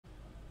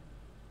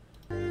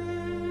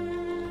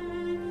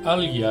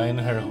Aliya and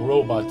her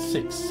robot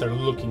 6 are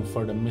looking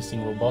for the missing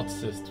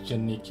roboticist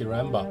Janiki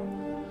Ramba.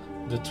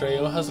 The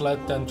trail has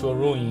led them to a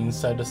ruin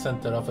inside the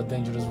center of a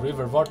dangerous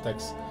river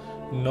vortex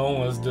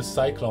known as the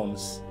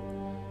Cyclones.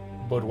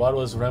 But what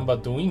was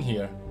Ramba doing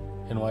here?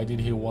 And why did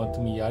he want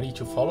Miyari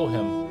to follow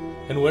him?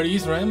 And where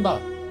is Ramba?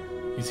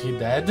 Is he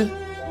dead?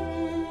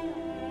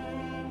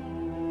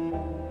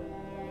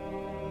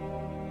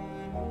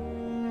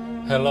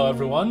 Hello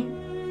everyone.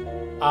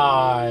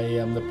 I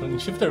am the plane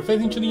shifter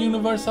fading to the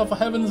universe of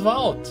Heaven's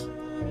Vault.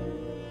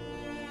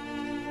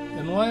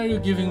 And why are you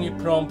giving me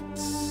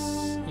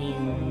prompts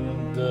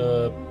in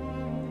the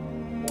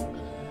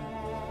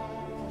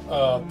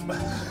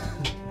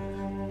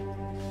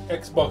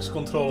Xbox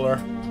controller?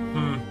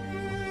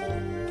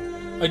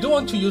 I don't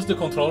want to use the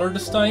controller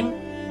this time.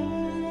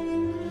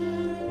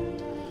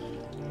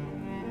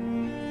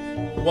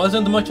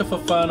 Wasn't much of a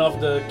fan of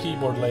the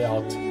keyboard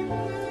layout.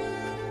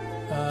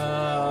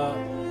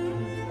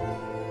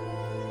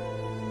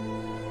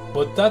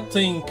 But that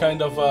thing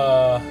kind of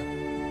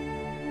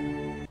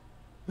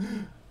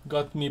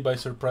got me by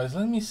surprise.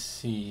 Let me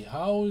see,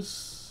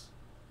 how's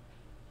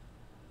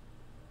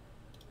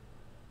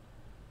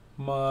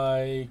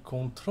my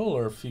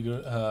controller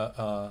figure?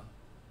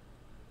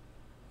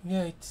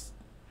 Yeah, it's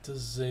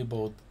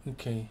disabled.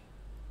 Okay.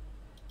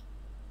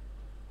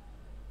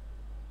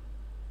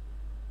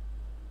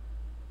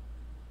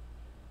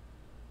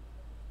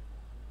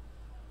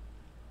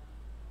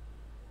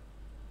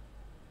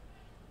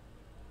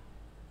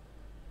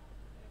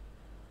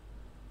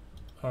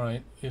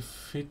 Alright,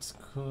 if it's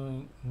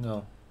going...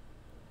 no.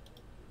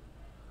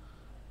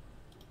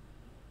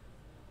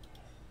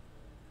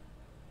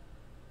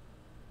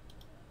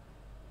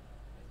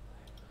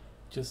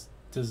 Just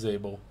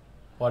disable.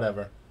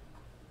 Whatever.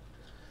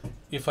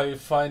 If I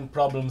find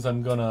problems,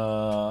 I'm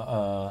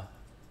gonna...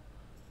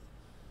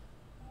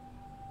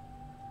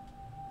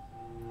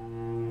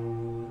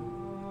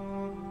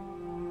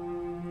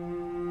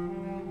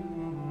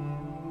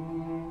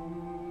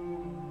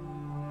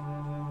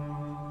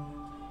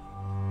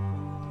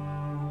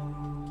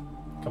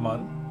 Come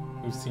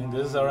on, we've seen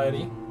this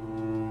already.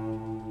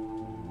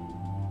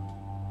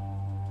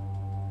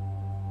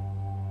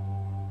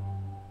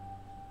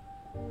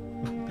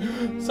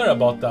 Sorry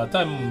about that.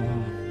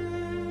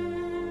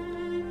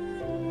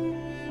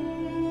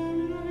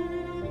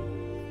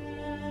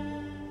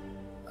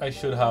 I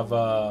should have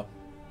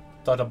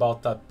thought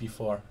about that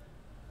before.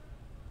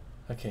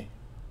 Okay.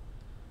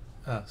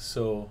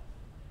 So.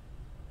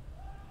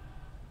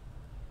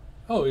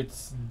 Oh,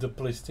 it's the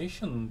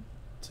PlayStation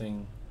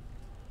thing.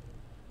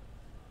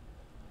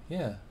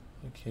 Yeah,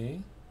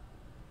 okay.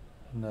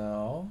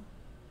 Now.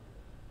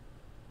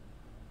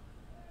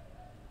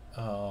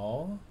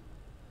 Oh.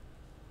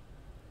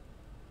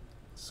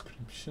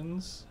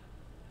 Descriptions.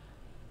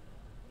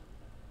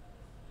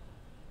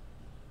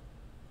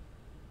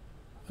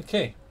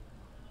 Okay.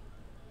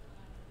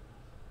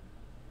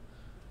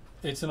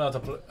 It's not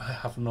a I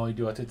have no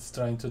idea what it's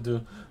trying to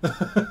do.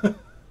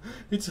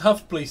 It's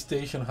half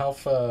PlayStation,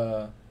 half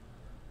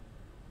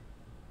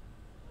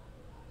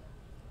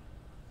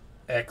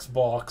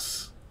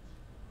Xbox.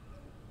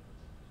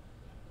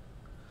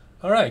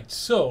 All right,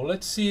 so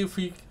let's see if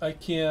I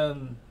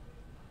can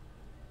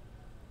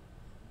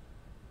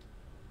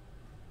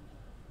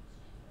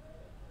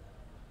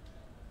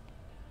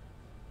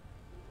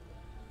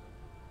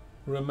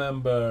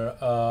remember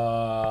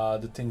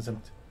the things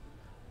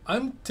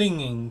I'm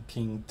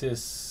thinking.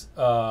 This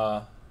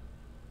the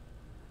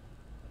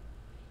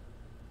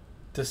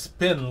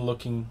spin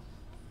looking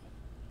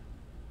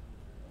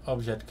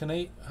object. Can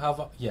I have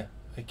a, yeah,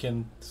 I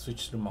can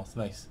switch the mouse.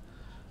 Nice.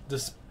 The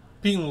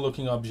spin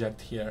looking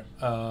object here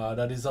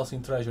that is also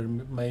in treasure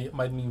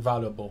might be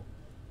valuable.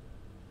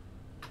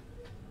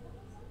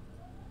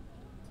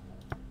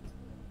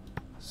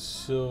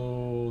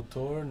 So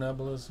Thor,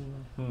 Nebula,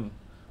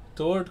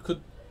 Thor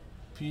could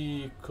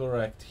be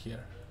correct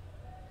here.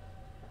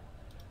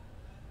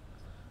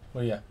 Oh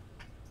yeah.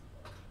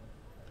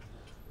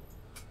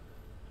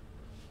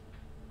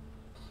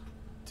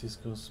 This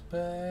goes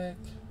back.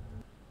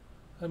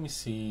 Let me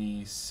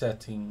see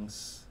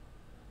settings.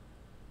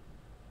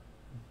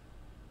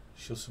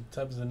 Show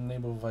subtabs and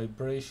enable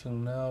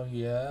vibration now.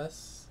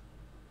 Yes.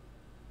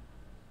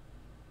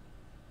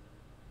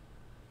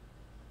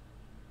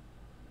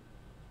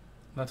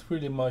 Not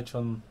really much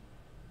on.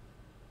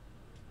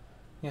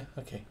 Yeah.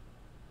 Okay.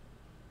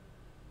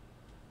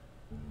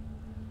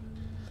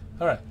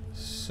 All right.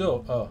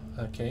 So,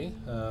 okay.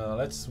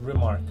 Let's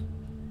remark.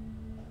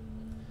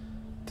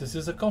 This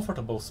is a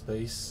comfortable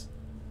space.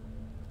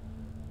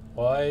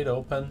 Wide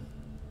open.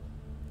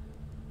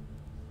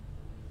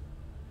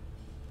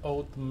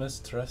 Old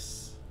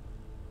mistress.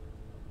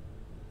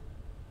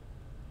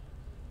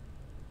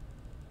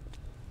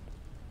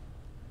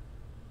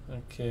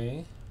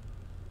 Okay.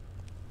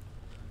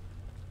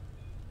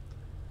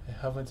 I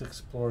haven't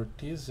explored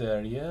this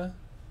area.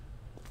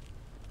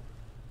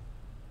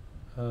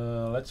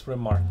 Let's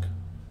remark.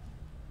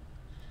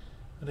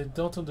 And I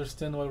don't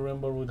understand why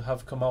Rainbow would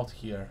have come out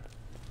here.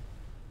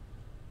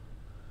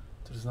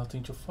 There's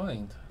nothing to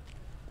find.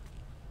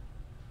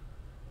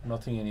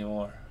 Nothing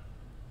anymore.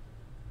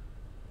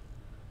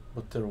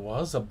 But there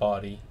was a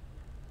body.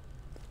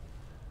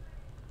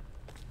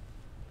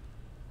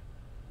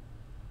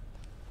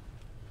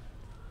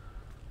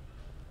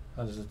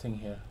 Oh, there's a thing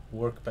here.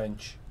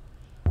 Workbench.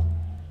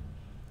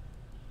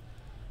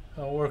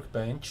 A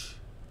workbench.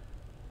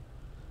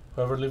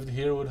 Whoever lived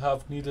here would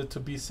have needed to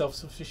be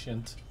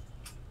self-sufficient.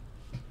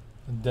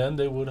 And then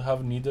they would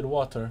have needed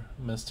water,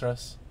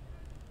 mistress.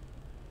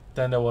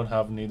 Then they would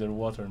have needed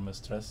water,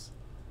 mistress.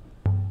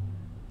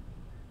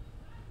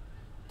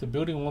 The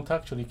building won't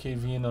actually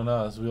cave in on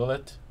us, will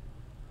it?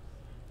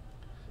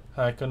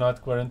 I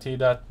cannot guarantee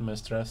that,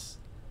 mistress.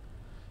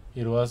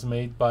 It was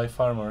made by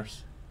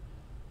farmers.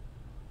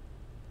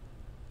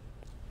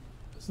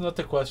 It's not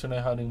the question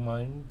I had in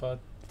mind, but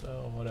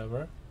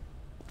whatever.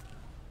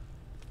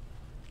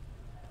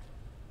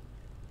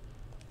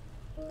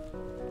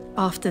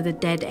 After the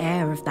dead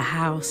air of the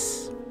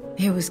house,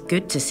 it was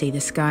good to see the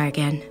sky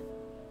again.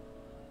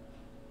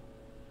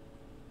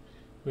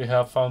 We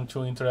have found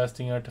two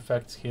interesting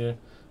artifacts here.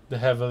 The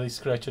heavily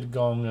scratched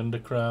gong and the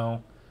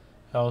crown.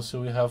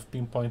 Also, we have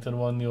pinpointed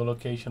one new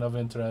location of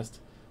interest,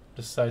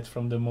 the site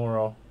from the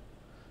mural.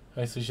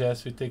 I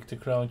suggest we take the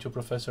crown to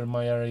Professor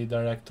Mayari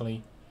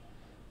directly.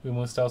 We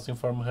must also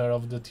inform her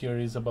of our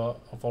theories about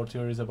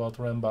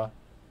Remba.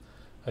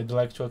 I'd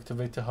like to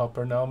activate the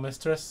hopper now,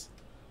 mistress.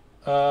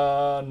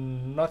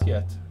 Not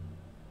yet.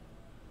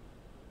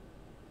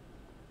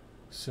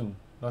 Soon,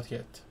 not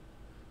yet.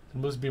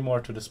 There must be more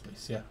to this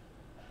place, yeah.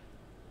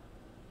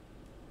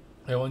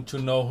 I want to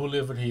know who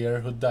lived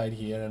here, who died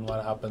here, and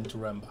what happened to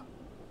Remba.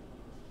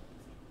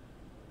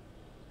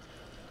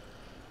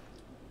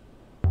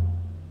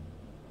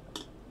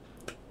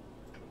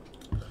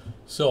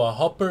 So a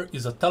hopper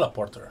is a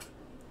teleporter.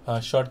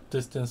 A short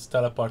distance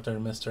teleporter,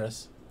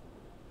 mistress.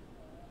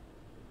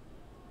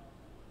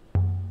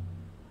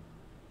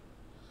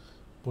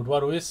 But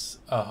what is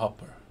a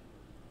hopper?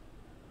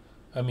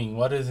 I mean,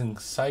 what is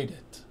inside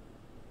it?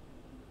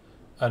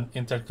 An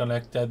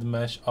interconnected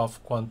mesh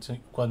of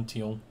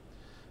quantum.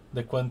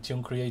 The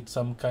quantum creates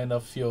some kind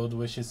of field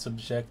which is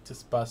subject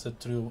is passed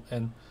through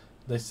and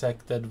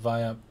dissected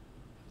via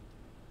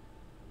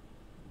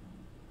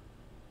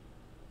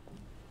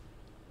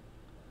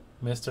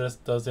mistress.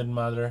 Does it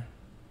matter?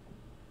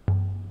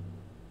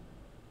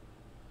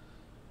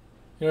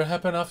 You're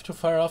happy enough to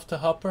fire off the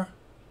hopper?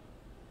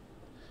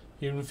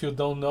 Even if you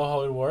don't know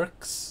how it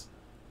works?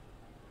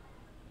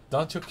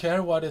 Don't you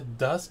care what it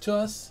does to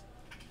us?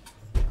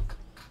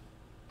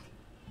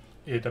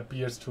 It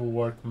appears to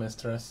work,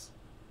 mistress.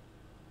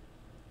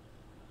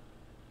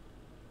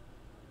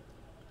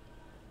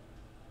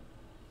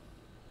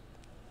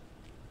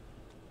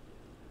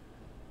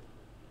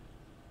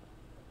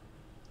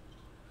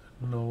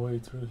 No way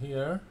through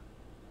here.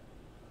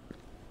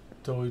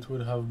 Though it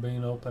would have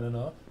been open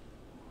enough.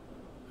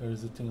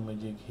 There's a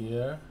thingamajig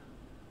here.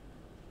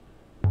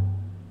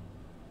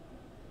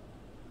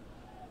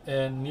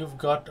 And you've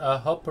got a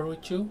hopper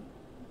with you?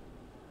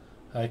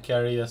 I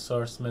carry a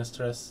source,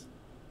 mistress.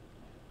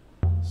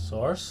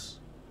 Source?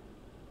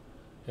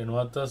 And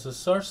what does a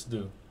source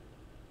do?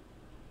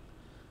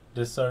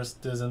 The source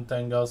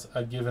disentangles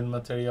a given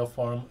material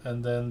form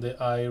and then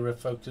the eye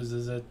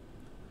refocuses it.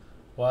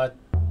 What?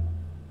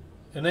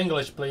 In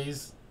English,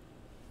 please.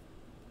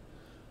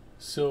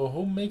 So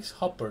who makes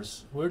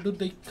hoppers? Where do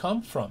they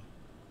come from?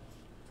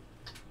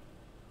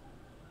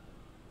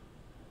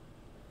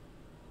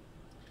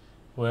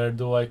 Where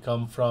do I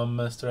come from,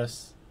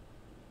 mistress?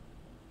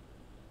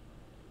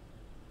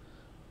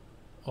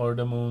 Or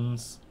the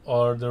moons,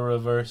 or the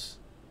rivers?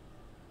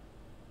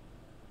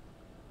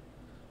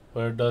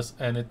 Where does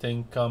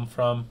anything come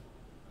from?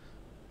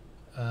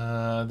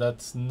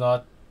 That's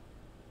not...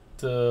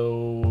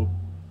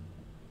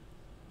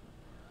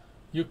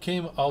 You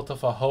came out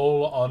of a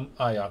hole on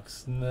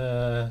Iox.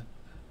 Nah.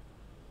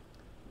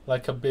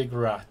 Like a big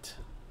rat,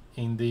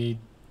 indeed.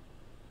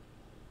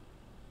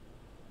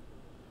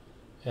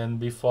 And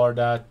before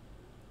that,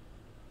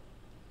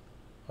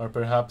 or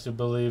perhaps you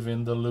believe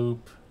in the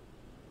loop.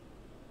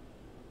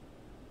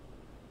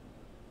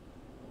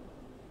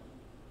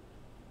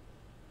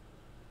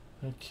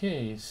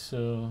 Okay,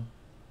 so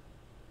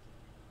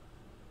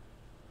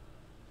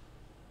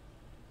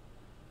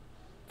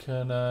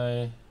can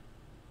I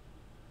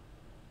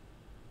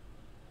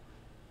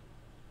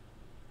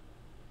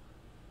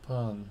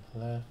pawn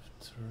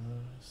left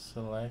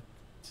select?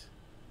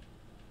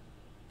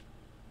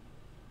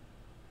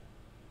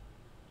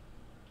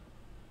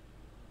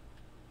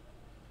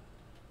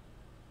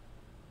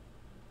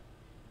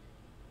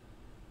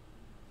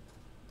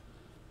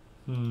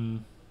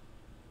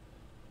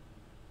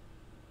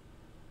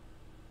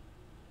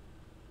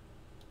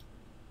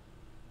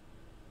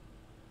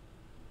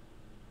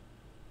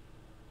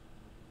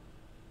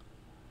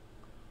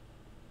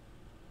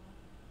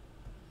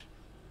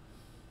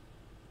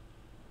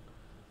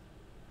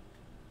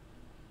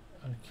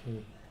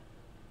 Okay.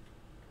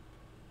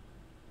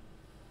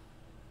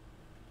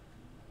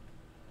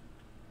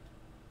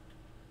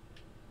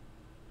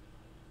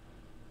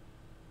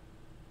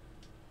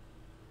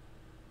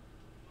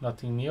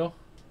 Nothing new.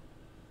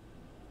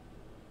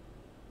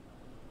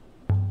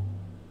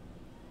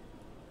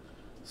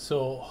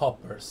 So,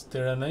 hoppers,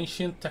 they're an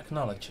ancient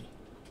technology.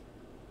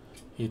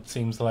 It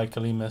seems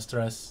likely,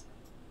 mistress.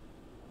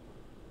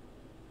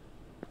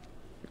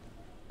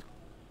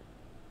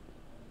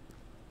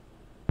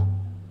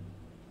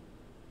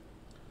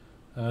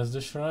 As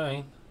the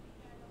shrine.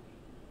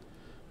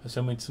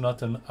 Assume it's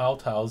not an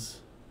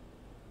outhouse.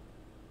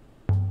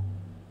 The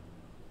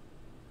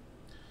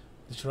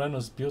shrine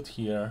was built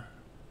here.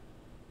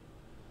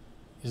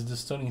 Is the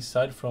stone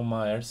inside from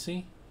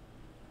IRC?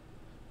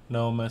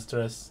 No,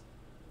 mistress.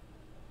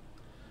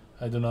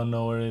 I do not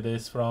know where it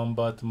is from,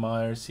 but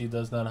my IRC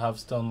does not have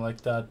stone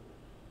like that.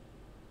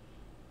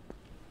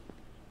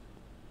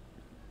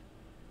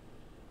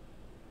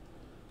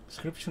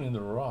 Inscription in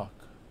the rock.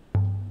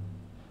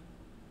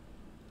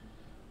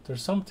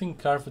 There's something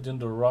carved in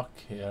the rock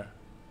here.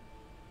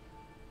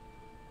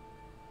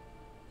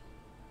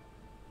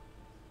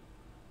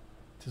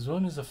 This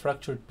one is a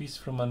fractured piece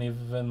from an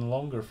even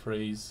longer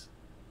phrase.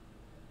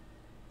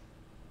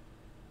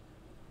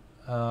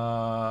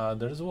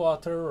 There's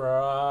water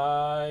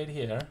right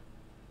here.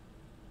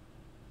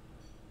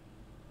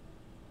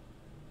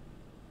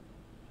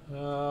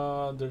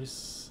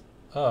 There's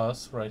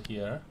us right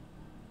here.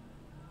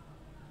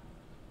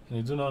 And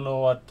I do not know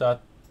what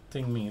that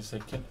thing means. I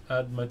can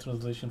add my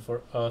translation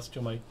for us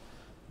to my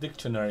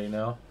dictionary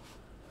now.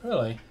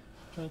 Really?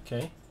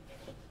 Okay.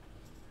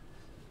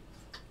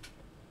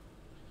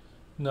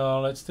 Now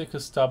let's take a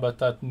stab at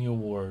that new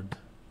word.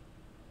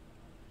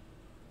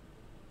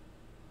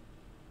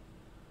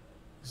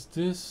 Is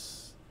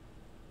this...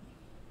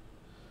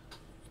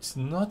 It's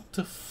not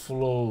the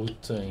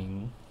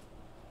floating.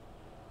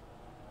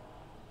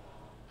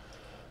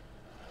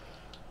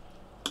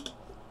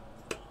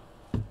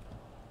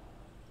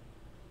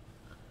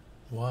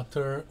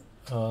 Water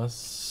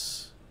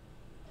us.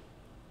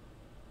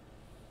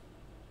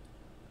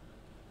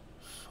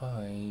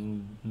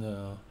 Find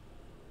no.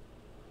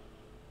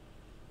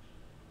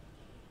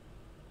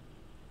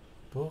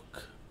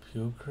 Book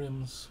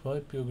pilgrims.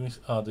 Why pilgrims?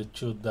 Ah, the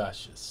two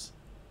dashes.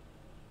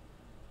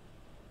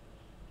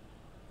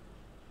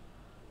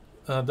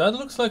 That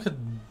looks like a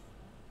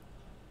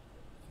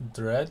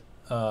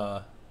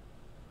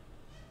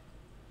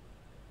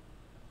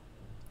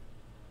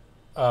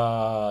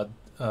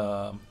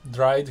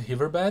dried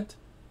riverbed.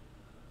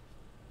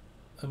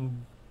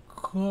 I'm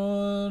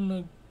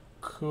gonna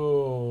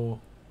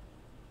go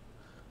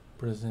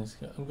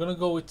Brzezinski. I'm gonna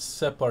go with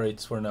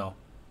separates for now.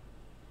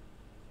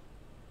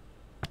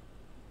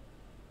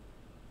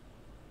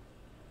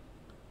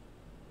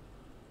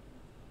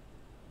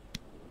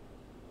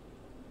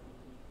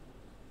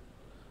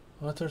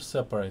 Water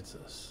separates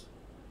us.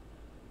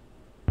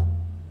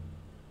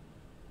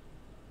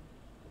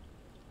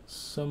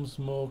 Some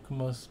smoke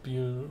must be...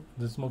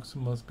 The smoke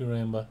must be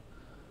rainbow.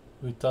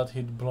 We thought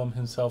he'd blown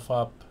himself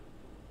up.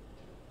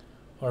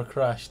 Or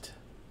crashed.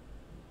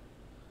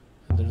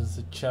 And there's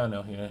a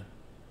channel here.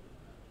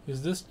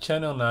 Is this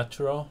channel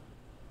natural?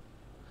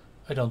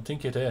 I don't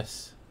think it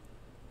is.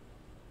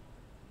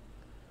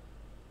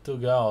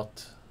 Dug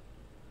out.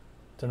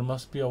 There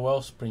must be a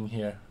wellspring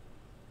here.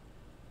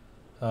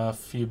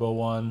 Feeble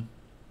one.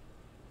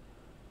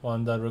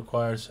 One that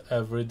requires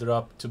every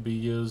drop to be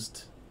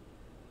used.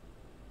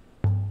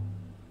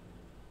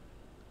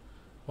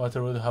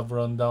 Water would have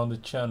run down the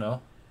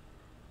channel.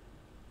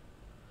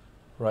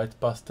 Right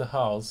past the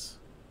house.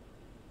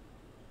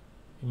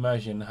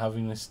 Imagine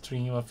having a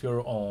stream of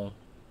your own.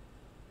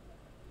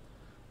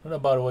 What a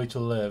bad way to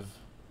live.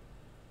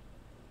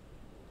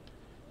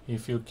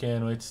 If you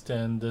can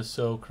withstand the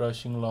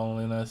soul-crushing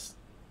loneliness.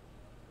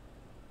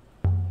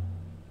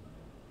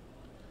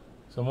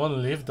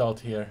 Someone lived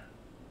out here.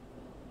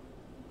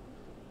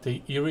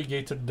 They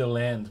irrigated the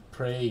land,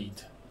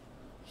 prayed.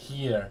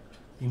 Here,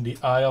 in the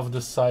eye of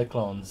the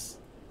cyclones.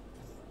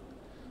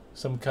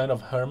 Some kind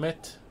of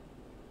hermit?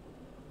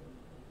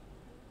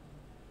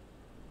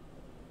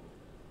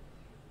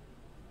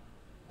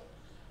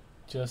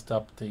 Just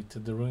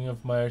updated. The ruin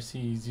of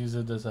Myrsey is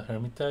used as a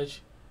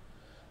hermitage.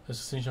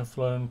 Association of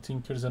Florian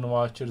Thinkers and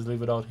Watchers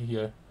live out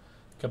here.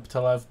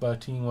 Capitalized by a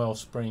teen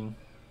wellspring.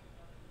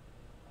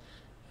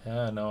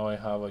 Yeah, now I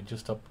have a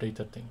just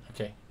updated thing.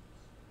 Okay.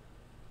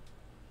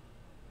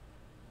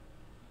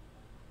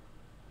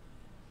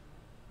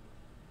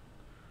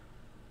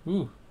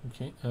 Ooh,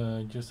 okay.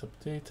 Just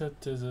updated.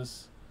 This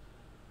is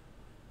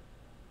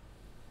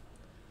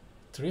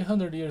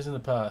 300 years in the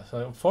past.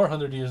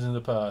 400 years in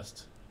the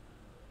past.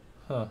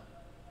 Huh.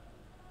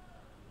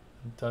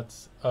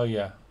 That's... Oh,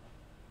 yeah.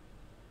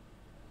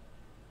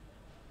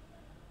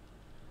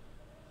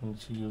 I need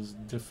to use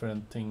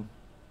different thing.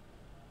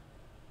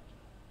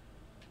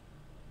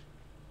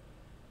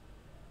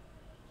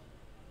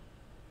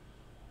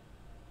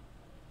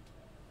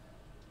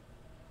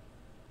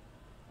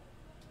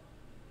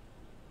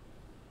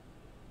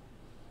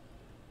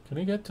 Can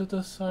I get to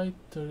the site?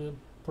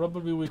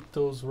 Probably with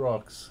those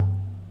rocks.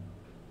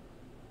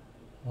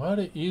 What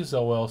is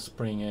a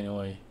wellspring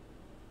anyway?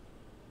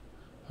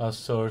 A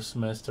source,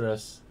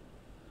 mistress.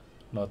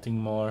 Nothing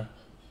more.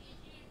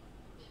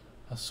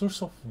 A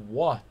source of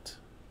what?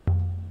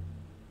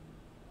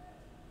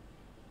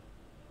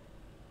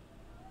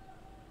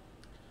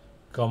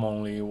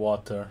 Commonly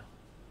water,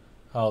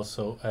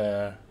 also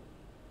air.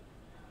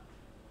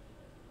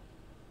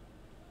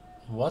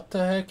 What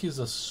the heck is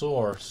a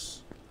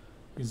source?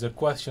 Is a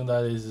question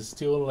that is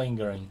still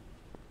lingering.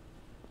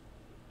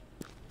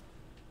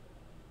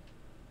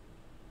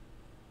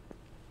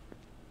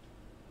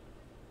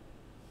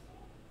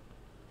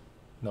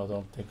 No,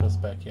 don't take us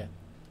back yet.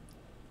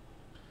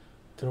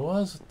 There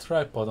was a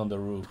tripod on the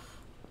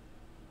roof.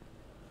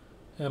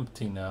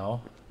 Empty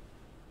now.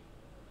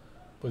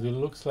 But it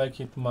looks like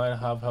it might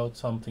have held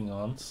something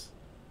once.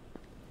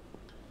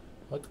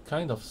 What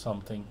kind of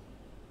something?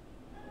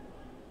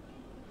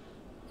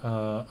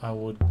 I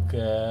would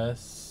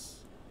guess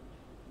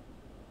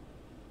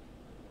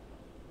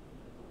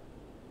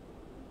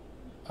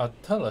a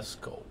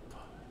telescope.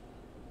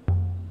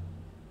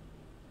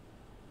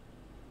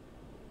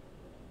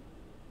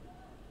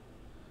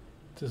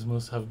 This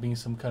must have been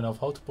some kind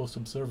of outpost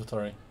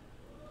observatory.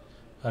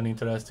 An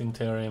interesting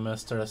theory,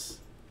 masters.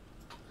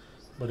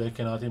 But I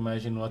cannot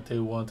imagine what they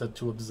wanted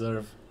to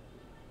observe.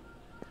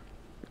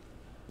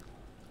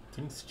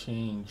 Things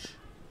change.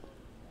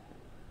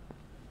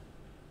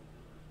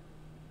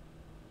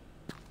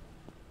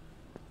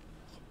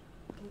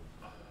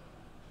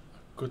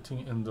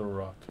 Cutting in the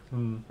rock.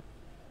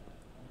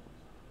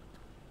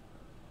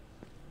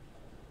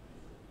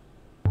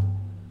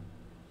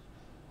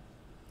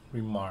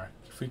 Remark.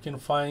 If we can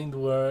find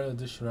where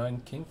the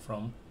shrine came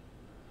from,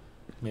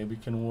 maybe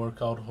we can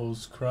work out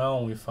whose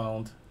crown we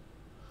found.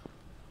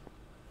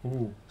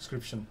 Ooh,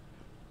 inscription.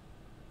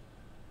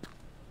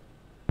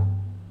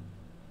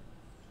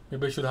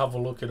 Maybe I should have a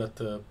look at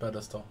the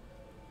pedestal.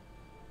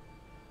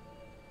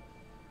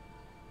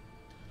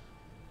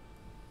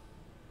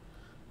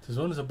 This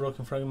one is a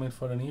broken fragment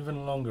for an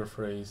even longer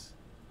phrase.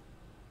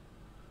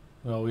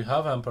 Well, we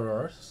have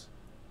emperors.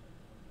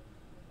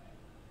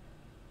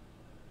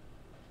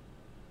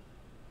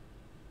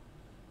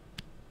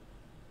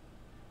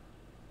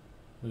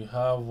 We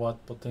have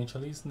what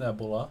potentially is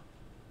Nebula.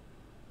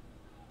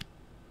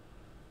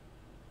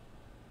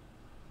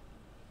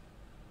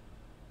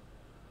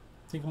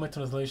 I think my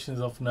translations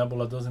of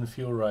Nebula doesn't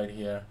feel right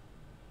here.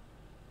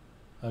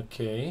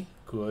 Okay,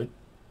 good.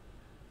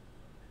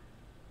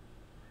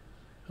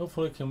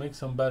 Hopefully I can make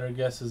some better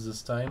guesses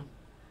this time.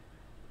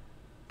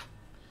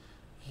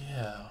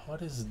 Yeah,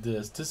 what is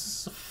this? This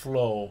is a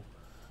flow.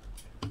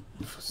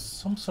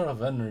 Some sort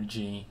of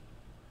energy.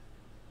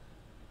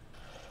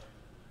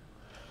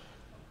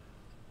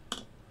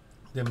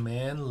 The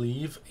man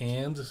live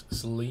and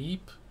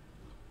sleep?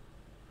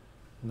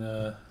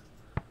 Nah.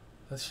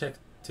 Let's check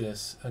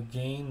this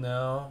again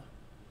now.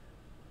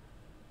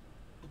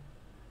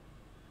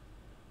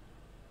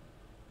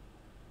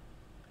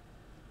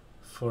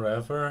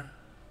 Forever.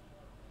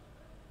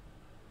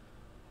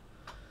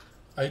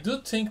 I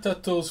do think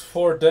that those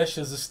 4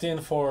 dashes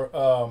stand for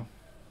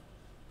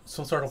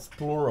some sort of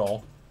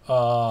plural.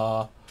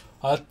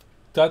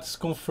 That's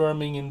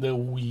confirming in the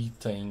we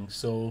thing.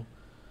 So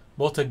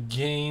both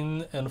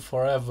again and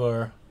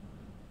forever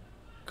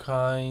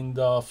kind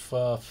of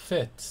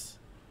fits.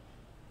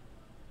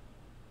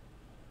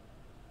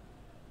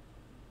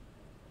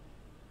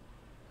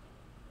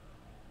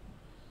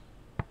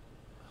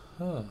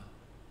 Huh.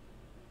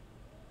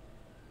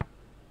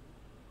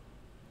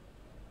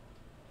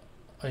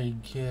 I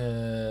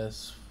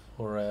guess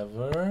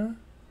forever,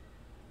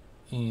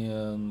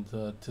 and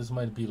this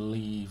might be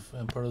leave.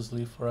 Emperors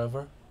live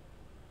forever.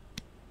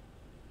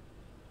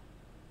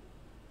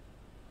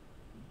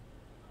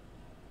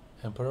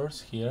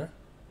 Emperors here.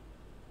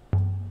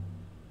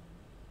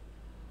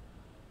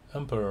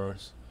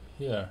 Emperors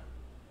here.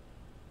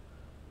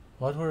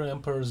 What were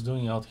emperors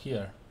doing out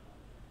here?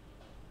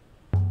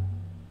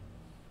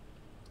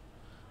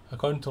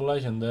 According to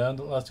legend, the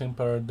last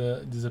emperor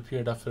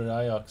disappeared after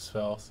Iox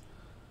fell.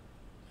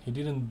 He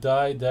didn't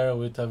die there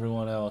with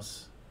everyone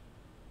else.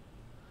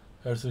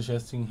 Are you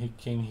suggesting he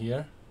came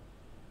here?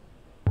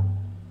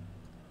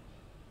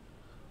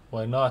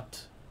 Why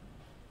not?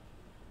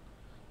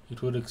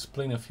 It would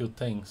explain a few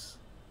things.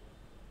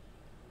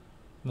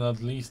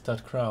 Not least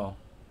that crown.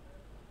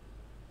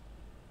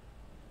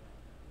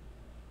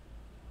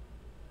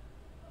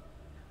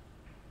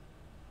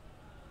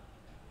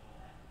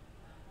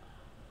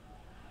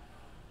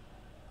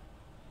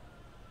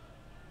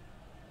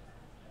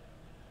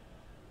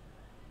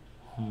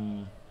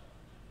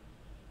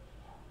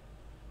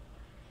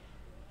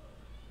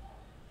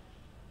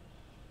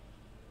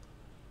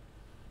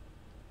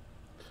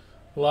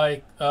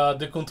 Like,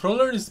 the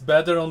controller is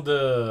better on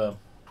the...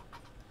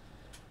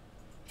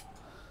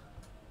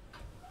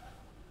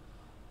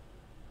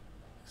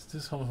 Is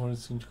this home for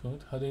its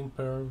code? How the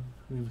emperor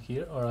live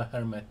here or a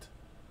hermit?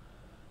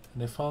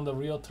 And they found a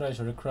real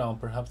treasure, a crown,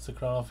 perhaps the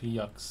crown of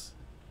Iox.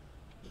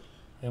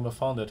 Rainbow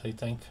found it, I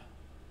think.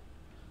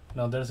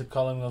 Now there's a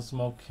column of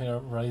smoke here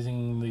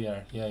rising in the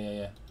air.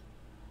 Yeah.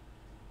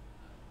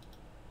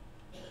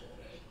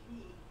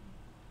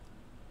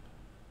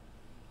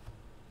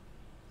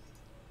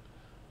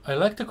 I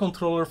like the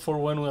controller for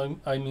when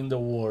I'm in the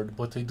ward,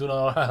 but I do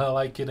not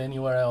like it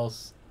anywhere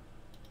else.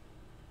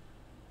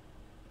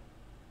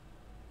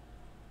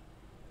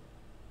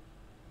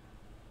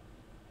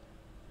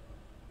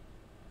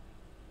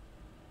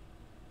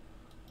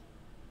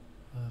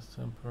 Last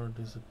Emperor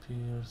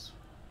disappears.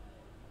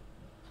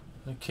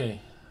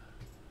 Okay.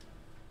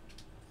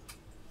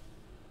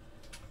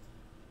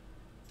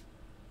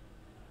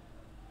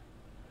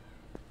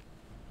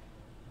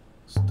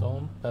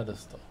 Stone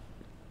pedestal.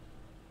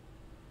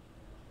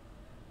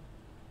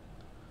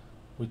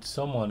 With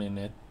someone in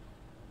it.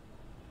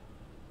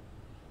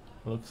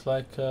 Looks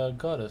like a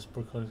goddess.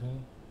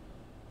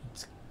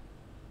 It's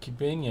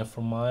Kibenia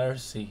from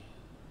IRC.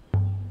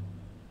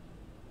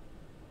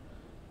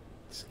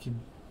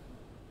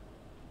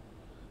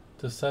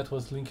 The site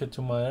was linked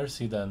to my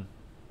IRC then.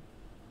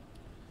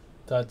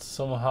 That's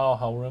somehow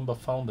how Remba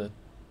found it.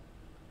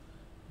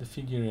 The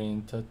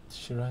figurine, that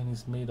shrine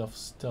is made of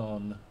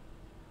stone.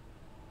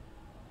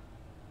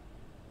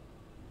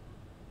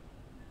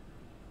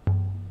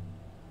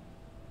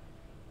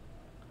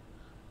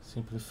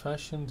 Simply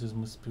fashioned, this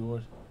must be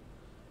worth.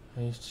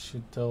 It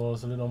should tell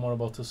us a little more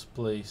about this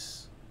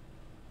place.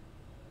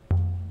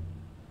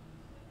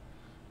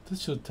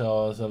 This should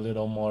tell us a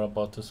little more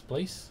about this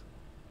place.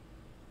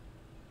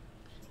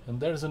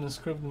 And there's an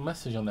inscribed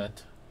message on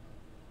it.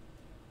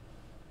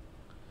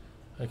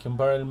 I can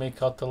barely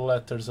make out the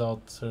letters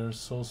out, they're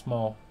so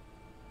small.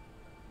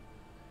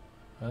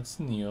 That's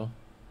new.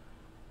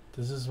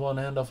 This is one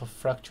end of a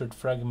fractured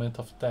fragment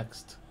of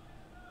text.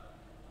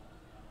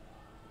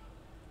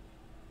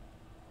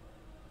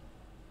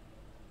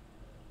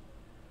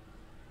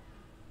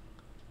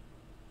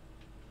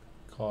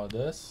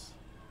 Goddess.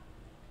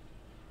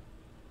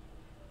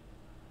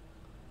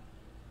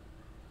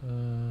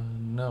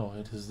 No,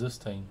 it is this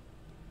thing.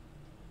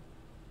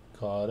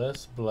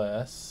 Goddess,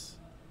 bless.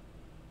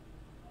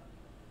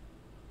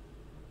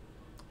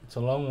 It's a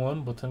long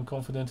one, but I'm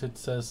confident it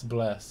says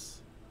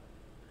bless.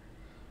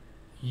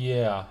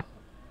 Yeah.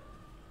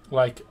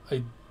 Like,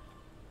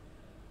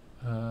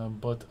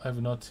 but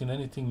I've not seen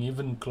anything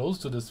even close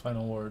to this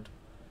final word.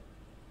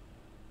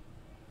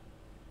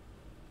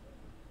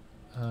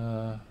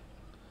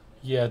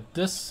 Yeah,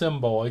 this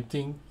symbol, I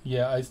think,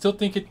 yeah, I still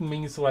think it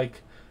means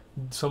like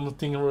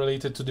something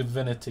related to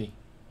divinity.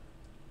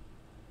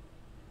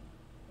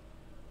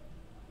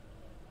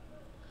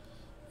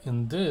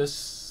 In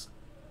this,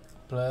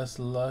 bless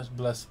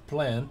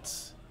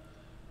plants,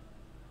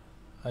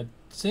 I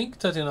think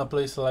that in a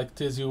place like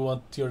this you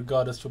want your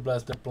goddess to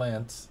bless the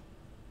plants.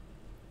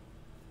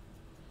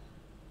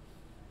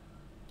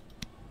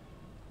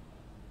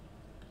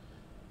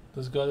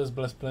 Does goddess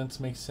bless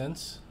plants make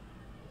sense?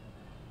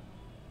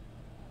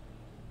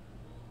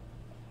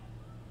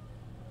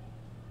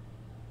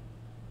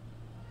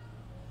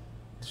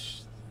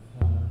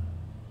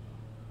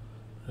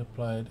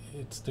 Replied,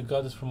 it's the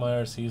goddess from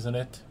IRC, isn't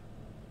it?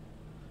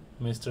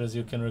 Mistress,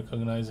 you can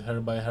recognize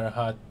her by her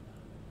hat.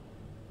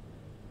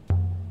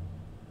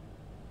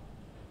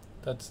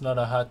 That's not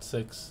a hat,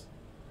 6.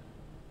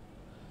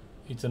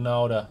 It's an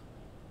aura.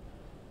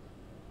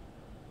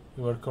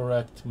 You are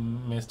correct,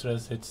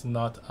 mistress, it's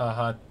not a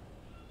hat.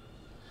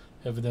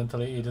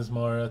 Evidently it is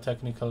more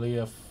technically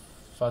a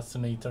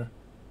fascinator.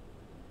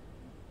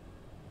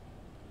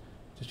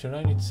 The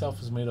shrine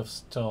itself is made of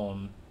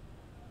stone.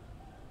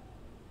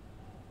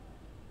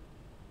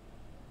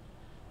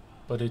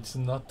 But it's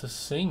not the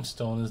same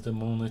stone as the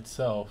moon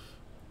itself.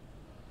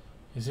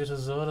 Is it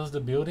as old as the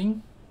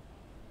building?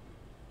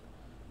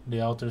 The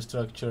outer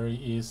structure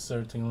is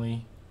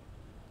certainly,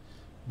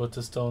 but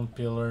the stone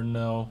pillar,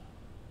 no.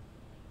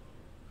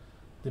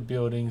 The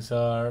buildings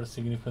are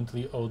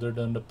significantly older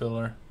than the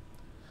pillar,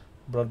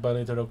 brought by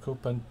later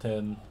occupant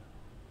 10.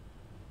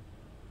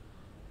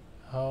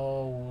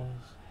 How?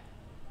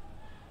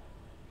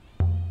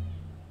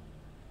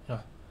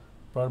 Yeah,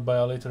 brought by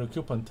a later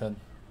occupant 10.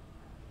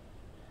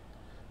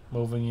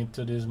 Moving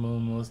into this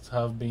moon must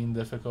have been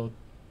difficult.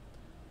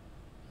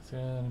 It's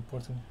an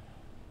important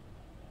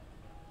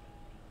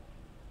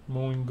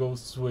moon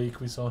Ghost's Wake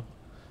we saw,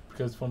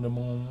 because from the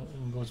moon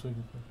in Ghost's Wake.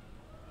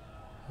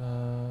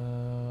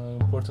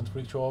 Important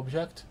ritual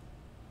object.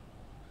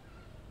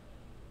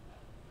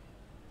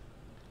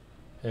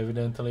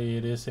 Evidently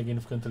it is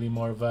significantly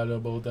more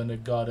valuable than the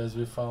goddess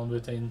we found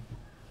within.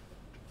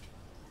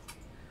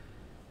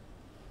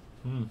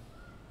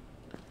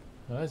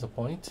 That's a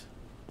point.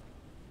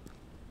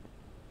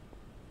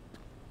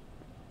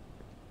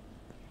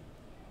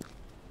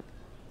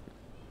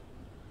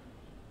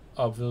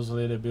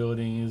 Obviously the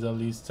building is at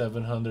least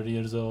 700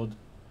 years old.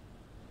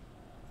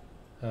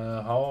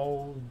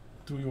 How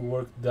do you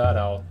work that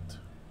out?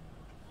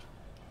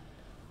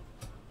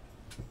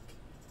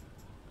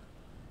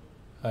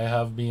 I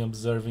have been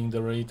observing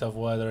the rate of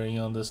weathering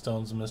on the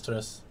stones,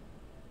 mistress.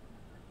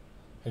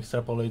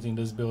 Extrapolating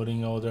this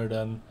building older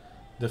than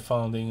the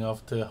founding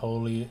of the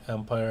Holy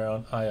Empire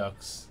on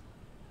Iox.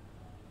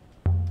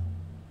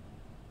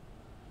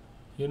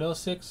 You know,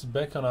 6,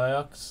 back on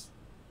Iox,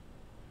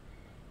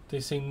 they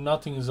say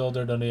nothing is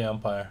older than the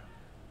Empire.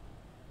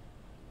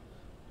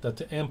 that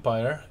the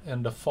Empire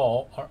and the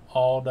Fall are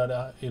all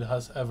that it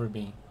has ever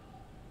been.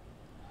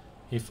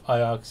 If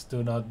Iox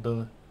do not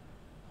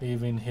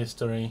believe in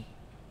history,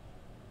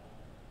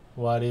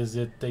 what is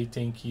it they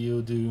think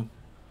you do?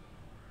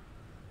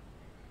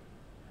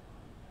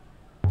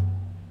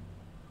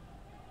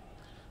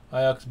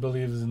 Iox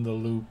believes in the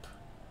loop.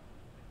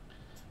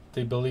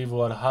 They believe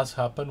what has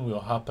happened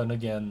will happen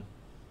again.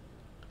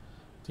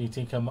 Do you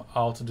think I'm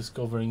out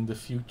discovering the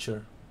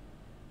future?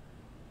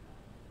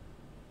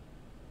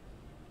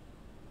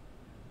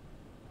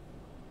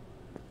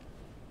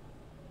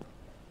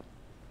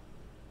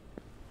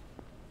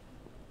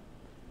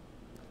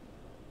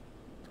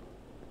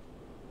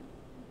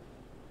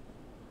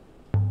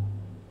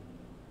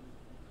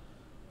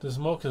 The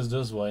smoke is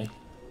this way.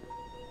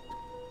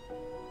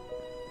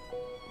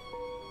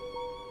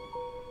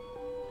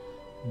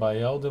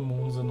 By all the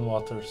moons and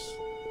waters.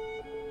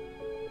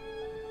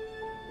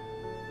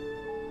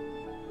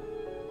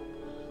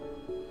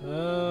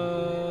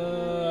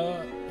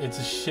 It's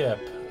a ship,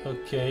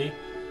 okay.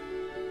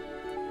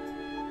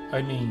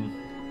 I mean,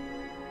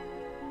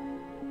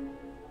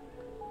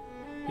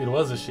 it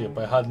was a ship.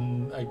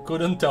 I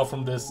couldn't tell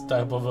from this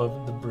type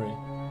of debris.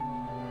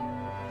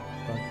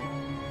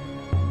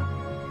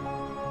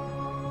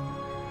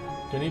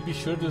 Can you be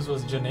sure this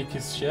was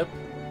Janeki's ship?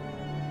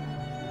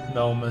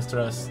 No,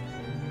 mistress.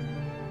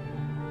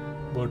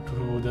 But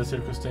the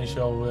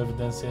circumstantial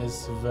evidence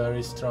is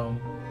very strong.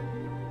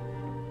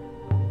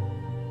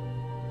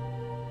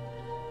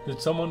 Did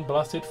someone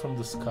blast it from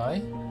the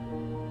sky?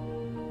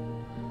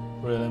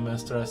 Really,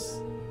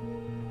 mistress?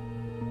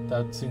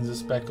 That seems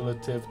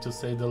speculative to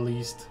say the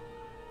least.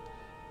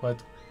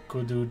 What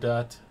could do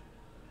that?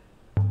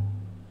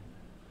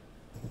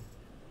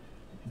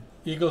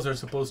 Eagles are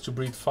supposed to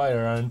breathe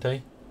fire, aren't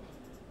they?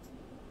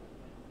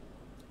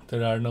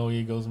 There are no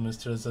eagles,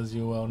 mistress, as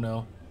you well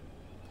know.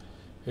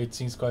 It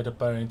seems quite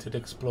apparent it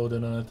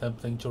exploded on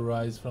attempting to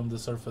rise from the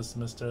surface,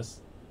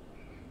 mistress.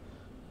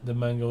 The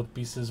mangled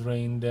pieces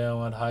rained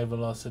down at high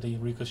velocity,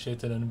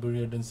 ricocheted and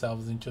buried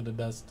themselves into the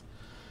dust.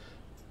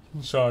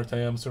 In short, I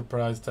am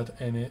surprised that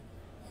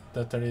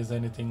there is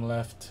anything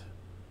left.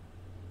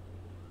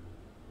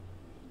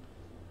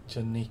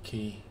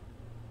 Janiki.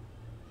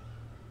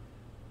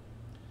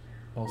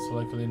 Most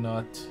likely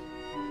not.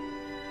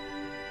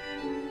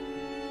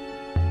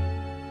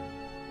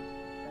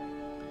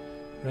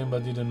 Rainbow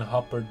didn't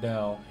hop her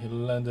down. He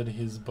landed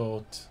his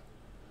boat.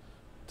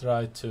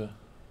 Tried to.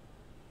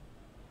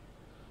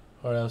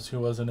 Or else he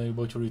was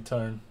unable to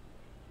return.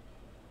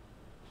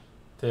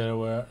 There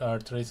are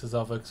traces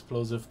of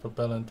explosive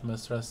propellant,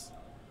 mistress.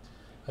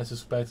 I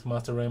suspect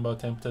Master Rainbow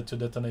attempted to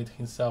detonate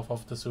himself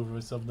off the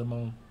surface of the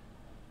moon.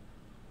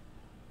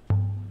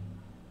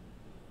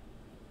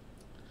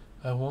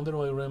 I wonder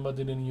why Rainbow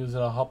didn't use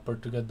a hopper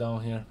to get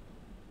down here.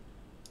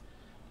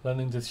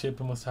 Landing the ship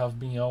must have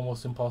been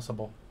almost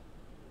impossible.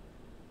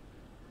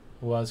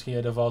 Was he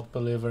a devout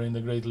believer in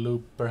the Great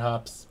Loop,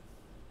 perhaps?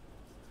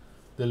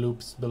 The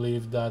Loops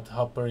believe that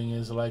hoppering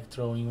is like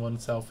throwing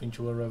oneself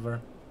into a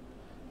river.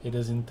 It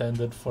is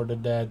intended for the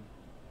dead.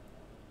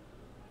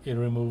 It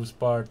removes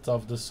parts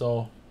of the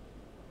soul.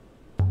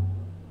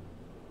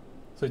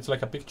 So it's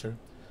like a picture.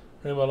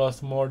 Rainbow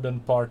lost more than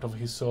part of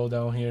his soul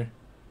down here.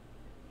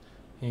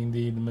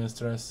 Indeed,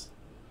 mistress.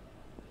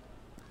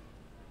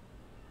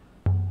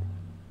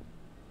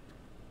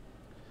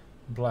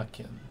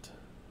 Blackened.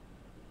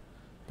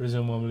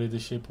 Presumably the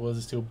ship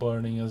was still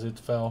burning as it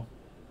fell.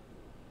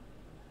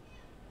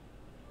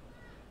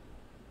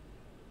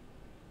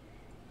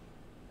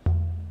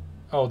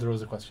 Oh, there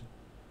was a question.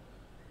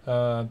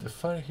 The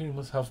fire here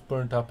must have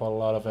burnt up a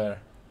lot of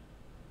air.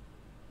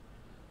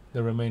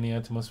 The remaining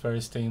atmosphere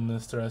is staying in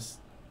stress.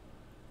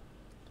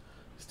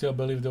 Still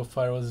believe the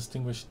fire was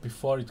extinguished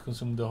before it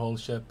consumed the whole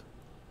ship.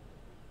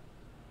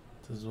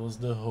 This was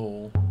the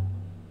whole.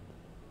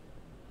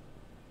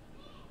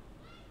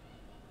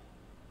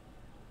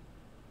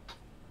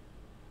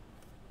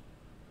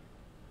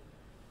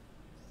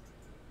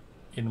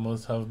 It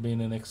must have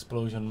been an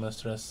explosion,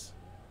 mistress.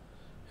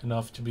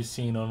 Enough to be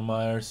seen on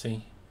my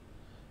RC.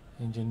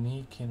 And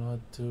Janine cannot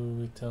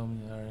do it, tell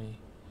me, Ari.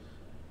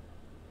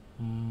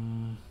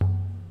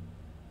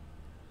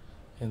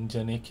 And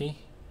Janiki?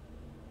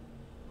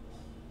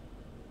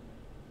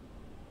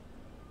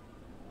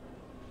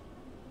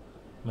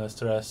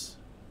 Mistress,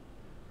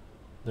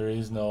 there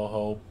is no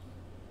hope.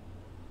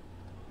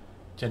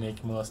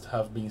 Janik must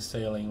have been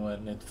sailing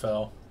when it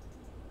fell.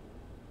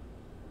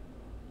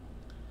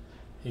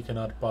 He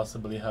cannot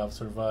possibly have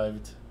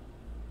survived.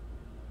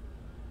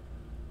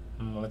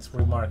 Let's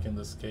remark in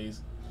this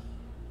case.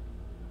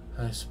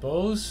 I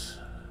suppose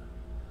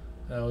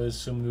I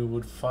assumed we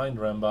would find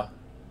Ramba.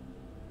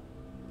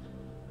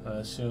 I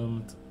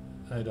assumed,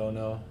 I don't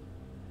know.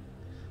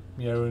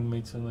 Miarun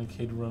made seem like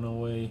he'd run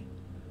away.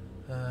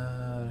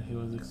 He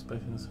was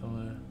expecting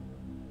somewhere.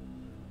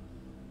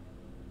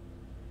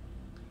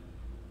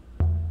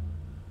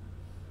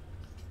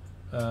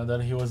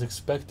 That he was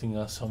expecting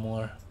us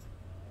somewhere.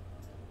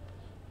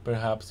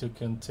 Perhaps you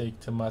can take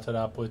the matter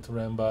up with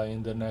Ramba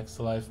in the next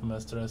life,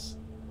 mistress.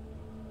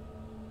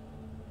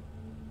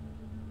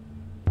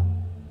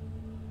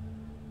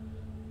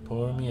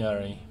 Poor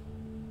Miari.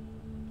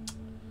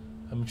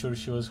 I'm sure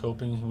she was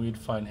hoping we'd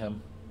find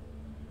him.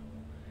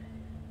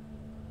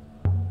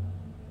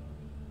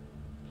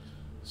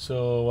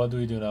 So what do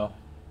we do now?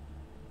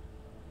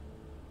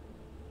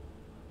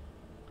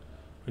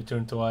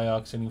 Return to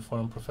Iox and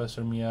inform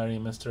Professor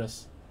Miari,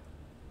 Mistress.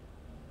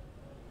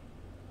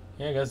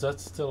 Yeah, I guess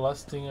that's the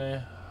last thing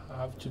I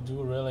have to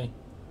do, really.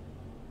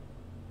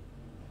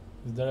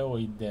 Is there a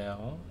way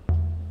down?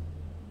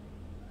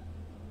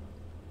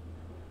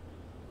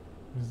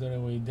 Is there a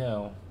way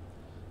down?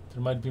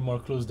 There might be more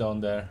clues down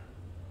there.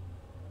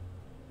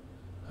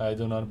 I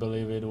do not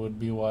believe it would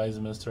be wise,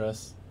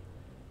 Mistress.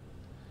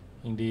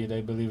 Indeed,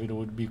 I believe it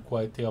would be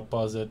quite the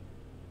opposite.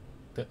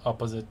 The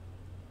opposite.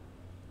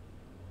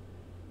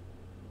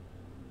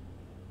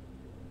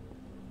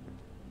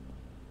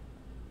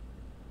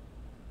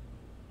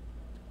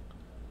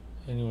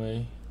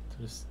 Anyway,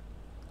 just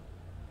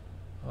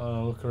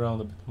look around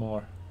a bit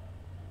more.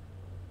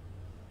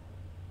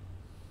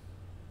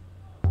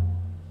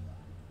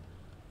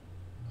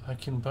 I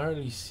can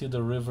barely see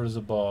the rivers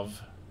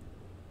above,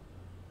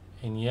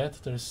 and yet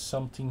there's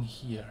something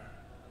here.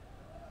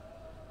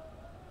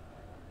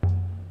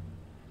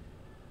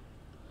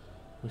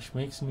 Which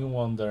makes me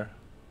wonder,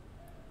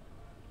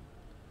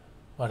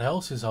 what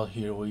else is out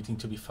here waiting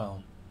to be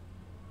found?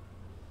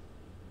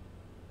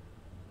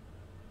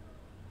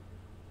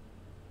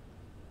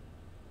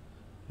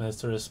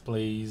 Mistress,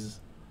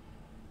 please.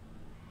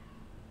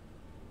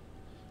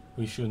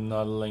 We should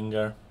not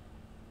linger.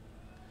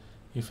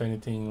 If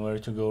anything were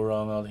to go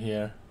wrong out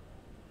here,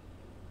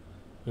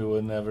 we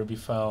would never be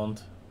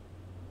found.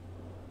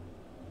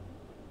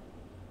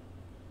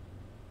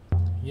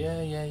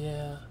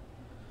 Yeah.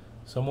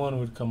 Someone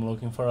would come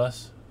looking for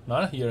us.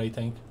 Not here, I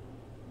think.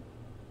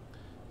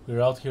 We're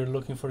out here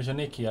looking for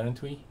Janiki,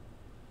 aren't we?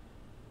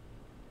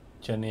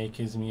 Janik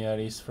is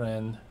Miari's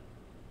friend.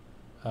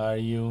 Are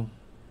you?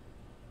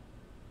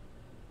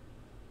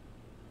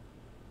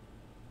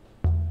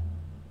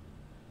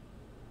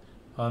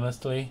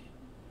 Honestly,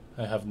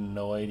 I have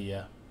no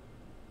idea.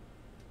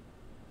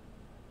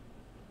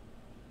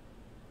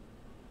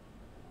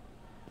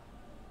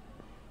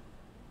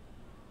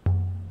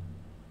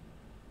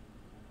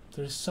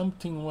 There's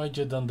something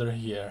wedged under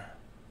here.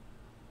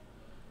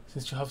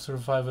 Since you have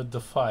survived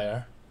the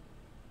fire,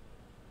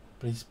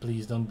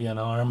 please don't be an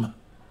arm.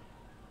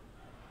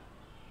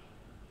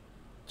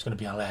 It's gonna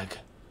be a leg.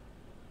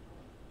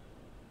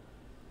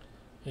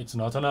 It's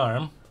not an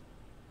arm.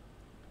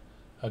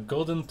 A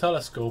golden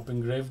telescope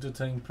engraved with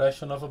an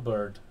impression of a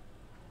bird.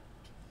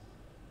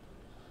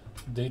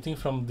 Dating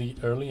from the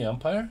early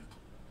Empire?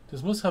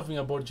 This must have been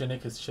aboard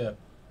Janik's ship.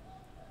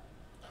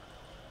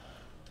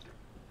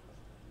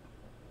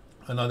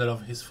 Another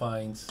of his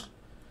finds.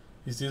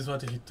 Is this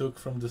what he took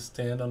from the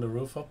stand on the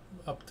roof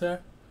up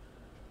there?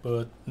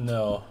 But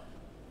no.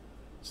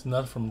 It's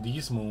not from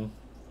this moon.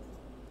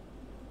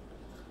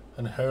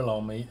 An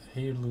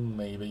heirloom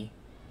maybe.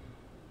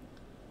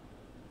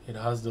 It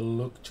has the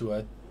look to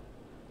it.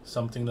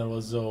 Something that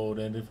was old,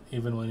 and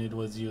even when it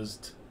was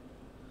used.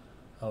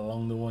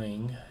 Along the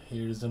wing,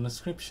 here is an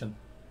inscription.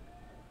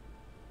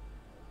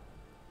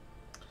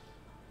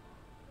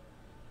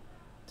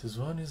 This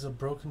one is a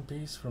broken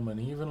piece from an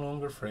even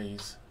longer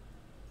phrase.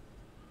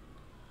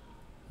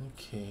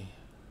 Okay.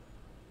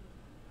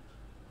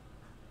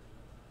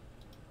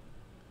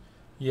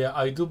 Yeah,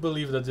 I do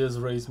believe that this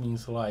race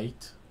means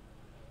light.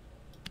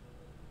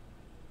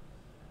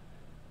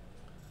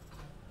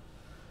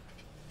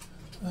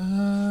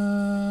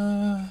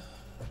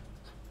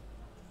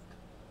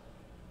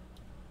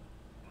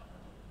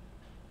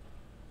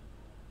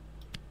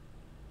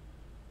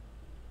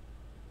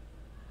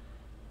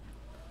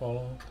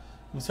 Follow.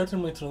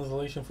 Inserting my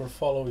translation for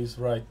follow is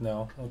right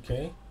now.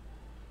 Okay.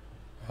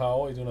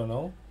 How? I do not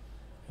know.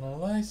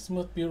 Analyze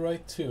must be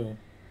right too.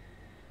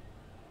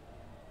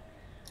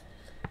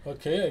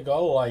 Okay, I got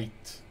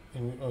light.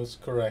 It was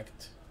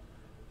correct.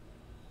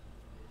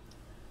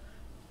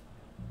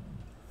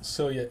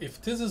 So yeah, if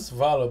this is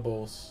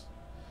valuables,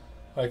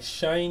 like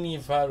shiny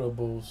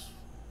valuables,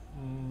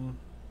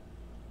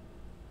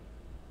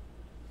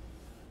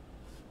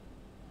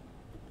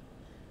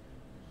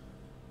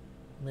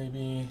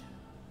 maybe,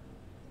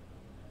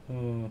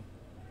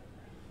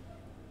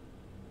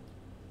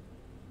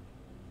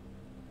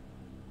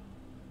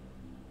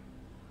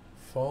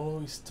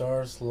 follow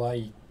star's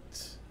light.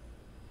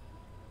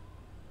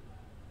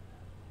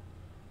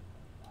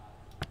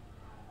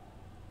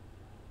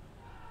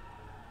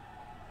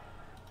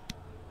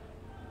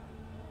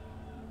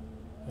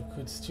 I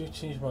could still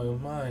change my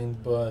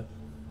mind, but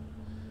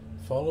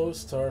follow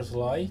star's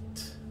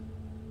light.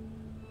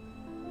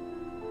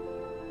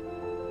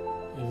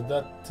 If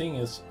that thing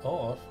is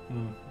off,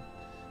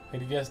 I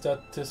guess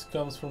that this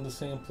comes from the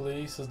same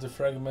place as the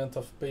fragment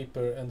of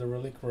paper and the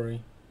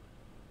reliquary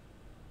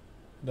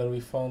that we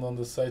found on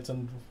the site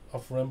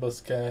of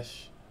Remba's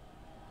cache.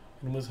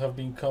 It must have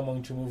been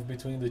common to move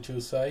between the two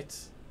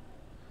sites.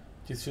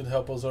 This should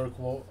help us work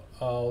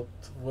out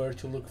where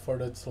to look for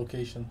its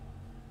location.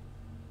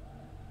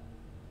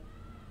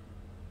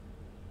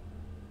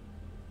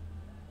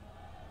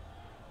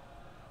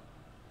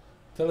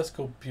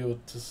 Telescope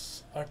built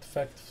this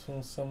artifact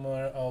from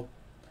somewhere out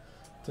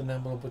the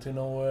Nebula, but you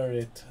know where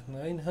it.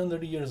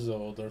 900 years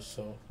old or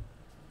so.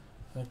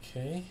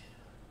 Okay.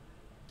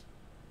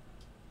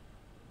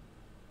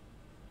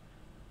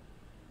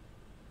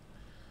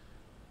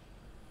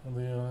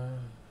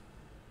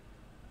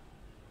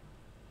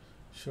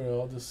 Sure,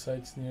 all the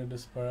sites near the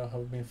spiral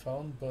have been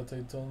found, but I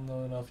don't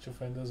know enough to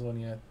find this one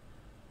yet.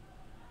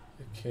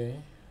 Okay.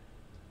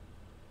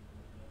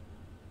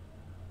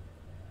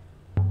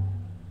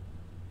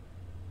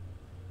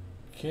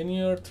 Can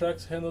your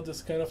tracks handle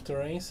this kind of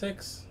terrain,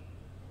 6?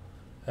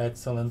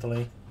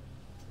 Excellently.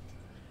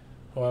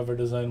 Whoever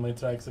designed my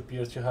tracks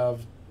appears to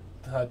have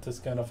had this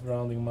kind of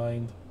ground in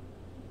mind.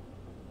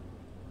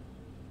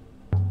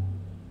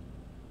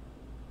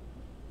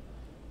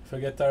 If I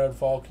get tired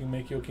walking,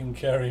 make you can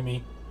carry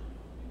me.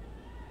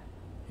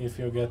 If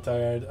you get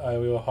tired, I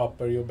will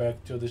hopper you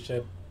back to the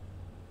ship.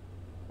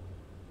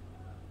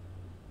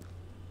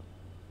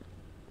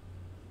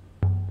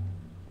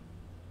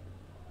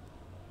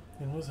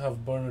 It must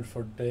have burned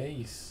for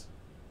days.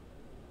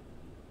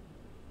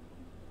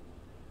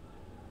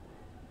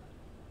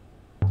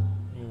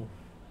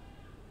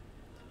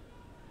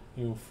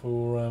 You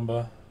fool,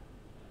 Ramba.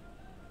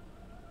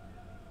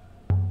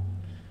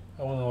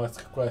 I want to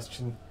ask a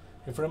question.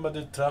 If Ramba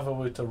did travel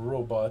with a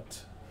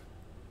robot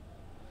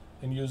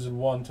and used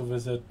one to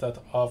visit that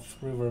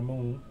off-river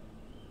moon,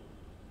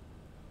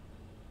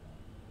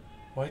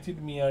 why did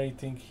Miari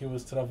think he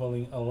was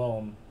traveling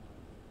alone?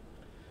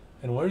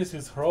 And where is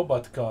his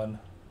robot gone?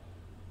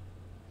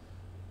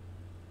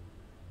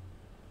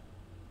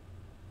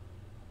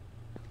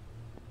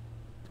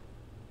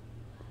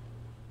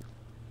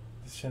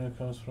 This channel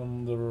comes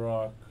from the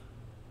rock.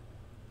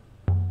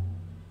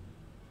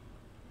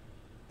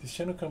 This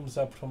channel comes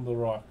up from the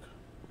rock.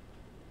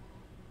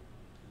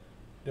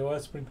 The oil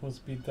spring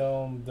must be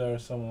down there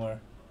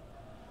somewhere.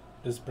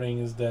 The spring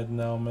is dead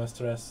now,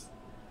 mistress.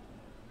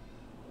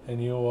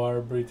 And you are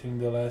breathing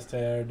the last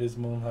air this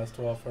moon has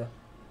to offer.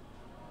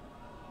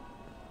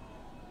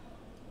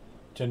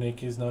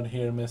 Janik is not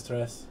here,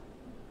 mistress.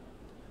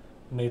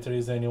 Neither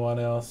is anyone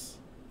else.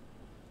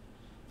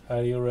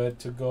 Are you ready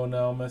to go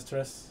now,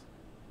 mistress?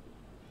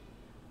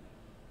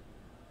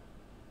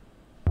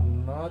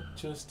 Not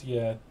just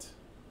yet.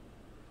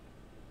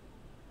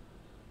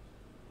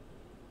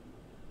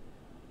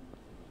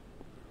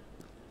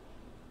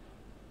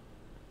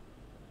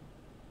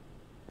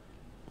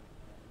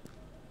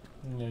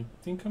 I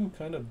think I'm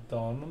kind of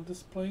done on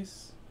this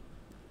place.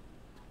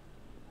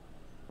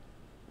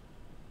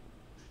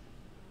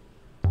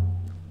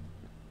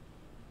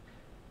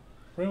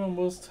 Raymond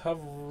must have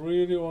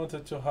really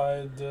wanted to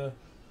hide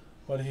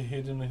what he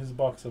hid in his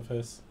box of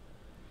his.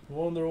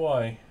 Wonder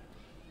why.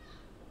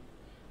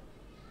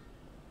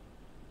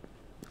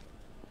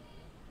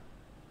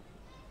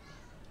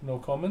 No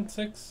comment,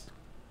 6?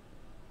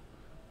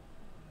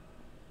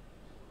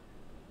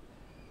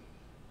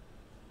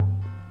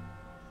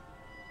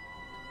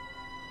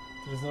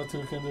 There's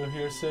nothing we can do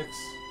here, 6.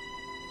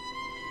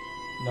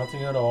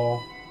 Nothing at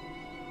all.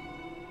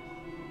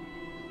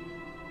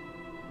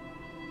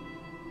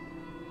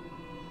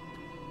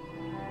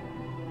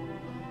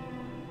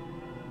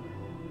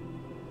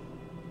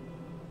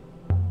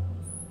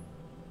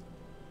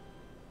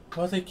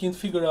 What I can't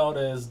figure out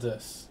is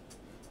this.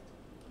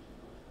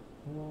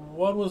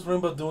 What was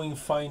Rimba doing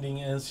finding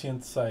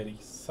ancient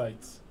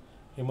sites?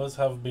 He must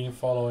have been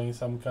following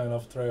some kind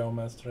of trail,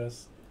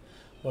 mistress.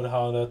 But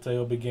how that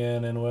trail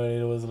began and where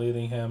it was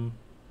leading him,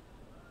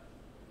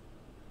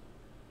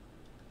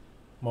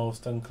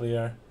 most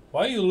unclear.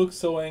 Why you look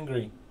so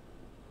angry?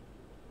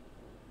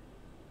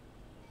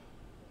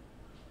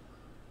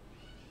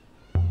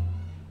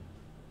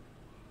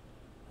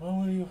 Why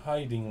were you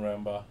hiding,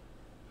 Ramba?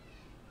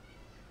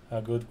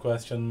 A good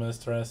question,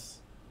 mistress.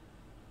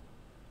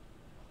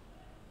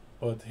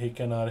 But he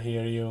cannot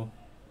hear you.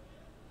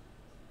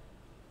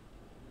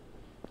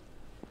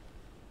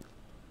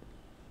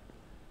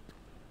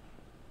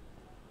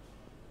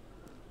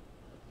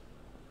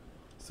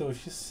 So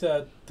she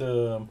said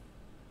a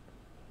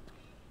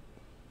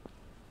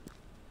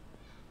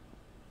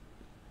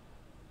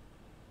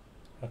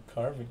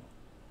carving.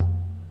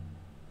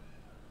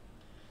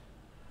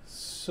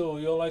 So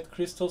your light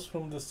crystals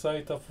from the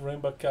site of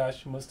Rainbow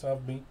Cache must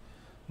have been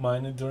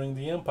mined during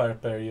the Empire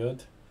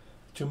period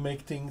to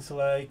make things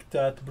like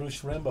that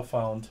Bruce Rainbow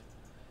found.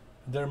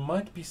 There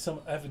might be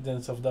some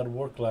evidence of that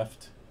work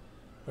left,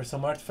 or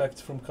some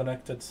artifacts from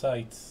connected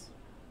sites.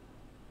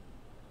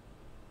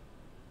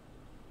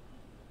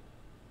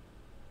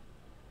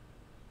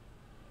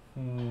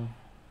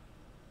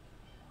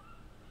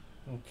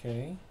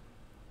 Okay.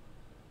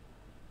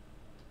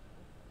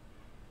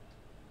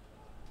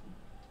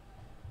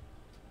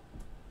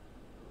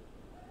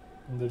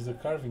 And there's a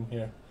carving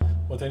here.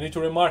 But I need to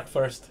remark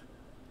first.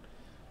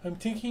 I'm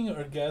thinking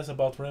or guess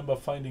about Remba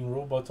finding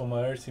robots on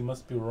my Earth. He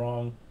must be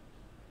wrong.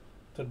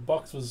 That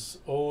box was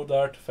old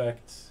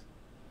artifacts.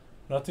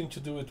 Nothing to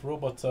do with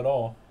robots at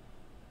all.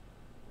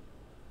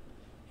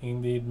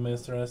 Indeed,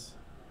 mistress.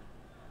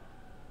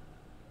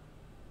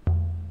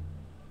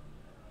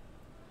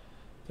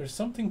 There's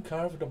something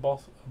carved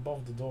above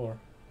the door.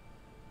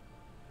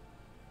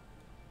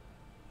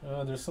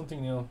 There's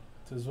something new.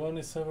 There's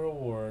only several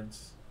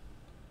words.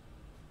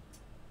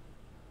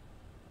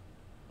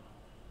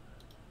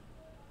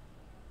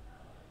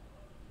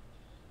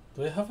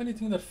 Do I have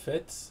anything that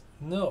fits?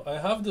 No, I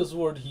have this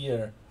word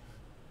here.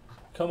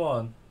 Come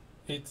on.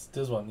 It's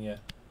this one, yeah.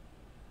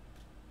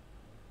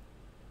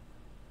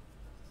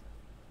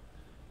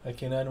 I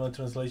can add my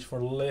translation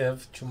for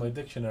live to my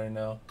dictionary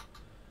now.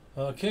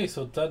 Okay,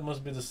 so that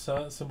must be the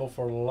symbol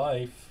for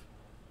life.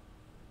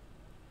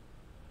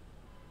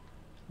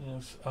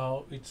 Moves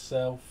out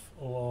itself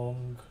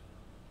along.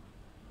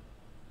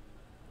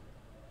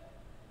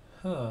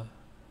 Huh.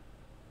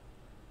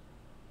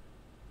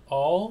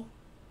 All?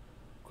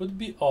 Could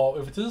be all.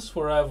 If it is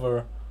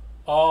forever,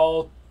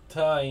 all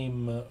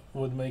time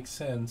would make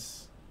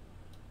sense.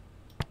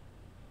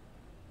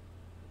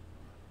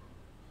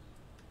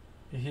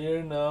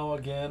 Here now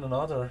again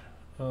another.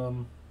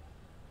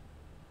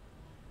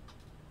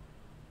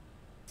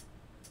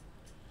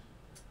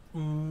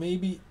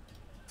 Maybe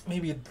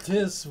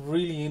this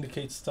really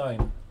indicates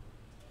time.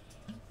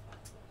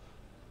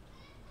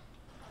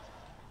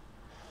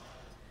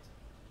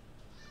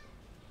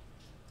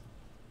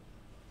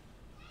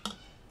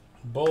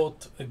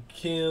 Both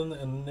again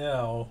and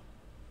now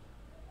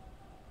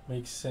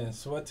makes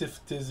sense. What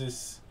if this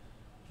is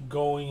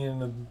going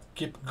and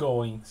keep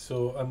going?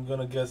 So I'm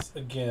gonna guess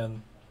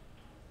again.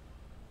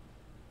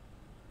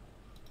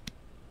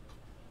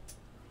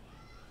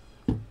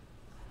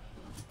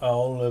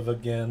 I'll live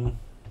again.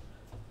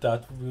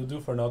 That will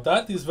do for now.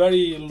 That is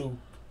very loop.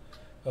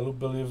 A loop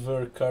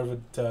believer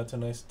carved that,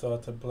 and I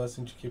thought a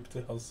blessing to keep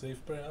the house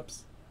safe,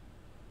 perhaps.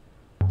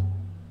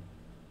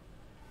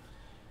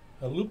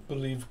 A loop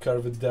believe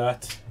carved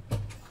that.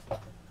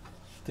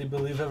 They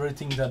believe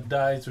everything that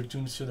dies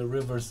returns to the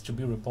rivers to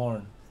be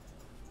reborn.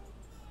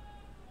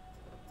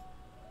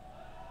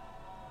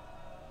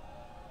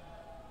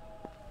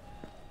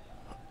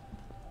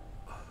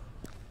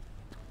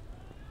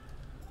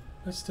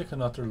 Let's take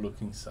another look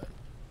inside.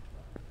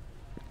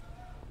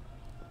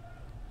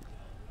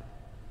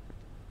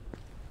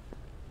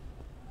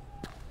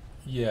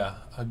 Yeah,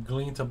 a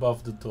glint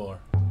above the door.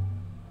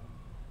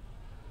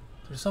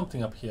 There's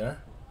something up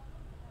here.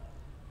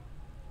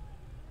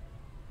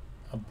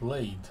 A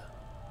blade.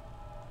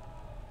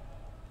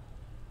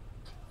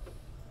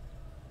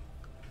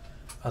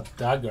 A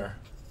dagger.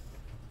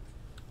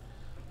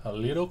 A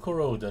little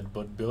corroded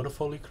but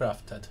beautifully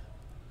crafted.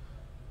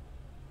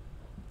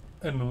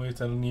 And with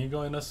an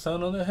eagle and a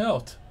sun on the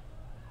hilt.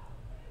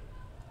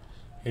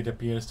 It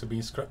appears to be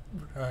inscribed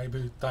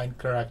with tiny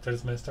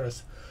characters,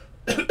 misters.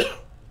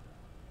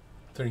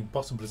 They're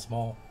impossibly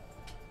small.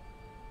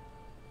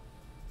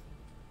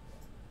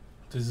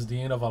 This is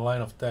the end of a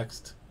line of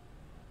text.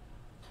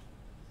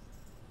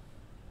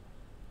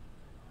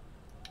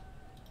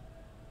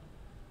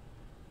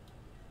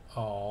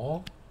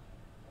 All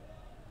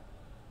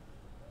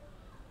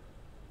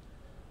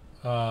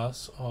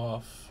as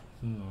of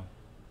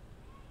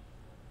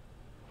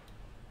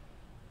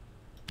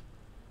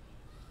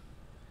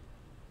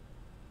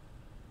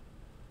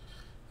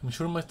I'm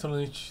sure my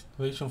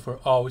translation for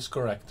all is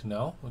correct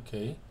now.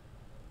 Okay.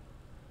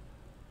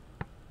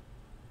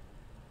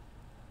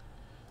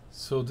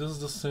 So this is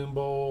the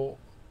symbol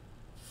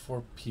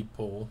for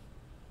people.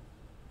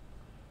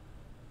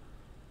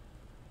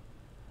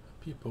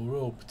 People,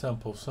 rope,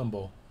 temple,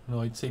 symbol.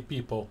 No, I'd say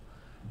people.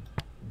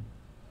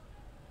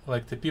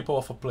 Like the people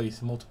of a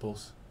place,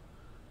 multiples.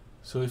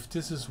 So if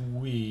this is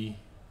we,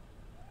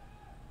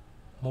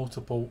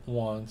 multiple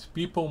ones,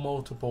 people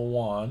multiple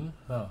one,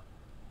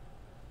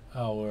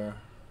 our,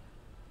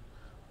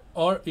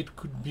 or it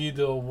could be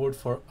the word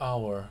for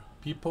our.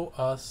 People,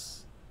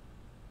 us,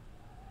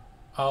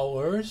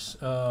 ours.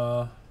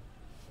 Oh,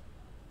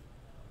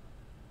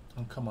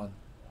 come on.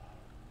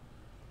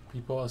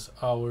 People as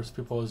ours,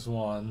 people as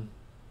one.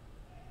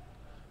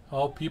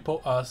 All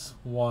people as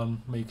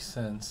one makes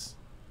sense.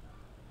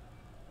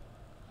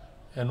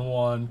 And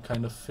one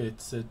kind of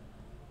fits it.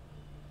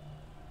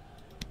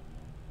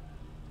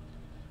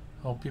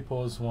 All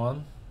people as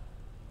one.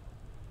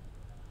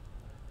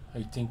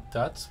 I think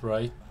that's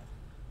right.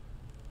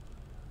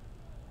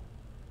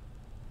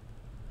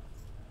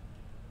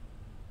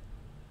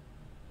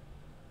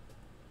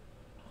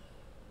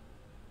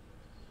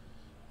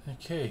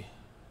 Okay.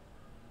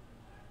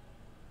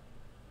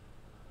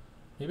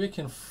 Maybe I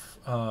can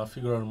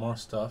figure out more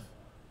stuff.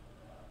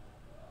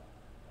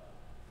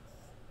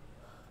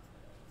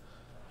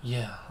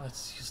 Yeah,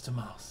 let's use the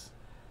mouse.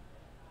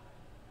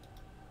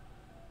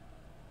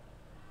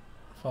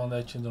 Found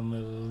that in the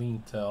little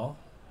lintel.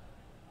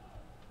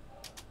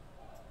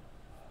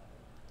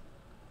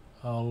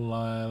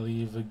 I'll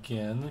leave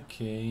again,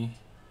 okay.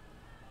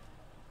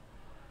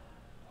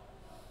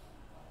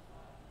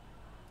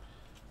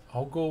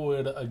 I'll go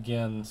with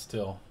again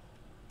still.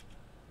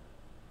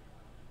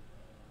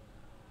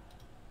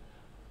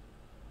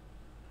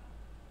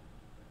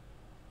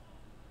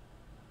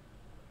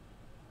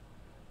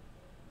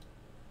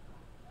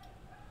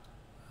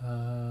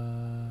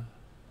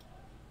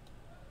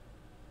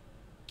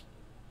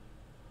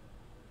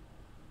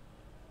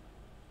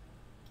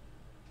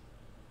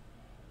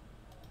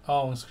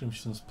 All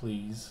inscriptions,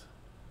 please.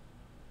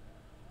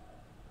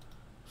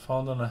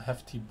 Found on a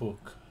hefty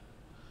book.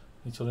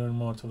 Need to learn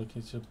more to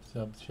locate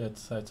the object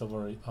sites of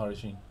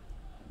origin.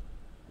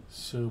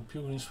 So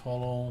pilgrims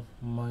follow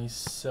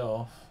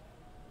myself.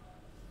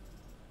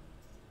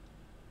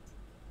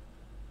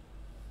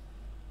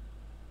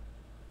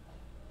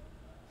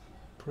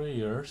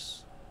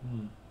 Prayers.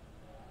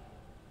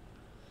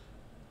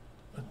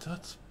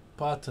 That's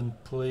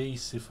patent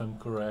place, if I'm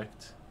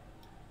correct.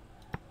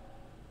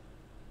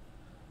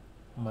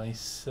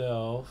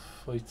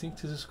 Myself. I think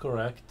this is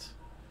correct.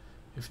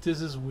 If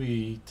this is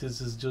we, this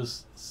is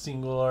just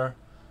singular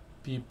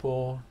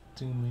people.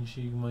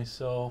 Thingamajig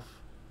myself.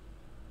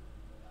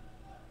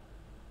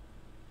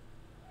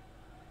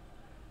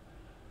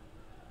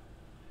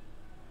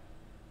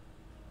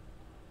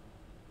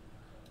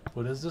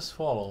 What does this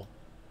follow?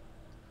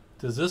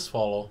 Does this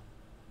follow?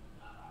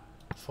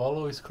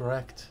 Follow is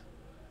correct.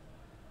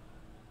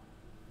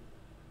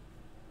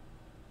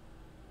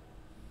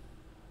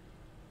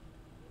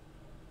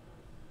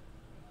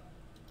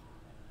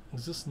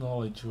 Is this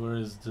knowledge? Where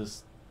is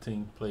this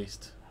thing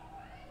placed?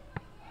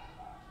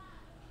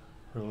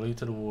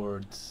 Related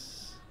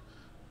words.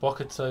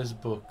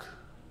 Pocket-sized book.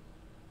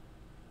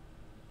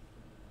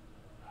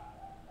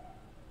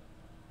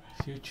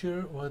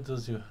 Future? What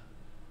does you...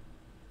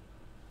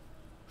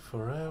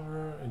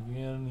 Forever?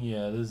 Again?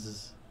 Yeah, this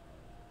is...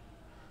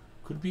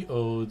 Could be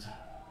ode.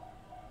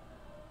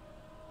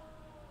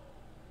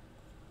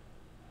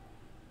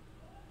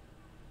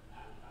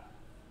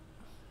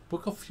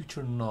 Book of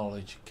Future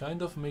Knowledge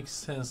kind of makes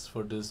sense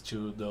for this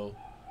too, though.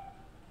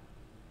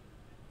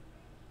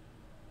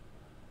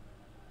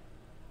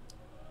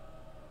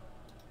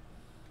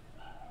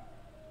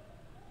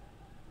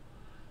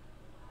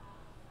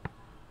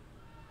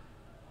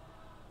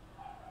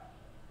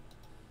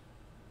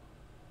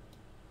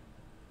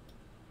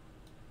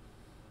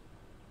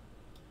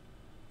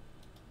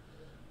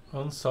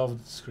 Unsolved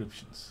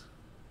inscriptions.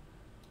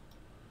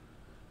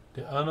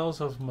 The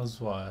Annals of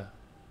Mazwai.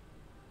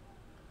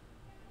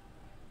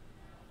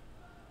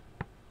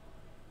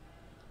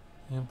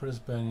 Empress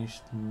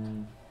banished.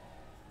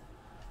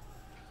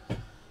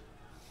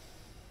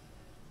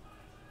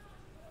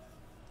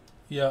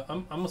 Yeah,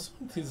 I'm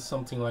assuming this is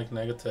something like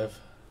negative.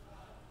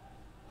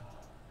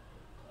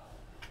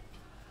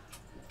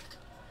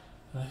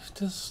 If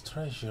this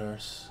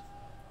treasures,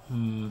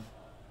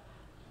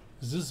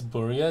 is this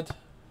buried?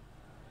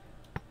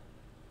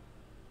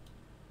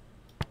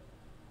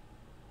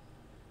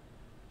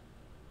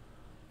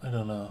 I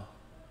don't know.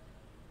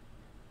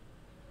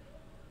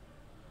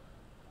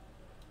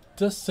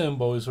 This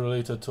symbol is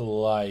related to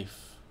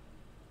life.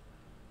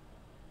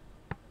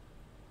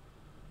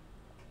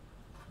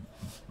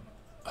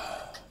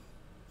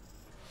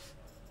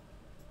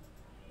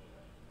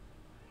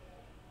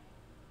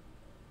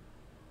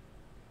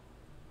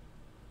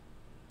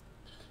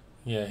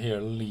 Yeah, here,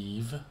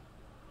 leave.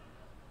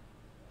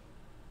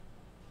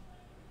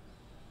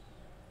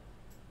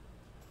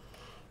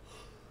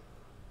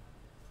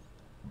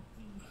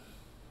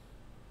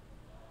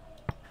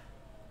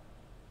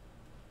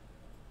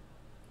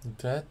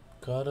 That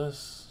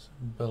goddess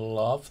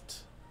beloved.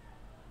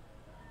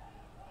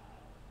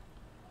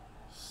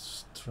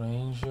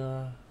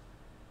 Stranger.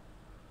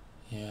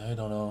 Yeah, I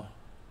don't know.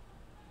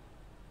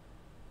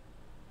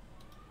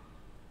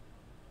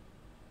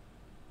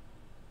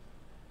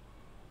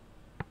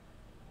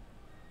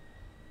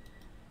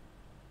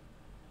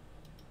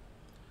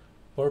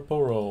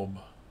 Purple robe.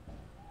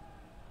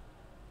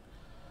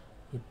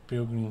 With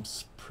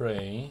pilgrims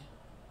pray.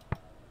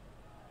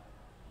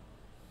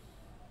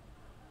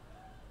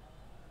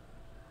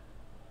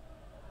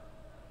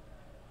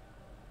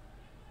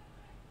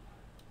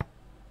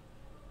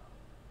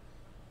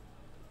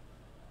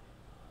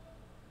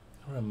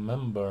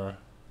 Remember.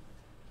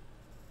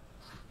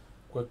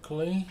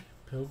 Quickly,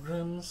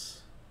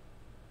 pilgrims.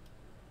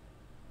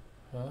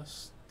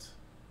 Fast.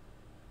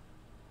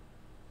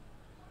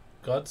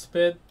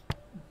 Godspeed.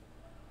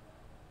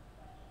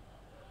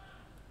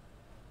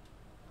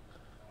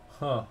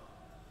 Huh.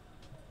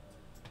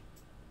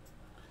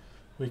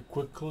 We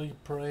quickly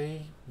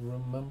pray,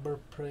 remember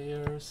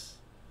prayers,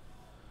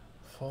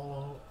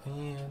 follow,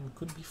 and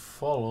could be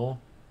follow.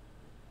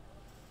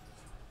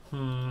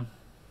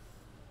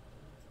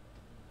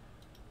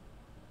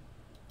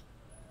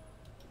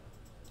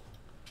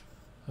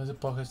 There's a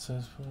pocket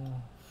says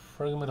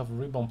fragment of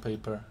ribbon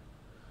paper.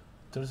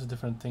 There's a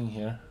different thing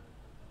here.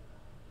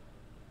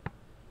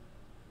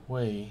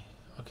 Way.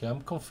 Okay,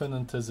 I'm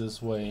confident this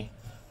is way.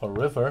 Or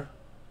river.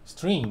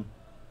 Stream.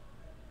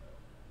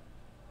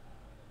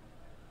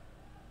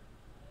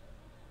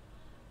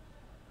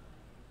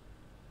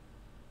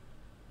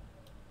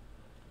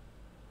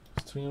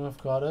 Stream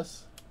of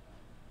goddess.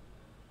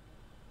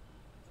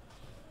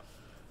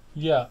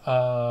 Yeah,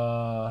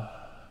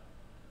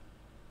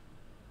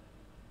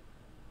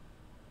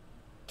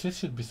 this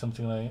should be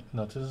something like,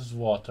 no, this is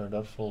water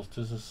that flows,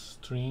 this is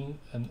stream,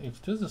 and if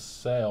this is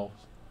sail,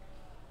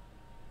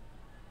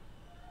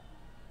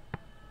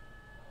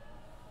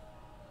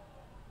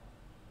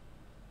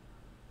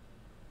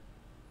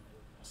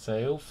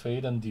 Sail,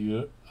 fade,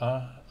 endure.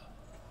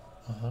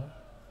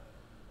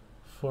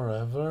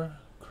 Forever,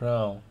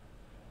 crown.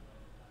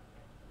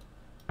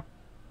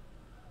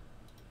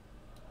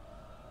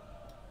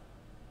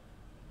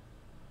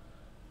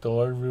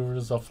 Toward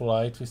rivers of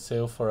light we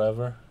sail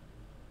forever.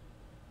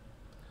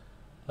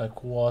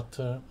 Like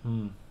water.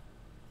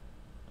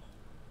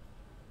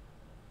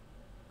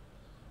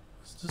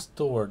 What's this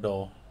door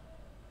though?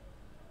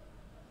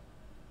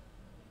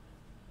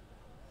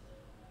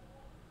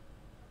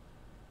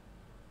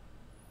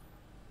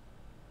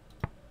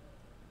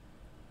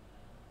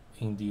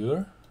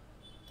 Endure.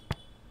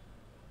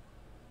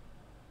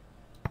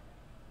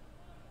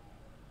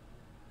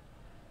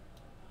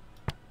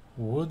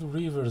 Wood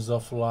rivers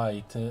of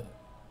light.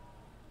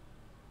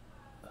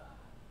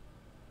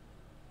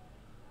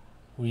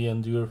 We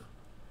endure.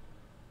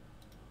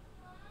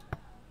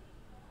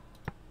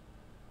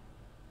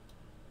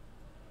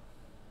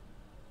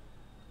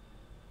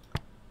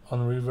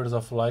 On rivers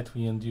of light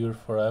we endure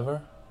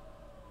forever.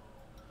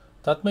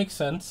 That makes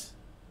sense.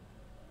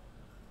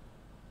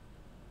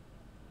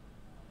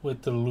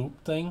 With the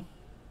loop thing.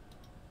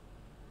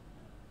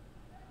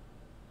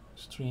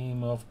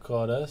 Stream of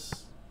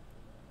goddess.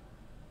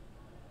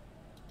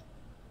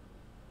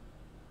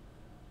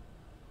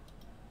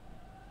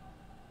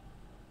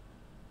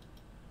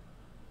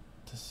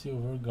 The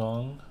silver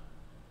gong.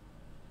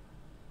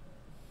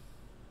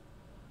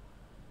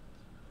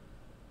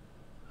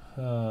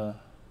 You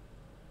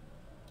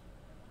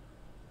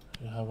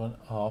have an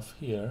off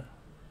here.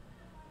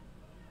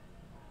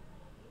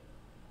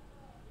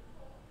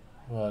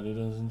 Well, it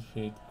doesn't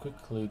fit.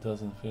 Quickly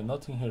doesn't fit.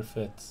 Nothing here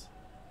fits.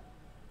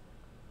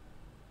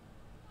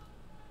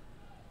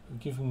 You're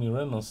giving me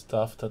random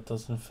stuff that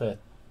doesn't fit.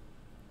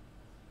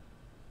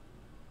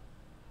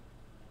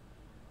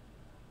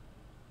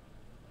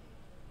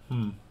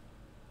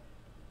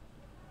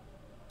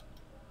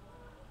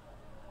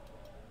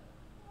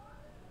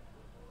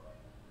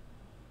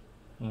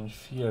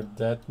 Fear,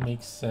 that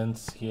makes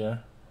sense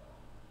here.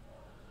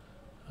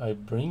 I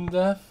bring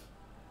death.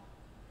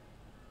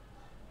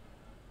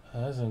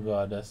 Hasn't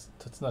got that's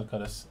not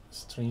got a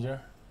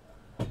stranger.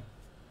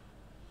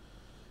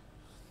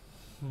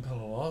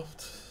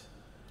 Beloved.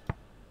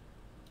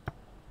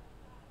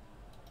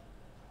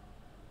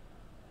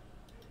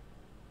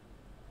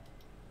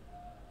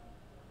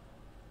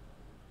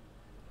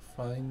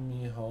 Find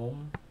me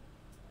home.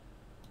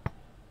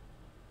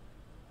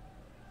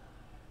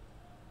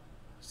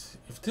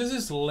 If this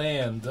is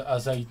land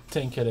as I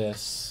think it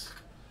is,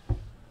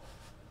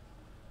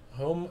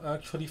 home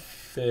actually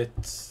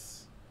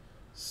fits.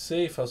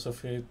 Safe also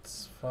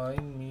fits.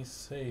 Find me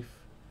safe.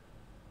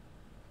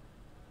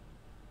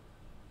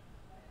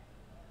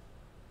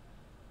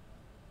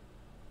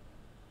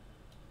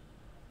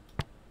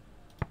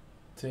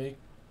 Take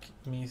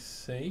me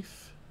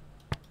safe.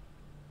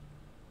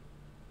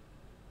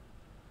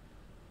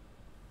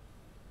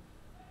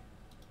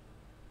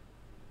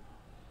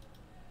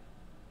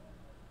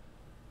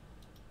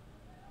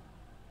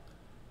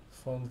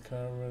 Fund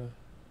carver.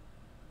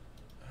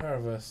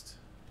 Harvest.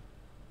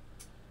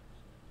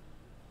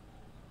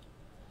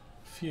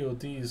 Few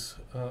these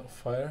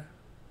fire.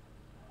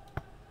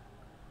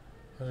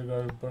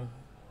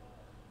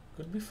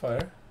 Could be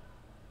fire.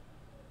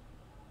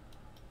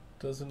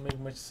 Doesn't make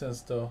much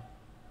sense though.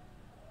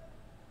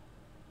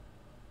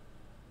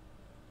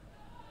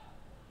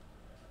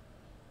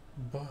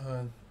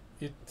 But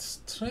it's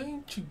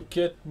trying to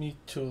get me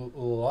to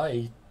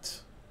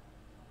light.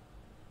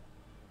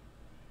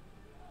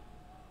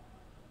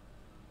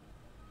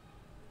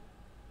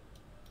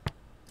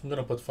 I'm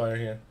gonna put fire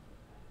here.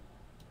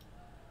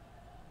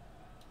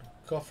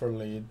 Coffer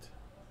lid.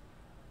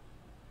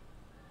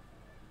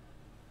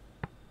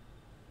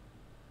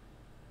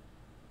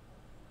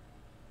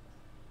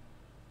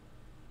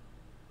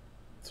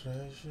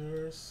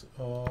 Treasures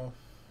of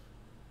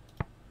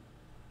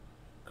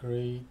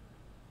great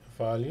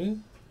value.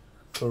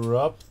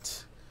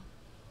 Corrupt.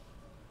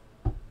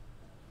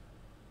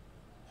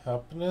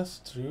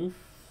 Happiness,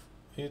 truth.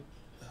 It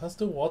has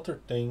the water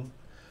thing.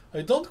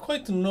 I don't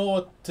quite know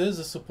what this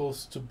is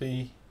supposed to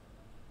be.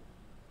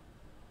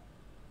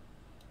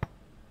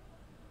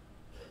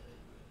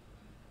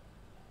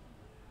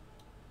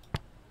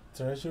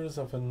 Treasures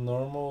of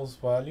enormous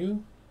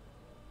value.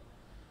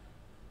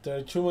 There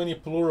are too many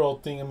plural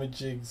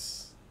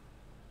thingamajigs.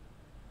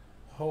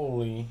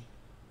 Holy.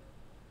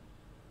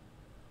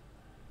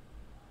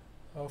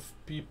 Of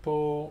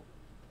people.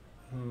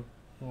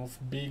 Of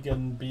big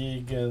and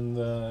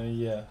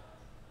yeah.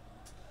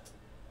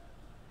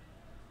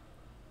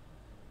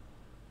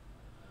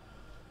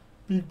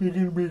 Big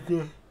and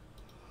bigger.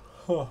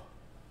 Huh.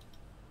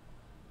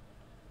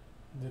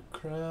 The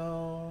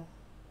crown.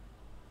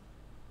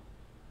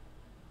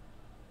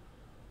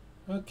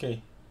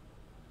 Okay.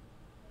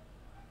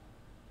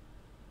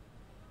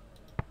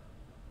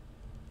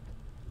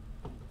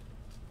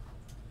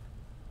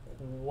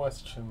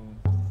 Question.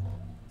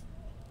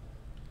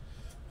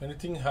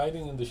 Anything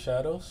hiding in the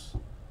shadows?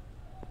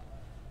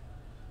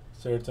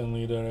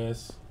 Certainly there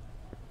is.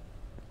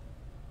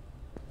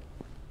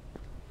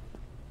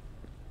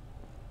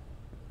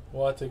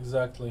 What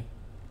exactly?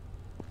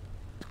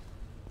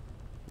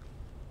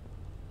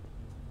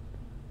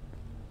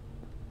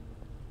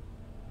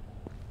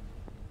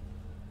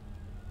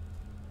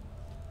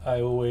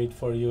 I will wait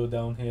for you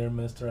down here,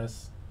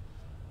 mistress.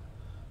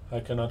 I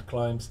cannot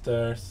climb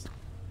stairs.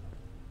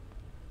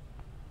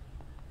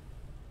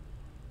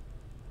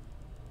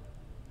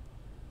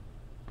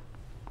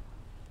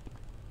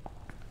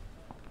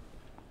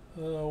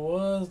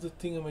 Was the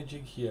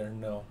thingamajig here?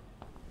 No.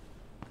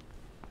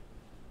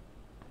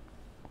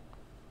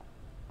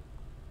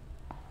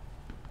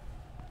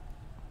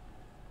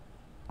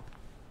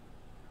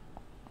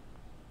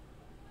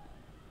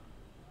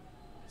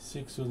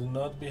 Six would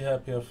not be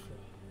happy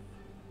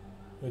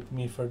with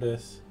me for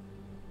this.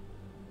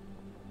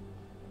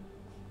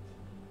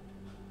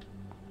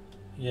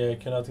 Yeah, I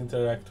cannot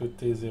interact with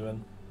this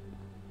even.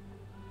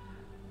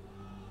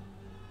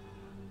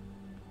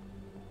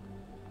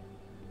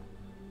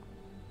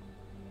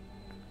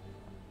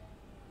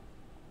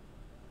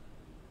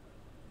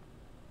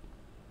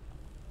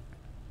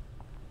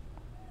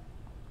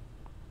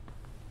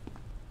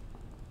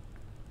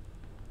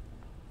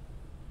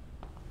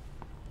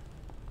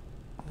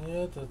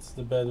 Yeah, that's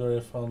the bed where I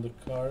found the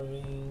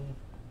carving.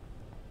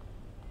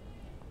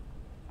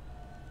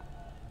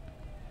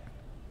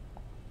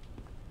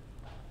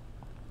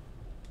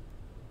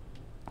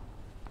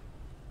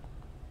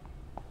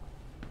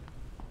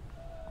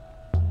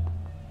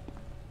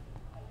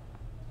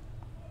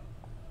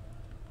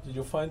 Did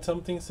you find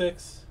something,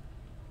 Six?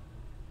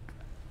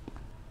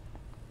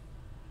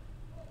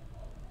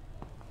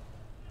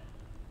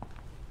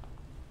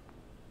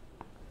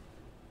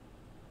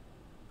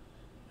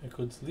 I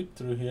could slip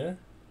through here.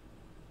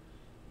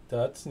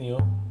 That's new.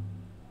 I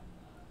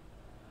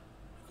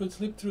could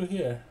slip through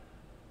here.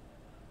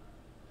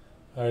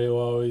 Are you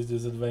always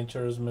this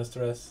adventurous,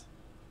 mistress?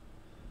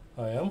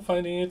 I am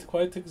finding it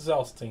quite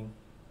exhausting.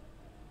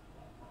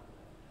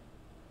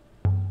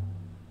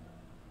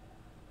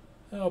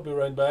 I'll be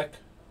right back.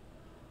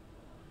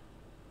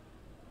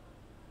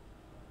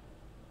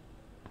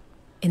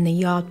 In the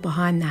yard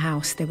behind the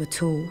house, there were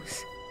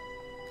tools.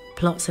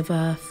 Plots of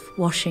earth,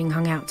 washing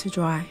hung out to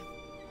dry.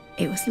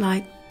 It was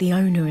like the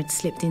owner had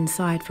slipped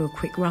inside for a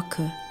quick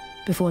rucker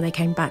before they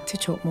came back to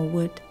chop more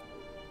wood.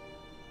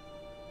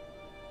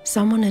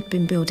 Someone had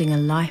been building a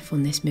life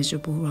on this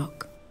miserable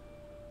rock.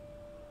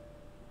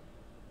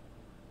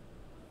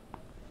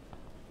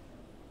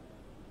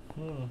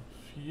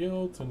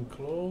 Fields and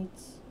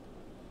clothes.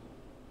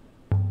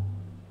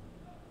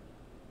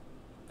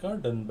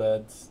 Garden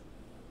beds.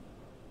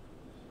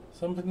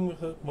 Something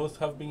must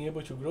have been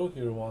able to grow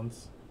here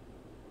once.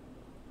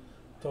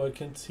 Though I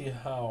can't see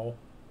how.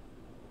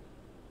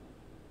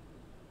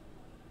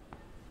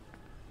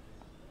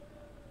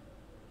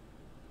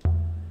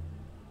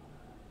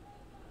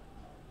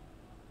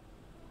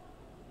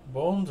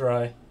 Bone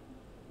dry.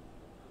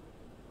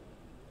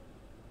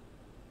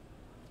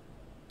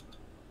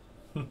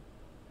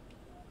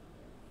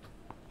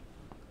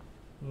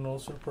 No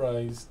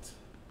surprised.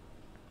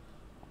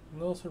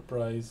 No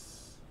surprise.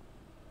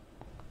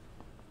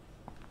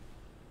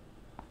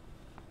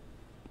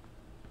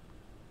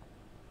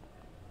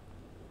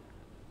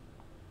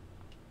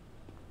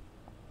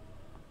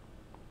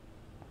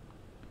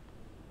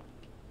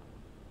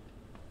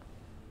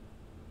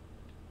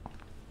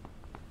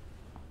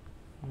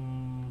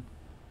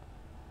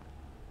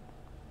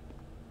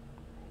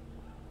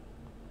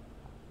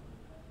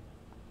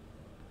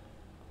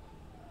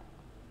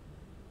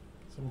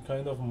 Some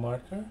kind of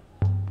marker?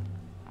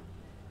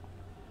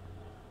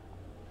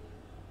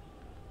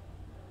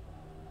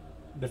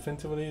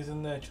 Definitively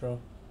isn't natural.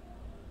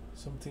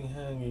 Something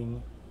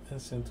hanging,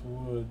 ancient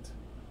wood.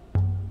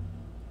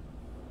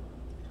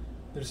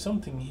 There's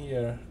something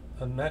here,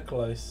 a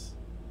necklace.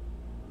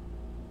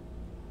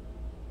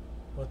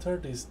 What are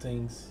these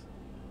things?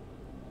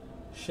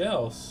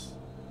 Shells.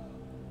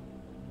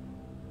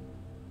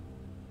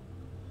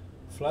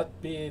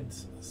 Flat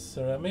beads,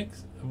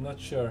 ceramics? I'm not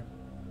sure.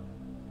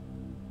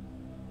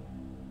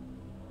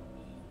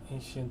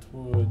 Ancient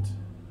wood.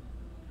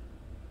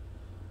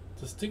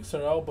 The sticks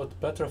are all but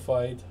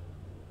petrified.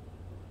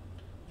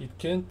 It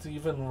can't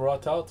even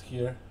rot out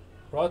here.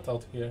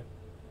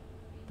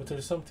 But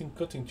there's something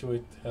cutting to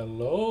it.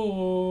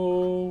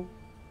 Hello?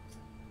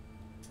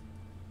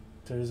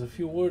 There's a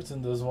few words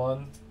in this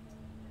one.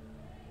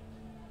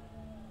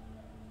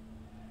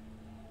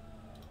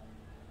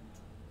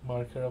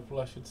 Marker of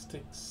lashed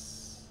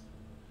sticks.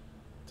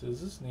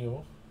 This is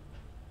new.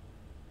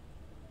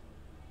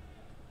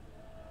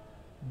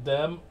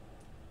 Them.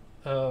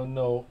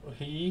 No.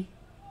 He.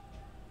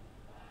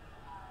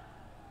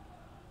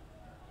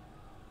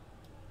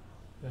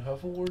 I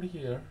have a word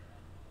here.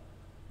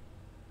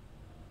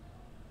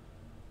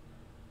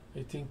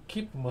 I think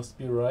keep must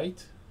be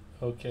right.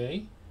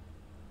 Okay.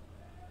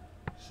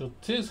 So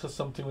this has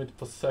something with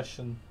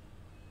possession.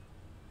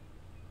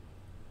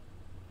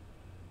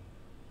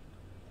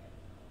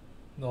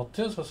 No,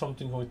 this has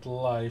something with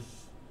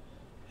life.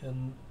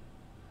 And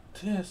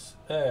this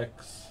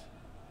X.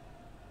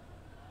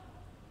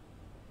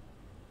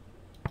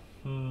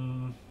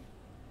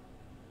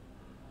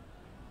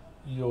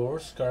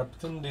 Yours,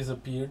 Captain,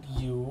 disappeared.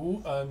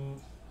 You,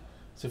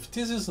 So if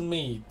this is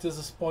me, this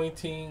is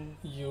pointing,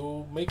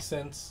 you, makes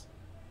sense.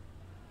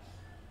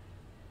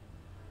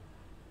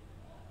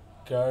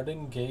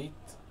 Garden gate.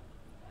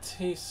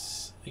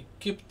 This, I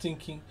keep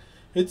thinking,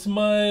 it's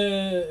my,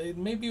 it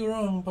may be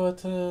wrong,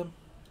 but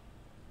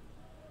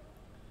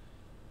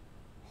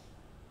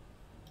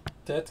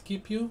that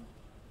keep you?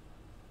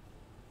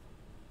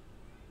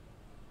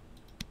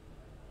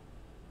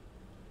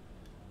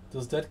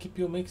 Does that keep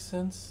you make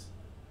sense?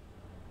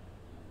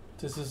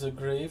 This is a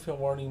grave, a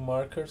warning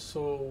marker,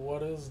 so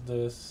what is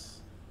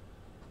this?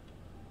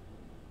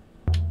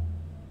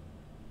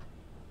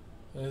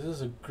 This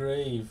is a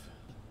grave.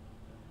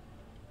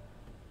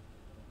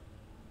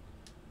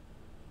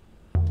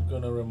 I'm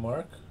gonna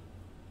remark.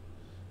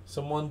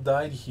 Someone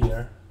died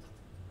here.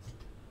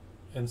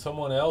 And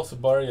someone else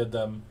buried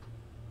them.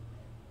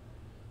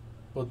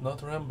 But not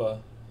Ramba.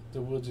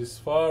 The woods is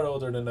far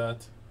older than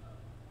that.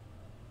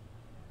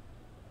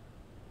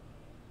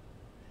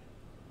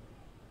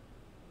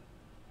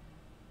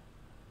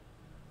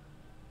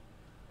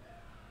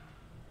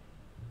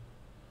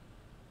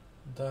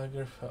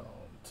 Dagger found.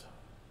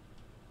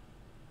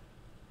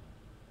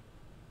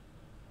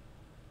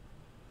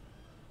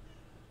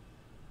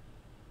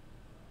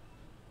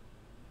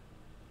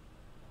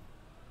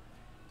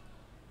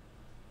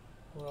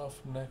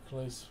 Rough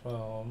necklace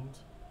found.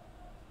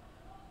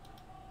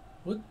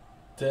 Would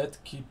that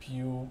keep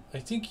you? I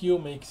think you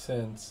make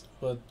sense,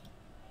 but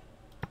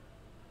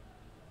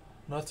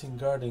not in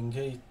garden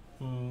gate.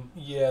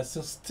 Yeah,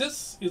 since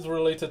this is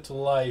related to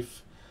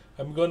life,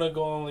 I'm gonna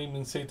go only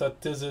and say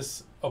that this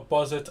is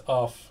opposite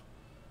of,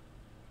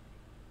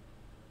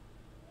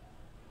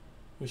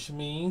 which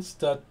means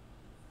that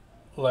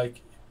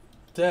like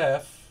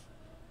death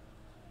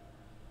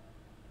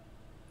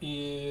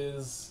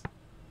is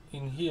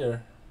in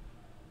here.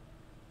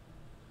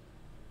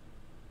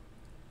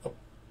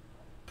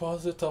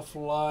 Opposite of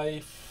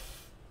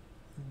life.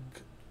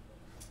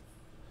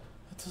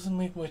 That doesn't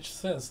make much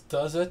sense,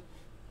 does it?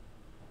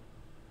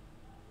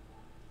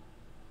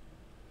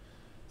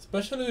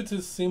 Especially with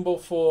this symbol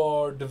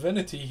for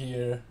divinity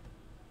here.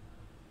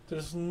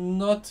 There's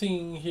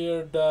nothing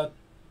here that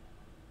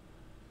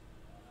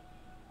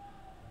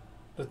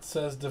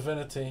says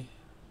divinity.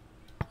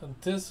 And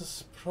this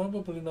is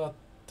probably not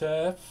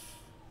death.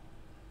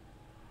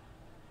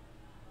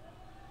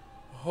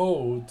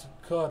 Hold,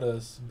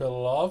 goddess,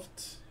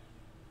 beloved.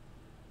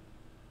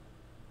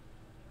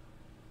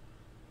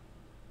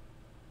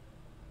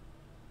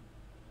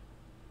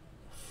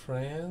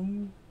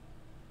 Friend.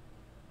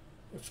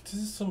 If this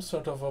is some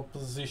sort of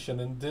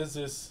opposition and this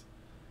is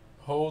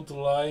hold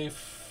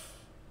life,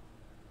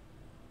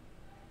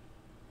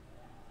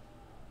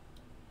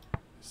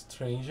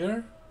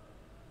 stranger,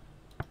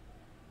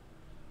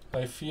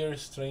 I fear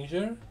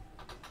stranger,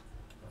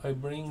 I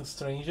bring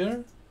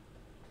stranger,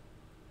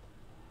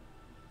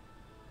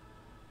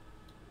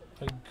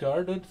 I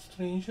guarded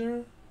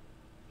stranger.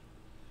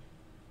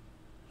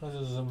 That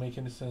doesn't make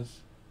any sense.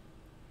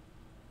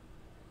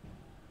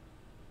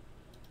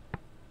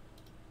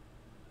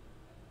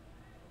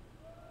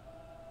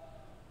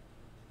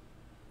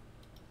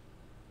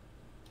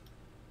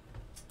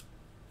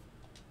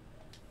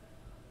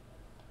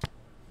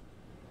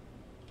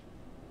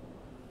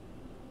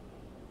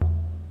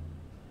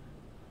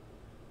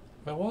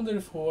 I wonder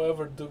if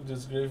whoever dug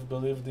this grave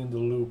believed in the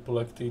loop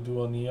like they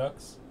do on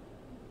Iox.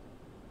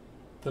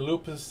 The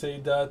loops say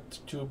that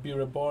to be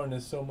reborn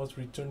is almost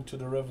return to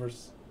the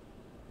rivers.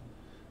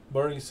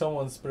 Burying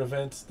someone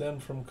prevents them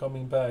from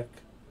coming back.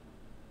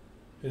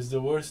 It's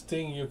the worst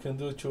thing you can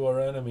do to our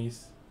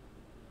enemies.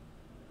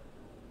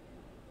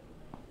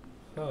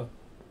 Huh.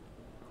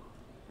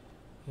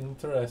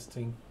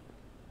 Interesting.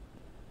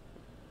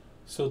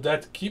 So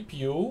that keep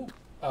you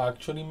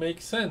actually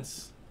makes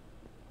sense.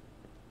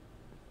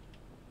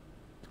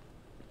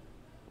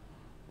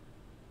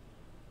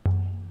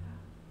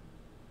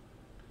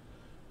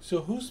 So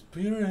who's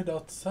buried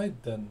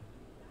outside then?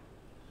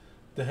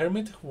 The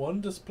hermit won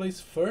this place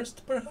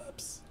first,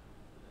 perhaps?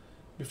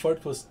 Before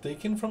it was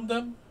taken from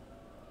them?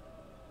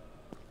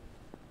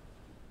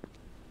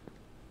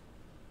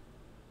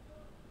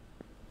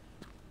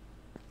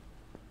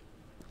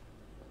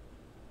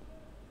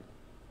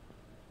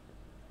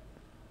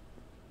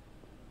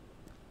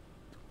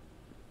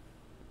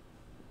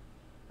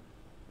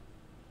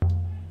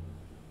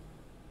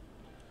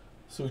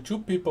 So 2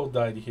 people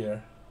died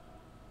here.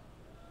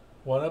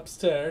 One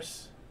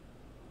upstairs,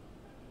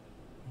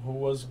 who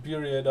was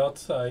buried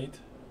outside,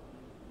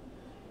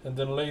 and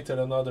then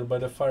later another by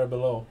the fire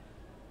below.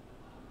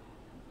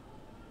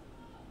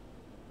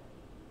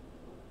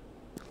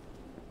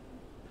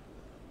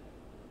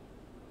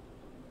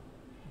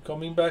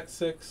 Coming back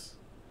 6.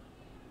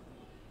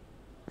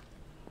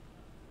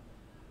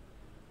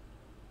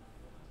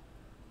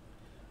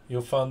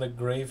 You found a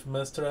grave,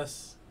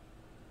 mistress?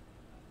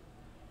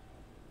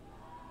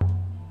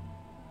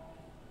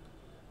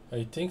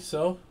 I think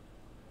so.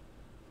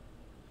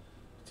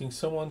 I think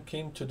someone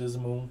came to this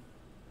moon.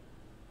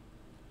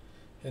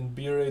 and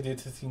buried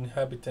its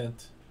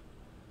inhabitant.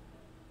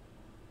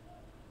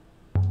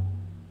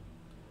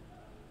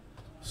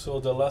 So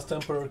the last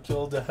emperor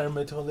killed the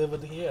hermit who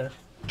lived here.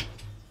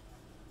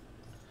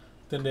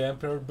 Then the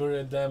emperor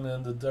buried them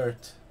in the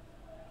dirt.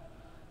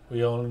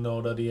 We only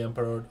know that the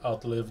emperor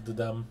outlived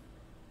them.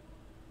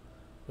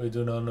 We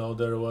do not know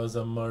there was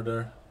a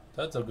murder.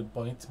 That's a good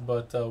point.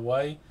 But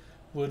why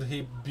would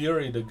he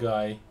bury the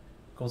guy,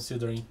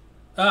 considering...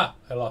 Ah!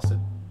 I lost it.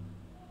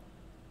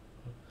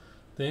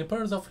 The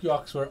emperors of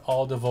Iox were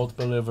all devout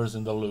believers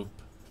in the loop.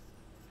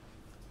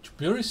 To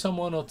bury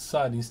someone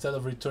outside instead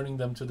of returning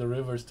them to the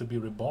rivers to be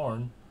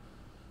reborn,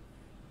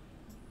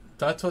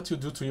 that's what you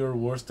do to your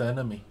worst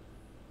enemy.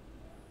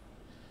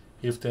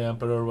 If the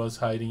emperor was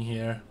hiding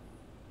here,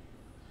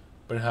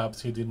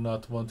 perhaps he did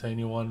not want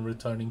anyone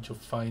returning to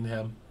find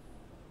him.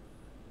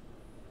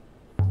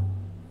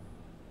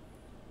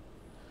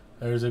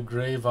 There is a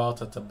grave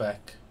out at the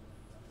back.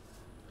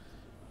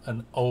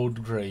 An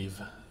old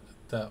grave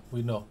that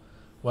we know.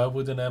 Why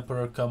would an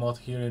emperor come out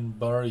here and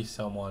bury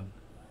someone?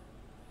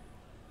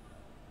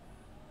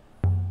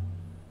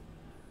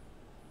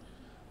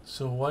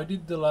 So why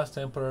did the last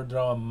emperor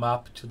draw a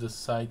map to the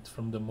site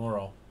from the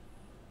mural?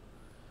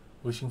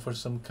 Wishing for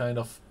some kind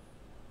of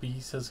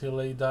peace as he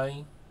lay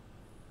dying?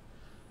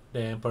 The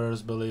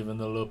emperors believe in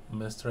the loop,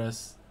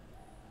 mistress.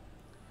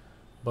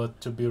 But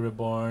to be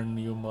reborn,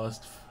 you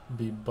must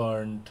be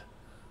burned.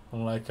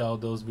 Unlike all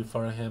those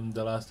before him,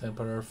 the last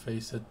emperor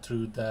faced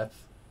through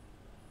death.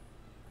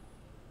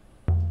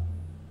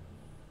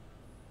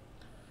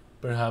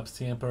 Perhaps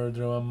the emperor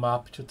drew a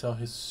map to tell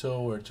his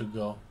soul where to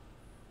go.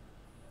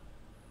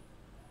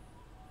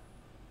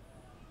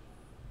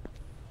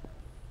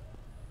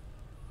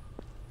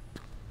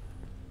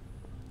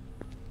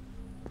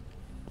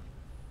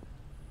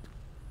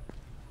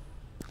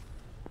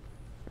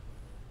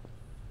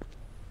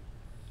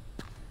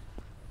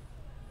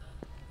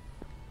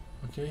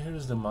 Okay,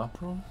 here's the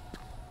map room.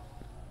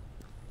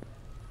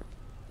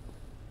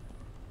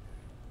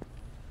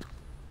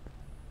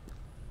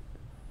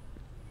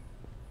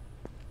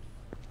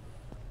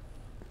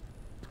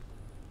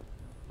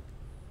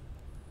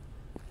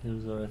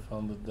 Here's where I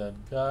found the dead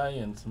guy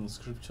and some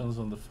inscriptions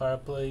on the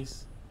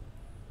fireplace.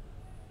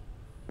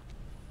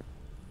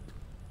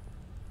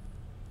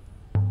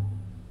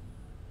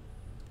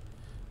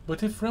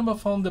 But if Remba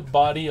found the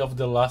body of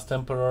the last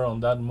emperor on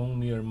that moon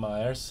near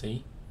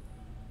Maersi,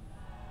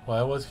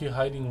 why was he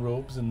hiding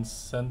robes and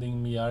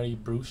sending Miari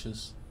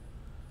brooches?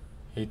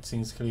 It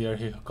seems clear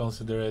he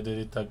considered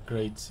it a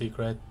great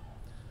secret.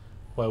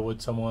 Why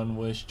would someone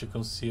wish to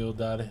conceal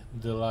that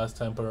the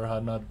last emperor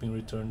had not been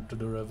returned to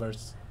the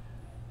rivers?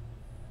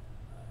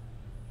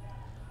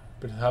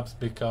 Perhaps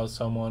because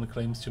someone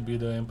claims to be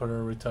the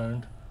emperor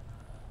returned.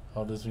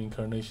 All this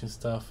reincarnation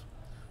stuff.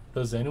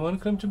 Does anyone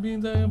claim to be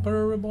the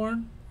emperor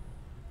reborn?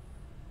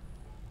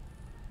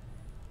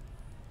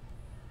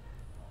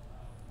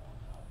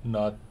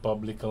 Not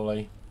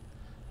publicly,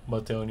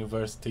 but the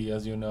university,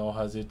 as you know,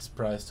 has its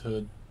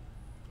priesthood.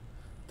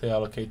 They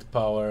allocate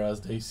power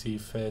as they see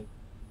fit.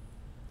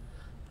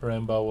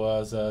 Remba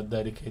was a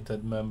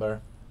dedicated member,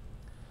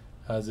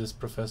 as is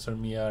Professor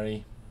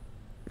Miari.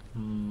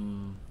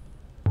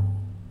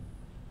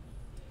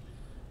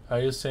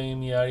 Are you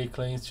saying Miari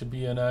claims to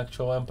be an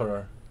actual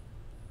emperor?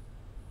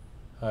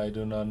 I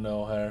do not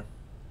know her.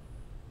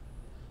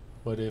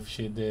 But if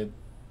she did,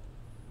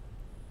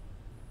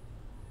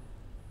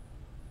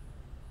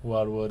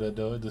 what would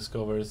a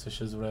discovery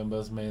such as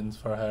Remba's mean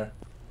for her?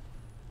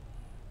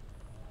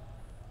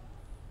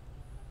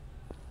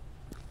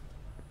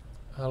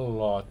 A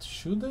lot.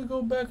 Should I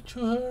go back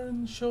to her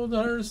and show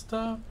her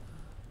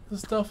the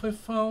stuff I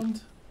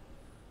found?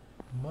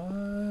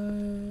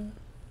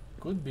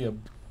 Could be a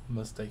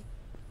mistake.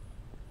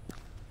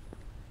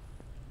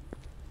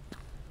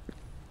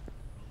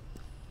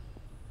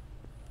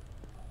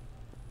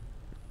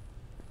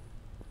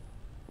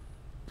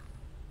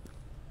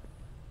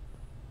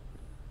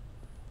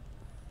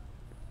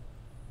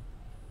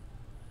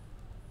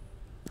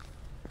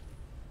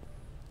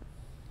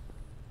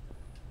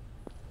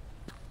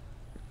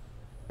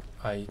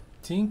 I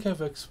think I've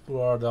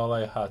explored all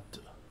I had to.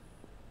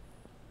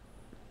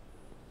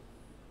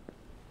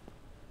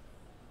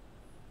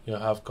 You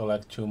have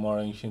collected 2 more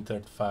ancient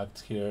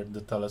artifacts here,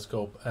 the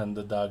telescope and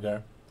the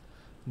dagger.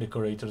 The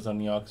curators on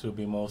Iox will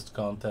be most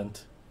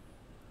content.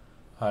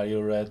 Are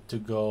you ready to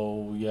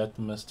go yet,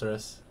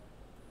 mistress?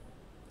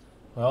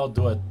 Well,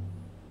 do it.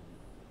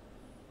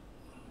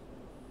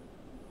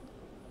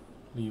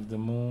 Leave the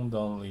moon,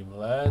 don't leave.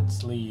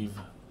 Let's leave.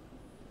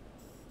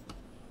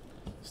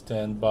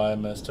 Stand by,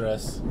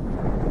 mistress.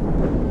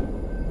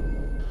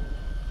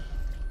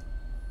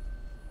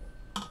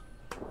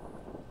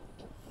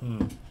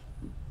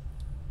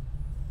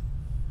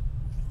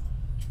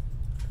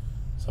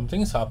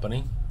 Something's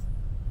happening.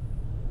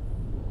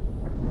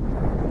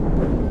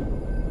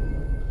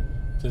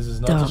 This is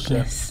not Darkness.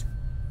 a ship.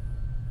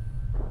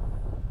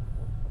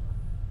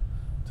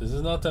 This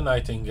is not a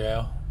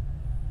nightingale.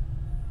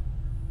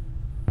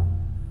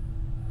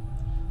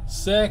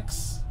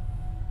 6.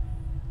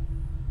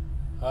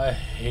 I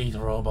hate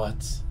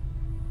robots.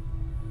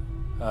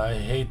 I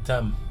hate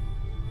them.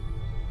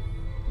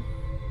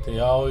 They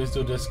always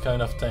do this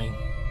kind of thing.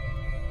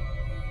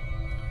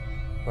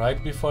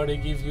 Right before they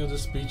give you the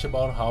speech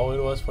about how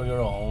it was for your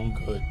own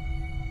good.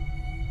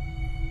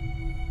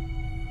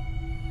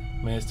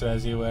 Mister,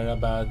 as you were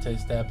about to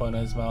step on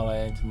a small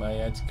ant, my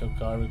ethical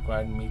car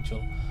required me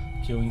to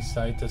queue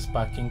inside the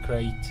packing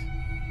crate.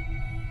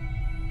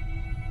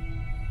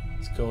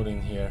 It's cold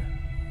in here.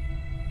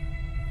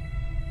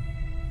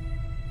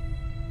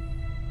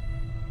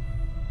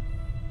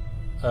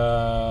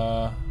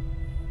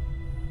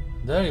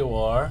 There you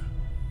are.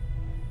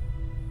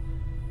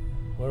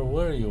 Where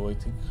were you? I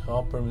think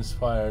Hopper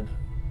misfired.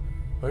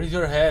 Where is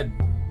your head?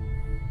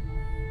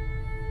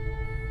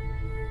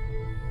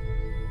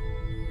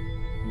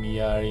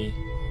 Miyari.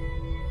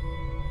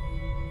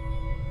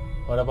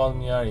 What about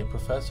Miyari?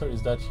 Professor,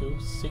 is that you?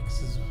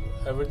 6, is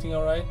everything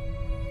alright?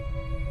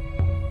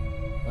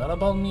 What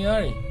about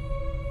Miyari?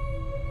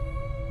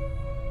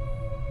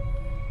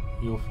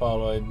 You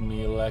followed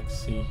me,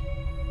 Lexi.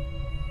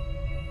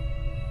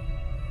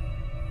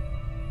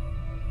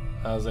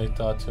 As I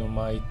thought you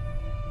might.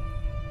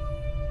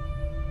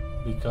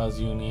 Because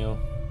you knew.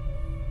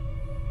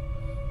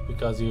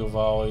 Because you've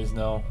always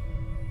known.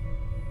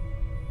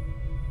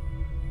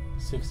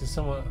 60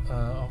 someone.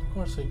 Of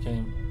course I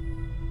came.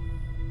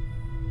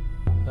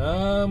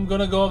 I'm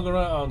gonna go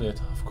around it.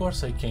 Of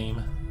course I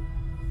came.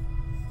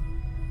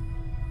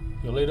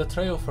 You laid a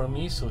trail for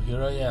me, so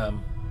here I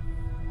am.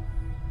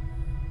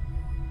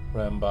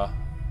 Remba.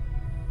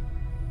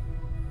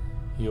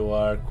 You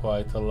are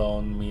quite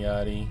alone,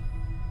 Miyari.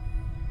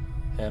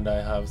 And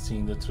I have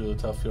seen the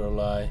truth of your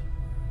lie.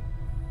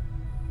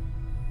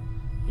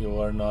 You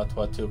are not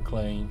what you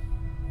claim.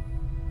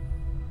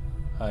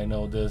 I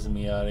know this,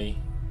 Miyari.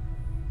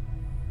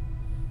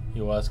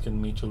 You asked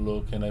me to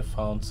look and I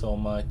found so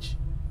much.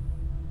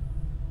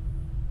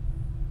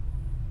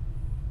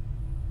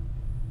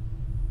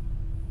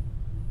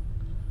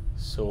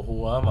 So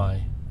who am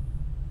I?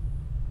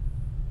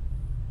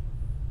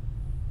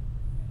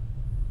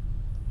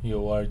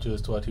 You are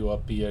just what you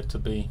appear to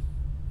be.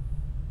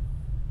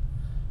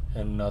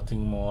 And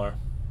nothing more.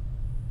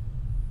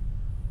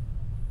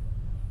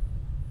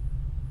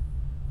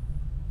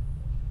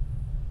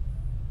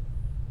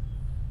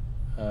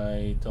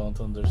 I don't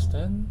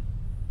understand.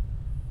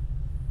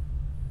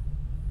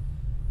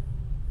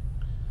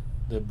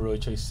 The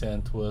brooch I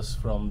sent was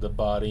from the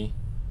body,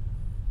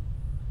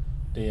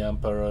 the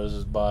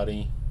Emperor's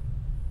body,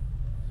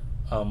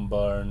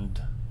 unburned,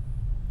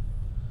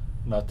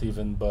 not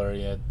even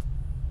buried.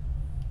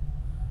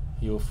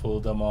 You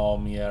fooled them all,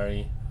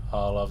 Miyari,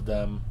 all of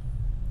them.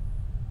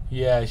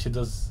 Yeah, she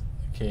does.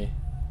 Okay.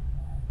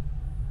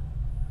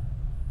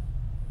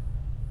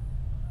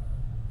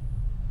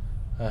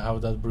 I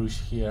have that brooch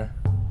here.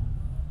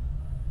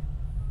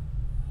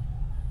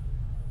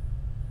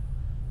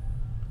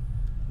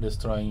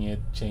 Destroying it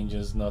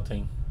changes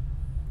nothing.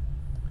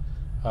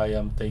 I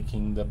am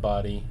taking the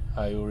body.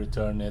 I will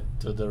return it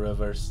to the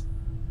rivers.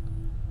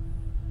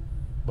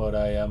 But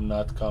I am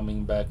not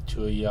coming back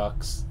to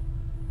Iox.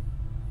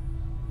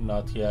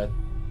 Not yet.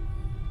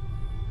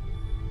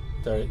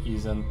 There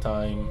isn't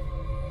time.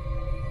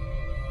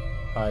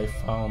 I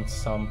found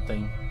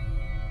something.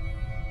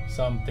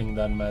 Something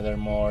that matters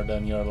more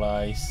than your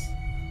lies.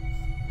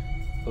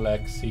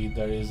 Lexi,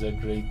 there is a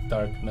great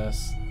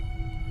darkness.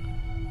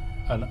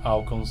 An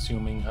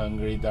all-consuming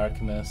hungry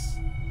darkness.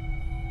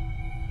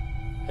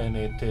 And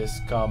it is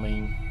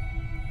coming.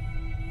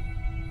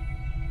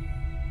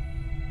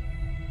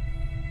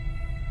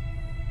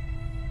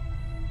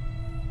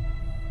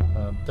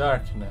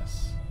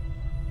 Darkness.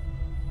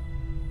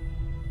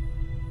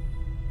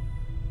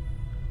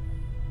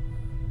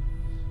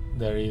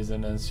 There is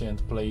an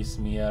ancient place,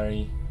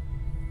 Miyari.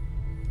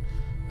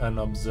 An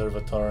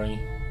observatory.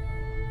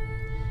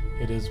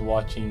 It is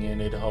watching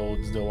and it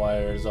holds the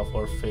wires of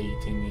our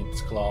fate in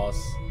its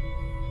claws.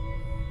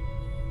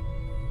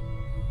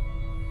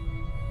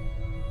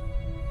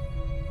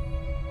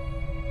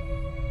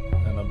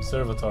 An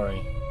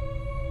observatory.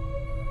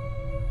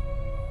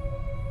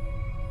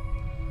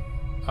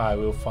 I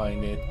will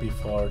find it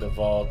before the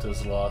vault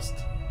is lost.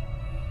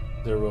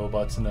 The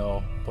robots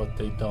know, but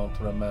they don't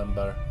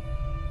remember.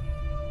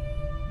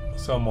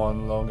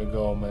 Someone long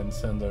ago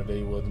mentioned that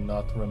they would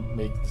not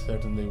make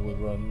certain they would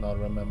not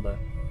remember.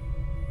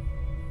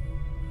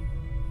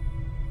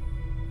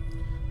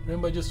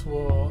 Remember, just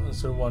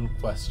answer one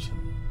question.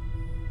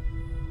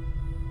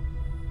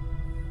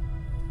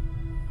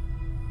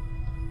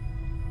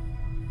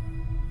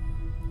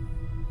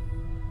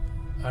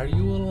 Are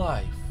you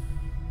alive?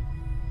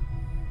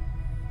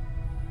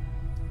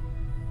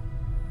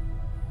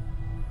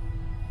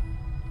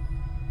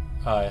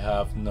 I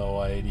have no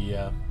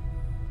idea.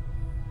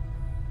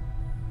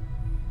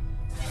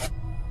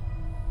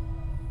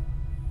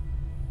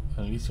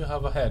 At least you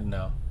have a head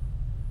now.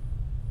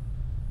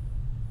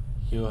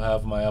 You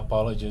have my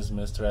apologies,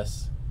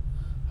 mistress.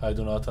 I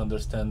do not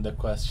understand the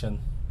question.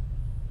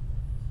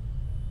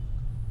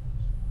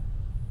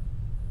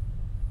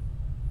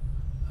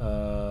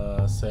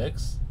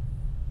 6?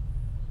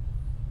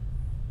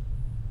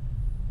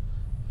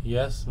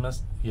 Yes,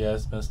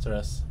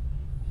 mistress.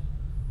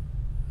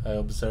 I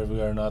observe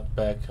we are not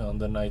back on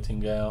the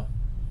Nightingale.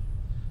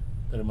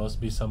 There must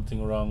be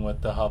something wrong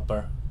with the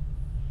hopper.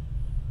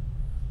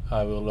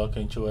 I will look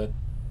into it.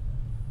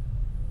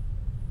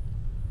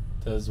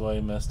 This way,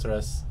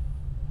 mistress.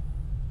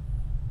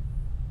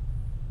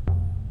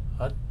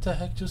 What the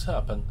heck just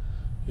happened?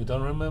 You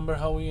don't remember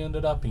how we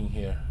ended up in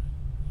here?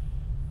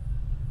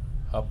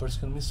 Hopper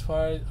can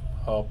misfire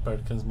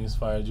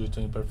due to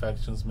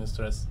imperfections,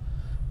 mistress.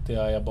 The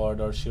eye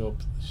aboard our ship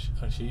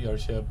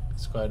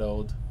is quite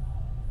old.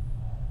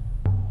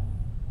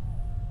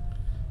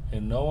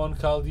 And no one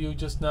called you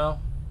just now?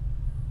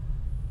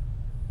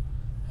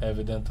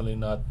 Evidently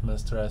not,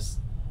 mistress.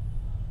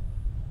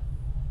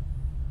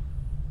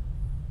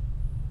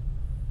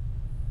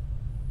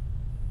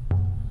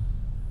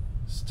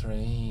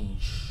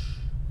 Strange.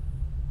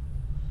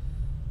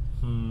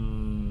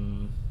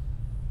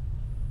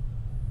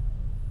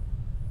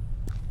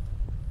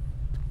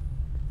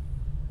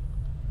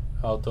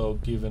 Although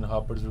given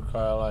hoppers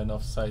require line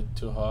of sight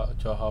to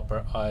a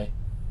hopper eye,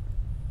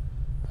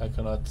 I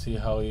cannot see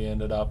how he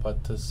ended up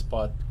at this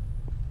spot.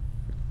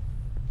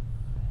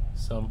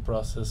 Some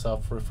process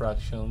of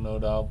refraction, no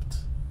doubt.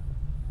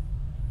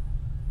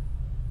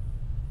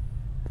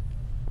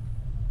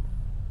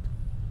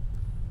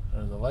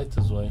 There's a light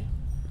this way.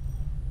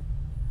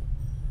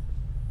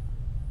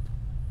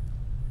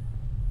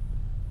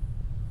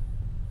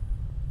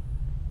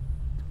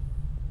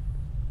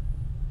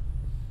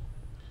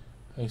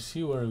 I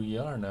see where we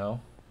are now.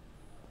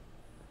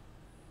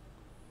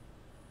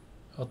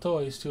 Although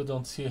I still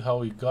don't see how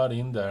we got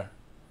in there.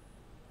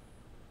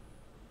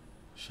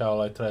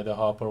 Shall I try the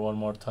hopper one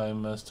more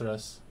time,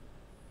 mistress?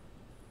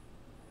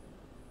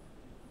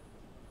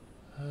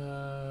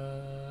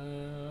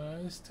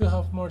 I still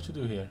have more to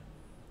do here.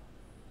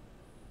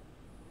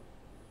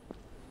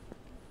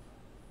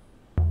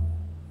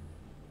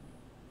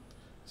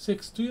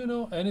 Six, do you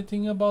know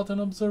anything about an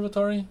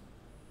observatory?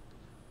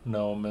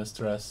 No,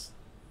 mistress.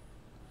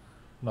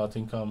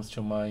 Nothing comes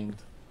to mind.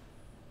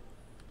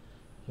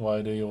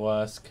 Why do you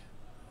ask?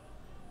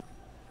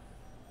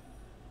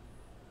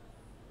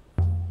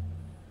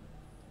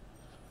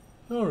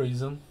 No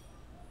reason.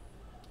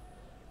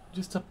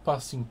 Just a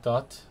passing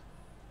thought.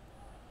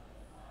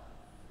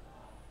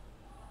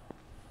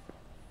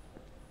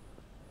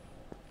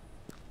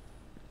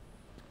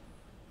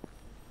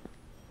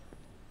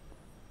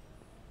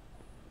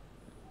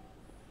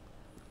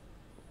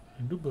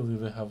 I do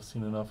believe I have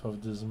seen enough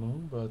of this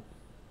moon, but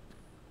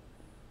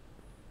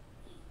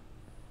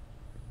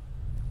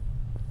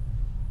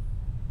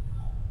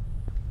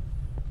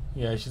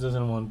yeah, she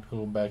doesn't want to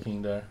go back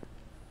in there.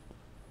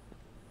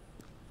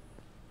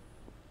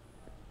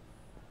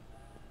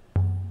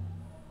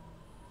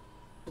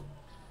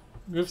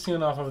 We've seen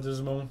enough of this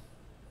moon.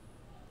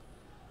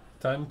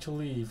 Time to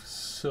leave.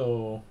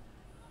 So,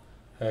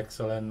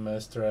 excellent,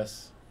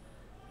 mistress.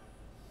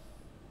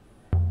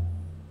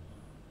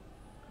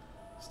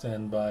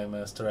 Stand by,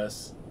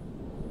 mistress.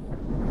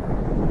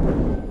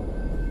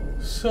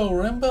 So,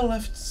 Ramba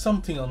left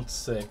something on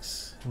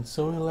 6, and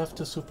so he left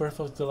the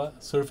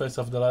surface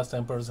of the last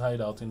Emperor's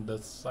hideout in the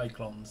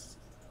Cyclones.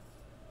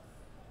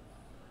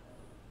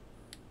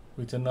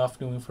 With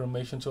enough new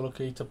information to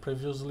locate a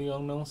previously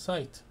unknown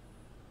site.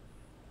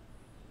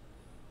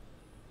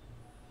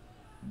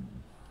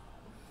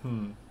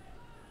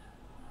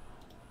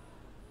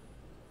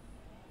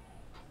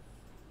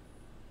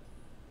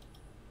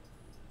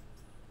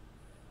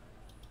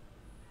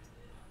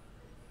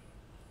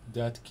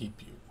 That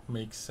keep you.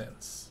 Makes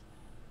sense.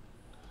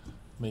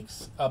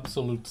 Makes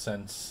absolute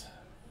sense.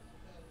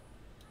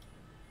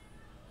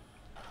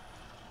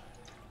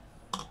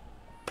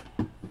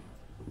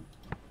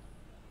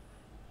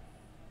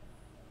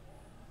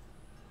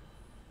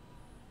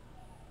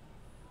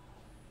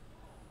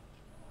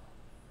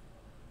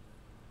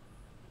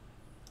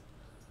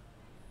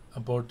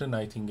 Aboard the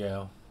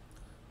Nightingale.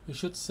 We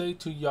should say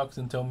to Iox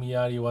and tell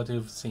Miyari what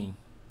we've seen.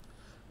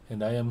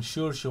 And I am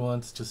sure she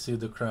wants to see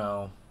the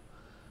crown.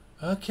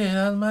 Okay,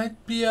 that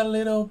might be a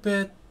little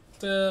bit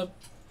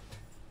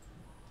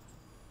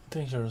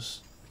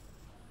dangerous.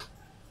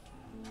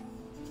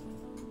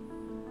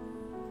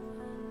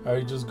 Are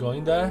you just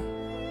going there?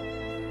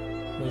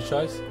 No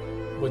choice?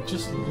 But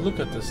just look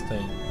at this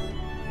thing.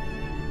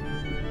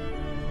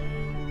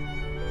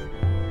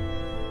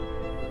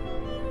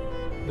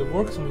 The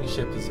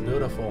workmanship is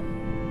beautiful.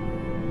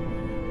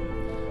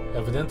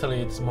 Evidently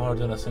it's more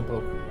than a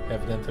simple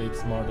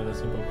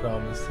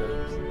crown, it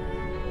says.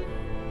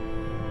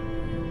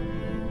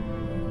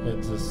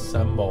 It's a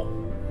symbol.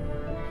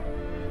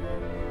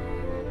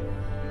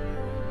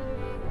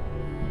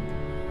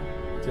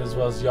 This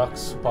was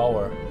Iox's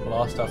power,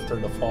 lost after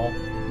the fall.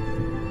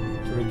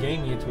 To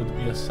regain it would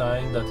be a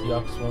sign that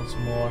Iox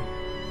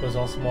was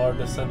once more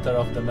the center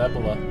of the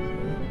Nebula.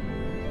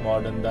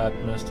 More than that,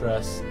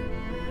 mistress.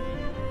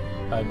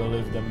 I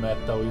believe the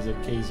metal is a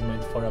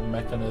casement for a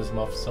mechanism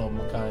of some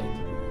kind.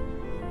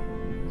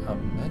 A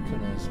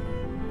mechanism?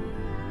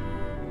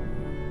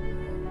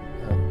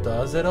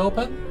 Does it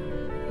open?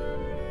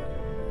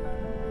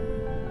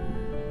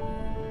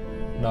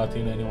 Not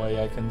in any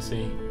way I can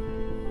see.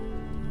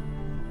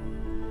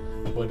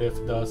 But if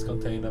it does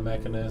contain a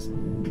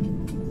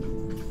mechanism,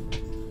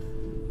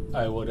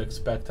 I would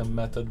expect a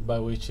method by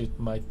which it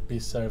might be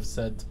serviced.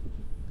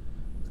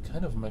 What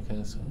kind of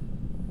mechanism?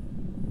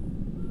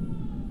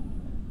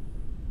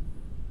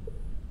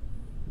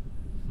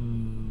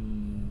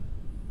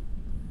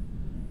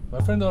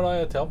 My friend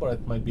Aliya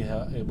Elasra might be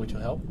able to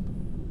help.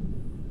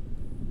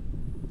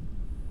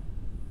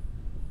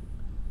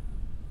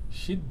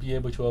 She'd be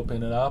able to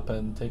open it up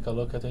and take a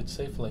look at it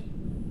safely.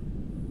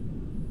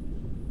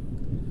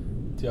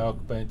 The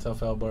occupants of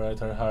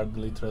Alborite are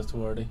hardly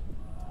trustworthy.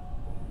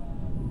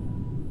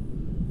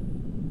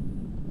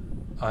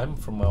 I'm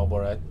from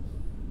Alborite.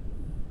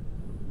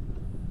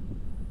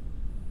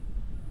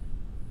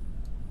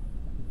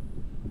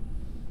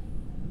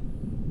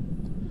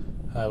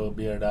 I will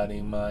bear that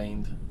in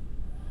mind.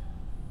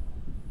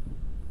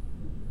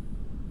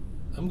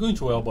 I'm going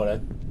to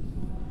Alborite.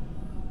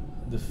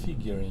 The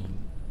figurine.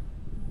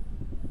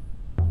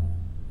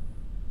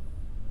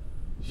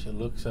 She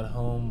looks at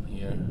home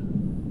here.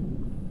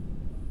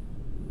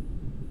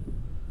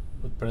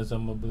 But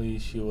presumably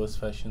she was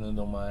fashioned on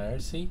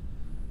IRC.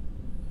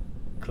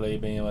 Clay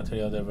being a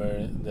material that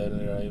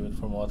derived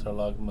from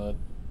waterlogged mud.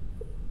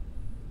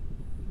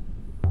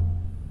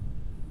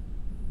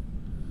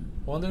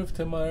 Wonder if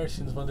the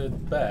Martians wanted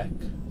it back.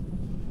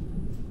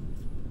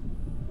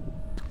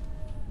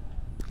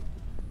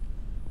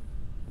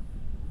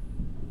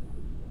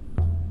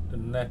 The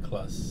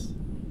necklace.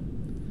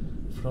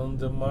 From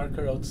the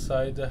marker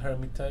outside the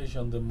Hermitage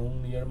on the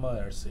moon near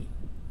Marcy.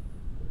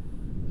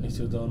 I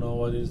still don't know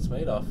what it's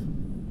made of.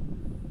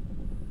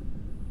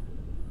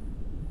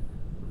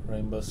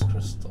 Rainbow's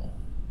crystal.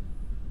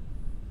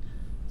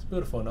 It's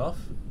beautiful enough.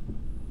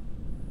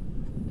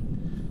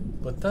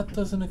 But that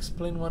doesn't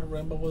explain what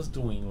Rainbow was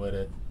doing with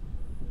it.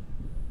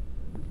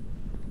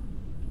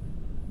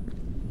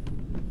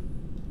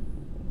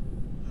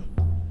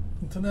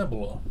 The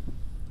Nebula.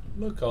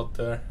 Look out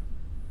there.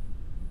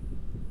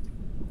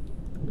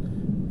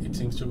 It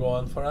seems to go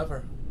on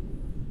forever.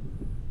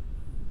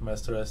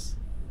 Mistress.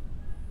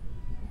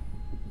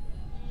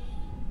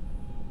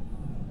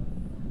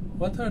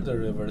 What are the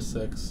River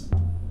 6?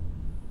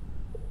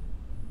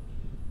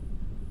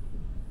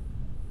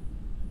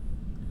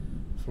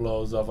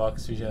 Flows of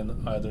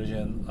oxygen,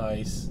 hydrogen,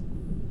 ice.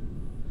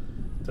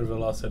 Their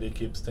velocity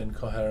keeps them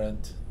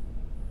coherent.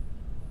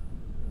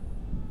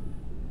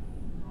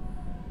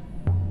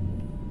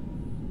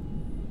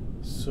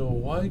 So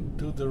why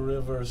do the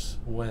rivers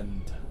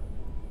wind?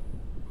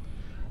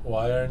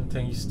 Why aren't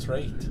they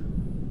straight?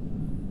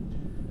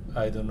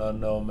 I do not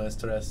know,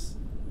 mistress.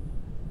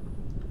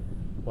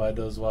 Why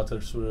does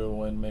water swirl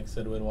when mixed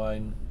with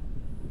wine?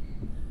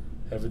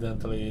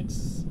 Evidently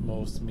it's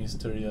most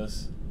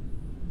mysterious.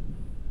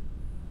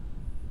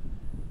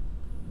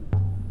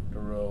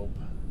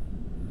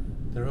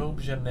 The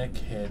robe Janek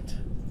had.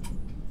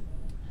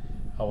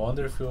 I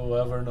wonder if you'll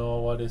ever know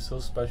what is so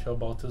special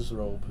about this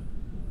robe.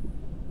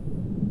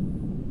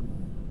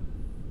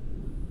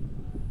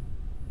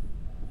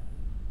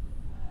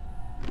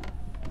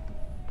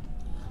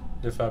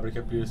 The fabric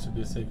appears to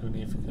be a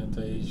significant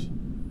age.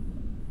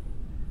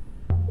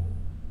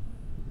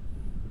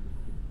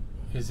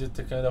 Is it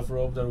the kind of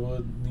robe that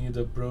would need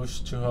a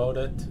brush to hold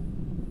it?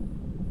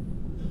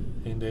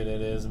 Indeed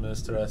it is,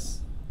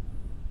 mistress.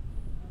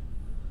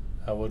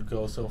 I would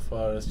go so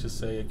far as to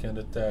say I can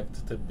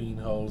detect the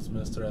pinholes,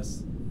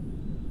 mistress.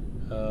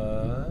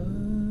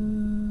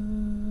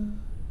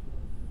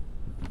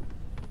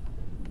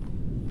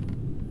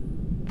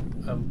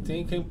 I'm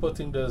thinking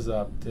putting this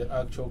up, the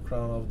actual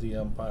crown of the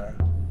empire.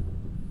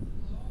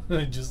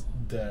 Just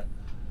there.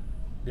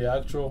 The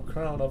actual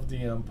crown of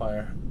the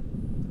empire.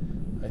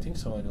 I think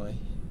so anyway.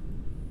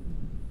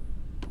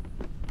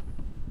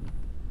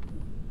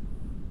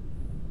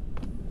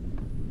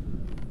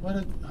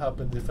 What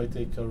happens if I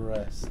take a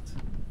rest?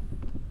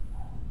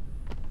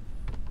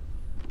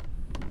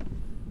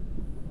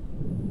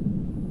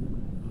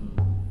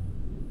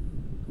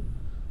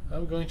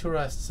 I'm going to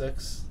rest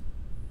 6.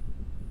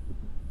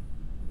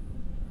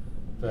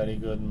 Very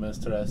good,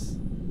 mistress.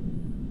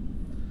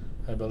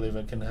 I believe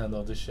I can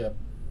handle the ship.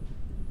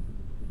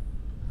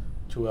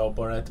 To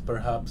Alborite,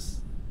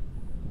 perhaps.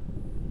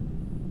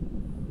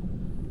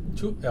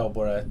 To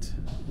Alborite.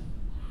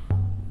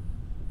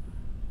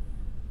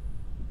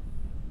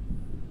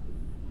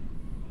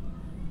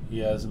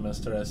 Yes,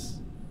 mistress.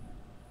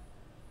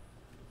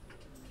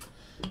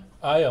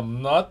 I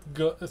am not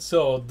good.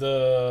 So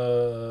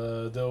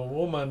the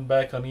woman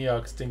back on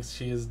Iox thinks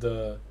she is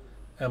the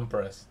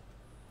empress.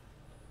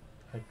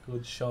 I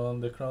could show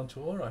on the crown to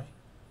Ori.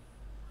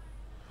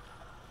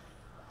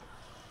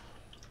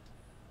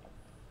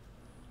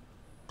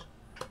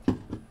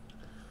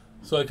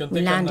 So I can take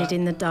We landed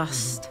in the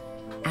dust,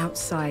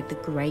 outside the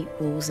great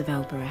walls of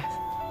Elbereth.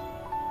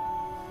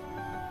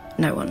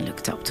 No one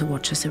looked up to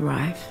watch us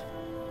arrive.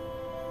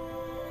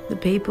 The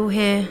people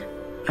here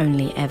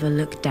only ever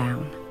look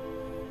down.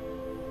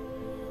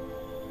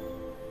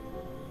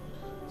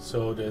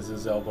 So this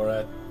is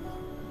Alboret.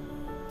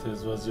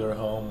 This was your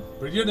home.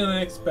 Prettier than I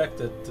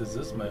expected. This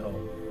is my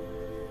home.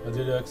 What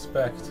did you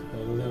expect? I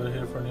lived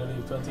here for nearly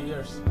 20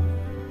 years.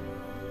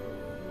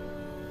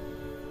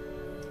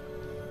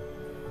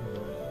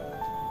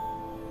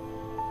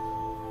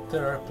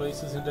 There are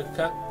places in the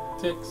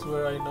cactus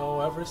where I know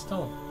every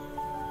stone.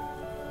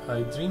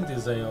 I dream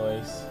these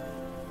always.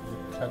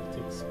 The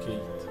cactus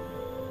gate.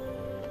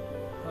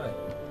 Hi.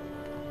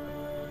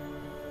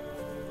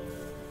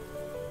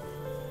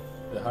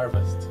 The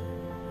harvest.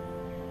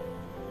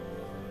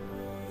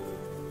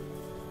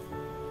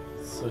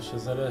 Such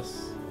as it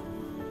is.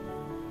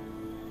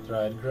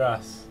 Dried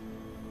grass.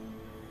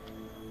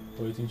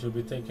 Waiting to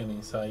be taken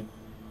inside.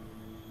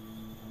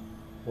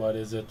 What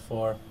is it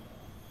for?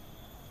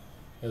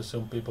 I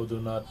assume people do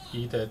not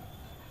eat it.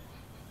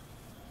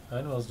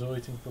 Animals do.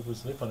 I think people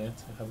sleep on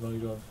it. I have no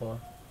idea what for.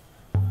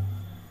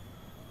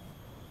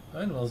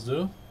 Animals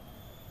do.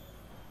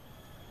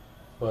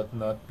 But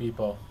not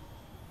people.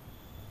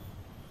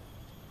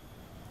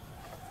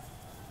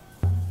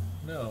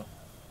 No.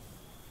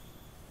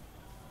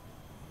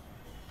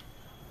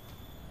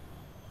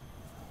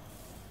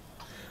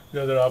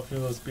 The other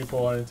option was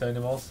people aren't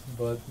animals,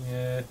 but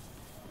yeah.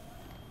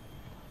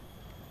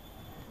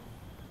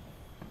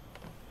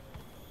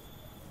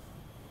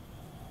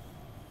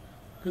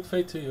 Good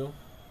fate to you.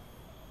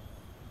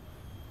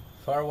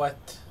 Far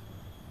wet.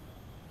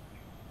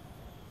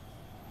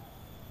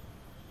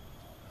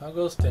 How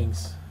goes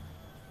things?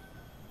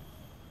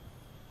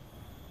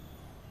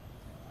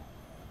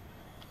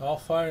 All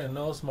fire and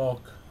no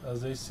smoke,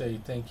 as they say,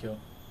 thank you.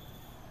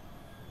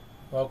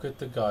 Walk with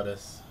the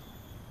goddess.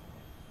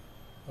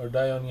 Or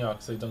die on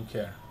Iox, I don't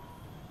care.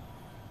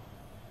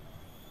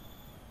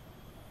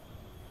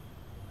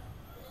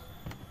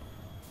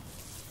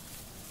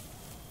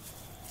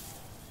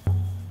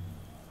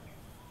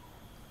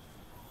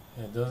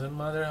 It doesn't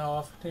matter how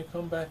often you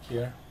come back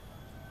here.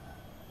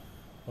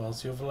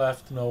 Once you've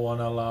left, no one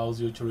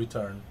allows you to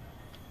return.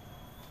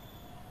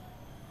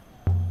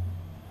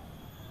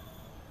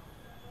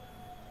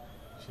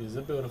 She's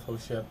a beautiful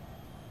ship.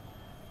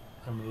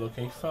 I'm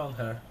lucky I found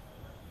her.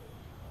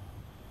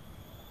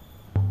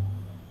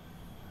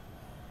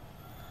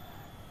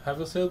 Have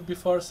you sailed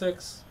before,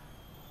 6?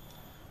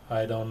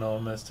 I don't know,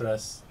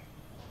 mistress.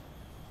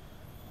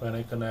 When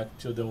I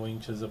connect to the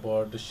winches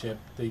aboard the ship,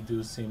 they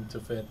do seem to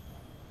fit.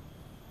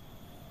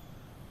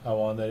 I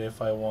wonder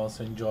if I once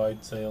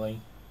enjoyed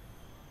sailing.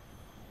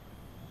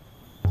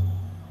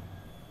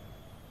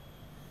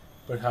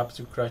 Perhaps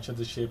you crashed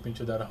the ship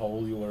into that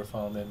hole you were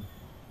found in.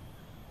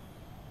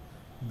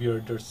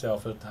 Veered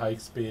yourself at high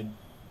speed.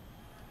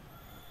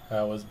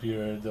 I was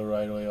veered the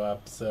right way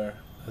up, sir,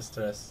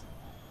 mistress.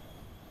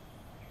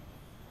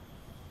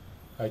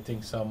 I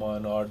think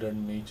someone ordered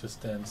me to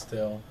stand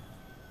still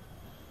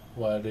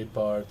while they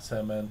poured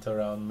cement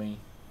around me.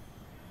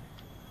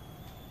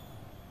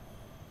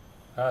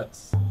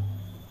 That's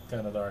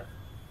kinda dark.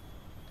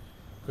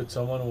 Could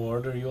someone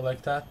order you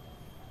like that?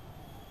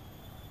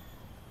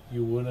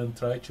 You wouldn't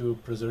try to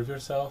preserve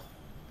yourself?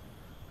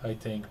 I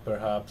think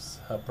perhaps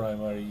a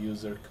primary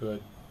user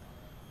could.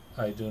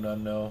 I do not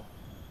know.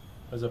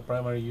 As a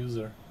primary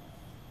user.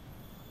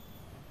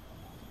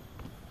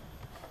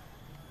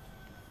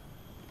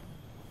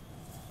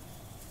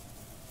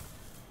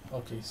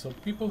 Okay, so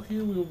people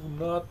here will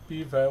not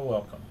be very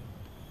welcome.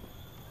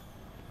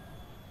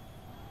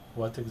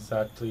 What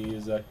exactly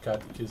is a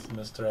catechist,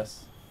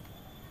 mistress?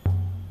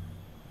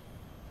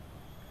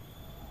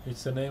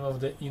 It's the name of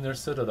the inner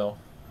citadel.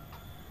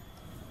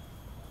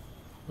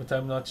 But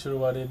I'm not sure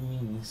what it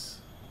means.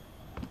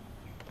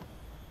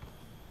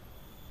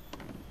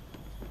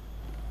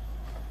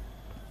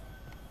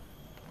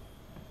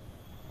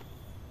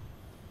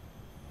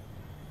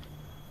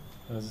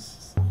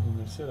 There's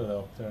inner citadel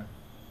up there.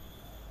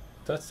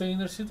 That's the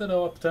inner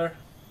citadel up there.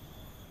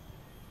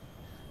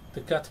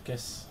 The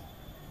catechist.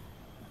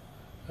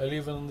 I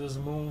lived on this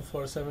moon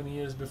for 7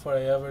 years before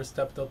I ever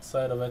stepped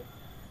outside of it.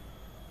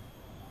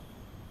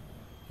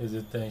 Is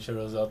it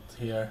dangerous out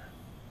here?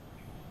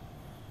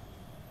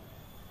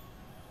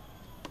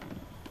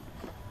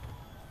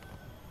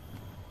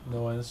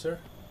 No answer.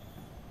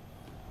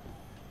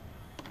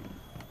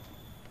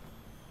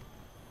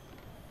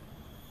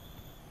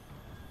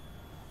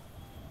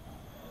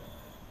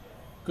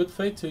 Good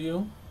fate to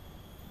you.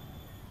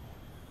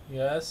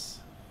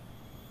 Yes.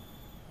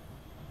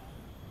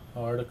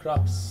 How are the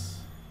crops?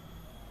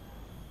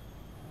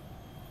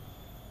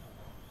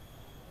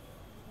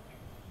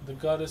 The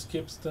goddess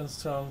keeps them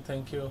strong,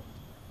 thank you.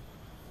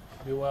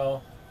 Be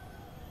well.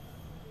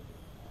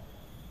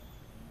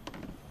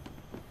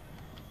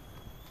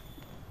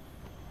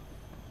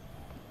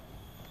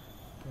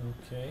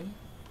 Okay.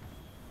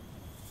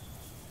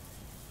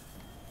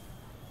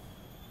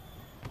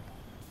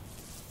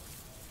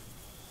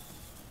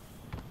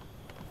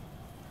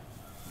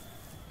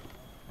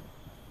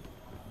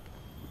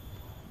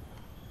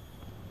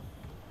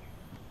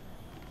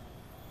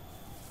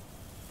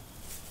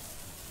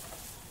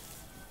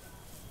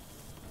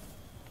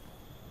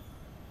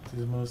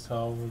 These must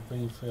have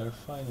been very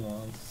fine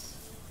ones.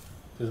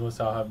 These must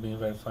have been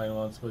very fine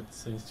ones, but it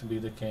seems to be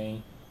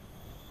decaying.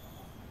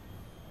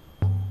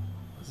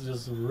 Let's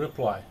just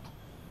reply.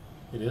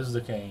 It is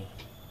decaying.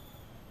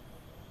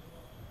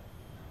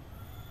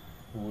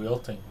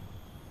 Wilting.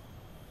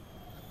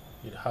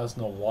 It has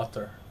no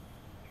water.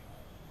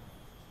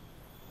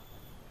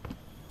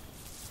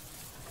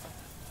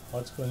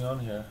 What's going on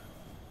here?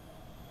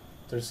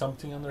 There's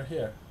something under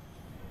here.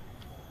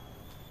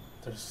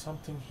 There's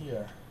something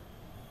here.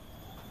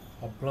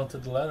 A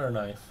blunted leather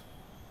knife.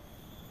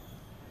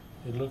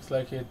 It looks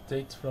like it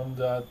dates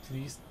from at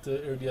least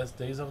the earliest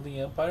days of the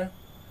Empire.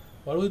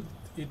 What would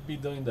it be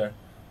doing there?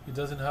 It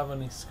doesn't have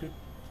an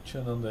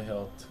inscription on the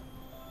hilt.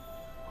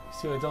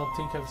 Still, I don't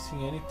think I've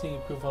seen anything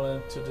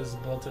equivalent to this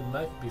blunted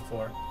knife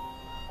before.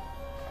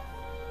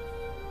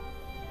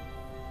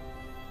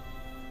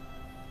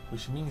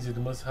 Which means it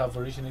must have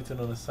originated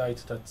on a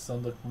site that's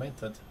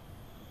undocumented.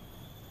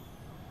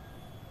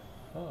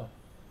 Oh.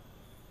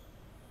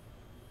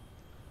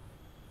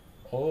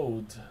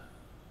 Old.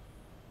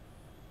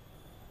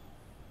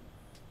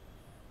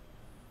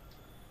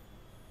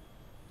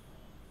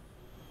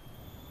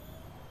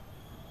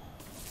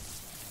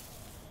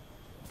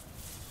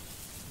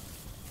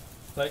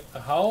 Like,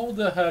 how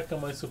the heck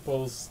am I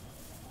supposed...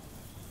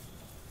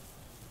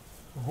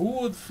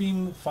 Who would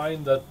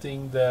find that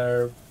thing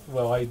there?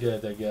 Well, I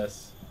did, I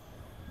guess.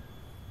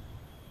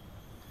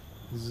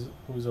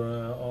 Who's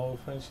around? Oh,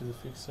 French is a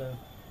fixer.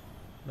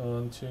 No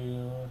one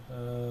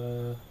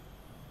to...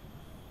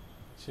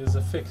 she's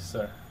a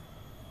fixer.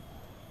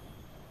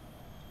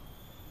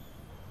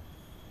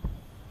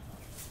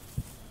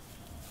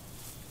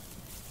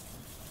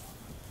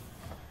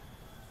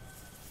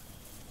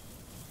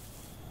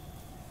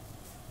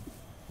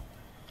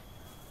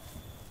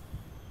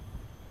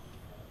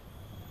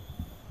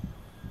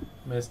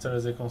 Mister,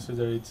 as I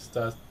consider it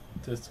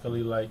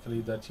statistically likely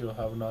that you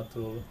have not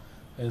to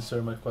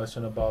answer my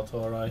question about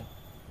Ori.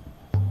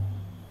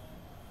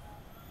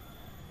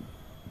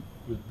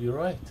 You'd be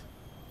right.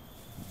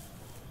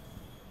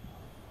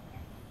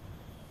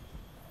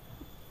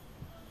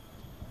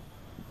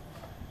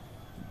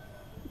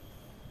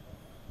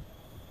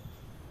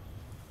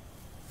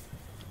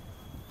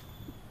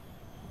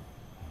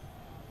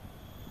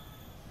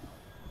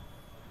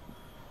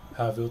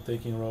 Have you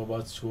taken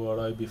robots to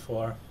Ori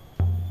before?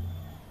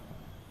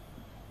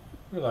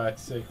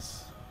 Relax,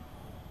 6.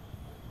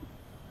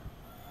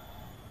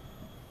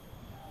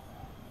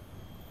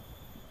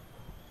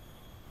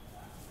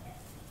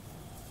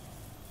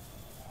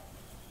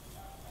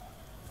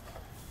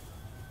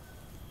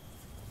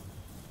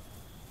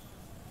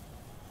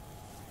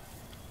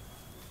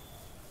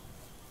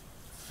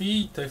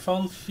 Feet, I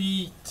found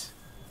feet.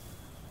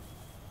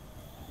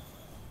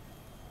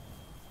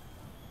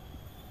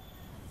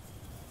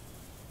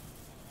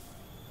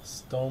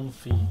 Stone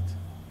feet.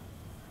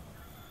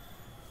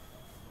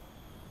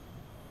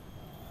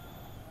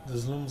 The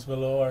slums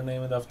below are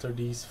named after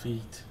these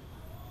feet.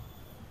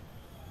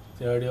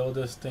 They are the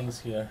oldest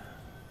things here.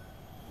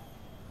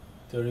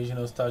 The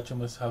original statue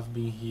must have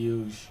been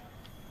huge.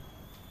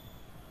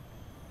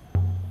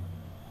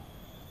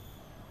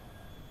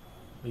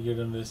 Bigger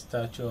than the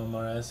statue of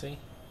Maresi.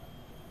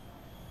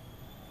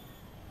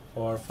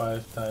 4 or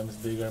 5 times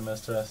bigger,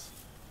 mistress.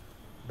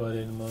 But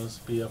it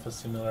must be of a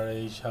similar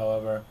age,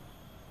 however.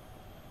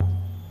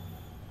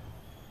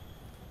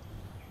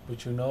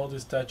 But you know the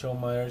statue of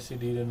Maresi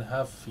didn't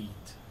have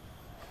feet.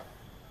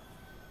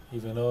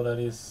 Even though that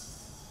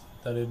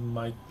it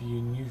might be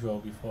unusual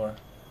before.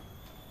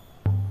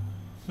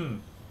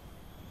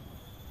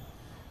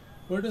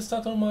 Were the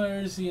statue of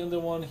Maresi and the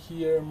one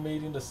here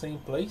made in the same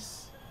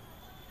place?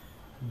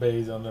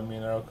 Based on the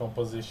mineral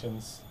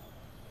compositions,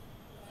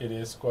 it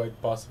is quite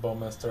possible,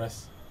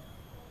 mistress.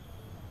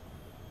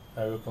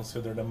 I will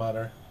consider the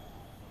matter.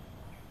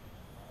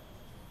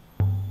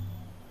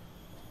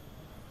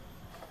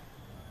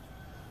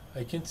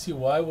 I can't see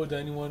why would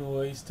anyone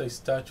waste a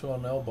statue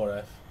on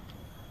Elboreth.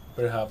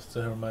 Perhaps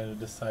to remind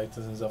the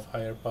citizens of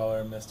higher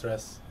power,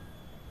 mistress.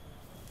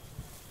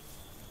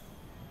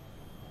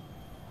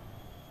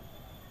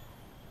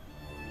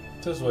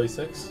 This way,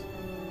 6.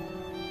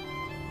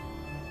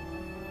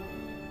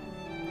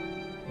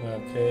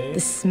 Okay. The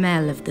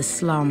smell of the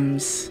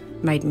slums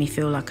made me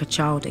feel like a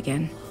child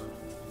again.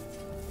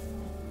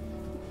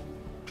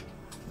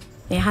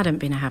 It hadn't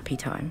been a happy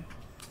time.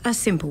 A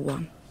simple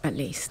one, at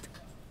least.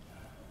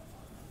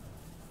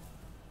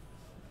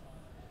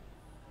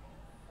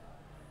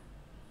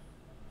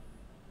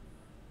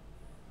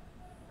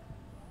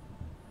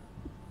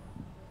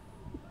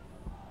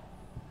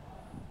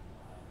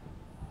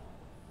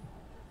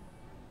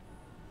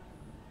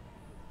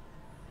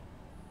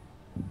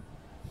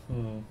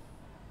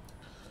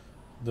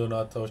 Do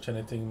not touch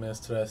anything,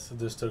 mistress.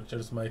 The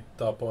structures might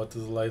topple at the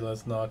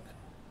slightest knock.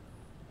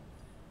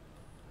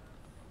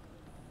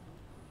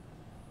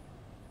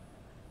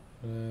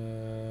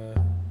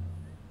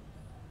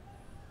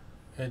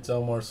 It's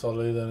all more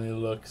solid than it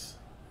looks.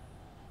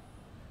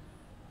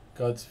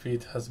 God's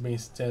feet has been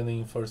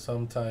standing for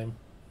some time.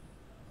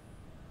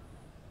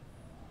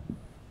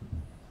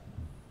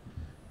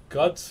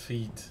 God's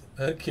feet.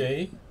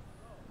 Okay.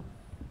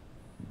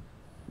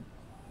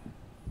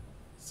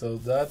 So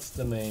that's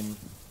the name.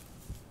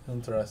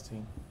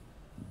 Interesting.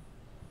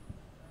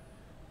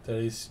 There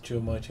is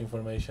too much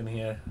information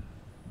here.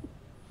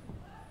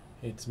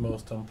 It's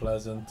most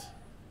unpleasant.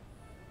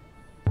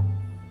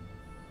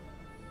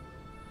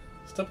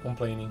 Stop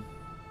complaining.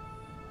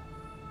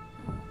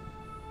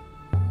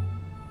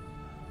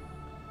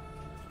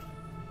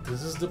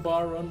 This is the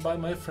bar run by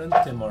my friend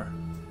Timur.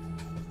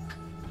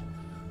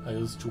 I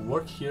used to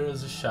work here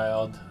as a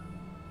child.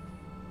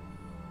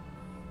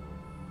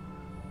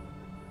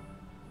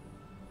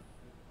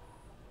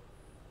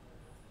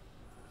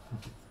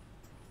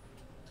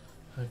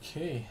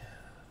 Okay.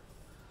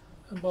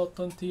 About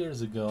 20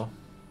 years ago.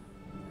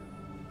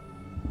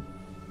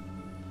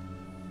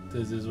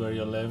 This is where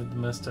you lived,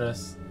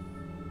 mistress?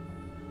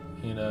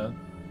 In a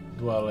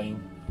dwelling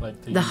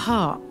like these. The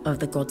heart of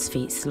the God's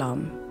Feet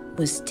slum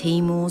was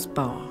Timur's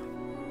bar.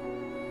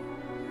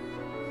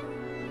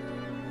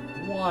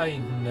 Why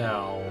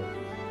now?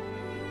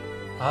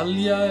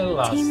 Aliya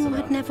Elasra. Timur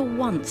had never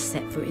once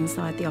set foot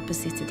inside the upper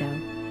citadel,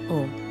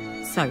 or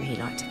so he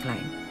liked to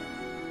claim.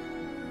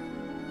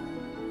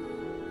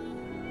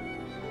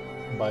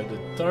 By the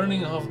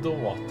turning of the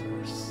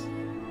waters,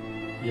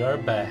 you're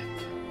back.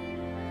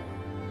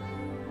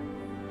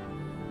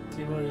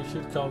 Timur, you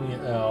should call me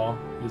El.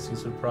 You seem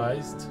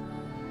surprised.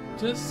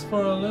 Just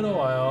for a little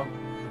while.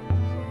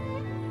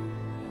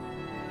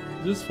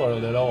 Just for a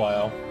little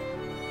while.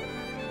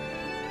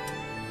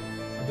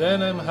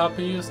 Then I'm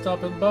happy you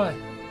stopped by.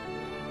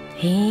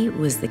 He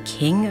was the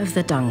king of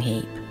the dung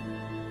heap.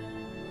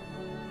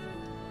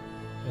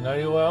 And are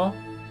you well?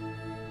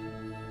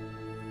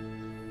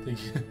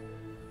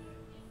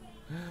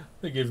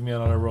 They gave me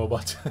another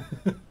robot.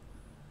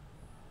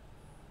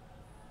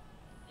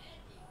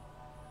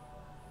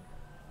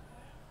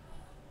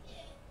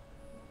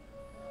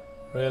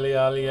 Really,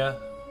 Aliya?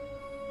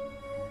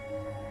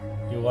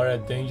 You are a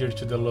danger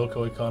to the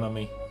local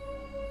economy.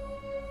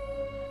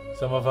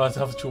 Some of us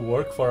have to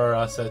work for our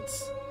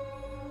assets.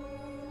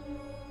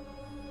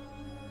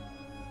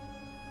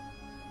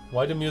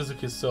 Why the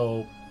music is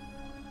so...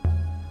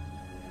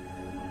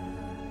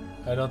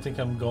 I don't think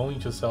I'm going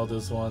to sell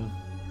this one.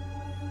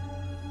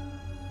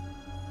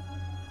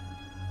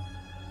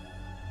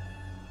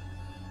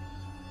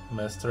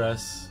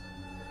 Mistress.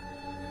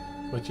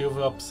 But you've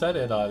upset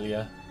it,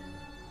 Aliya.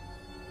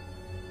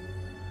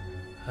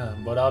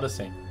 But all the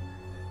same.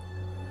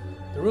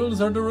 The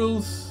rules are the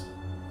rules.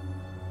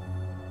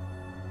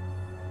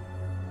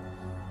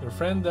 Your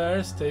friend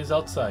there stays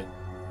outside.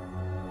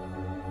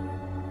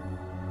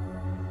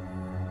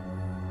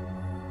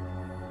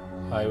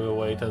 I will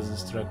wait as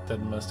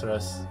instructed,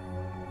 mistress.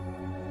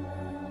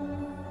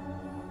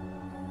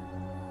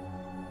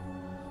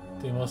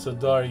 They must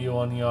adore you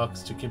on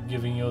Iox to keep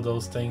giving you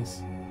those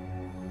things.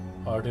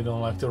 Or they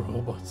don't like the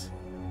robots.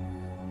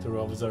 The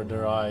robots are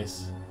their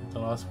eyes.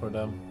 Don't ask for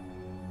them.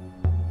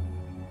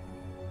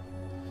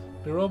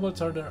 The robots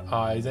are their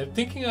eyes. I'm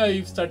thinking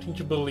I'm starting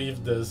to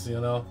believe this,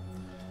 you know.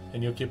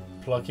 And you keep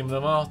plucking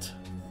them out.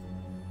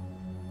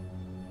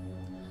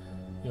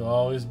 You'll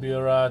always be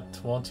a rat,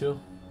 won't you?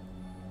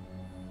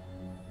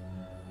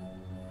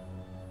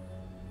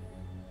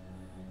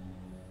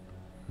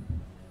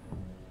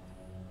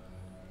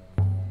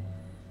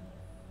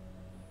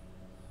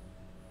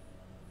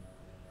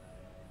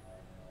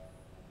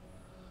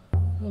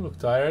 You look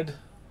tired.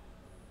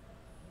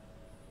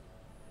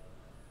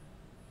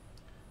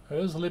 Are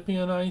you sleeping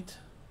at night?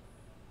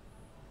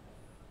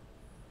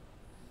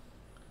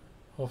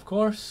 Of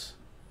course.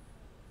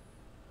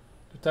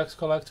 The tax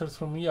collectors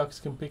from Iox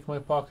can pick my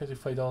pocket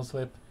if I don't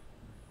sleep.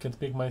 Can't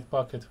pick my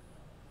pocket.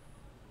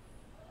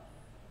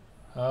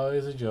 Oh,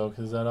 it's a joke,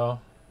 is that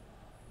all?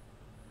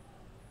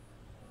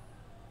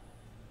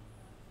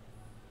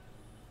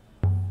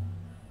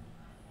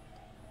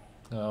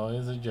 No,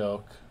 it's a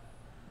joke.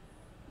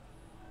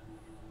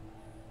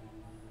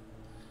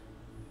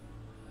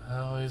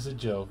 Oh, it's a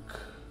joke.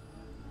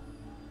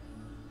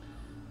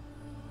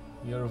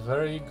 You're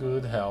very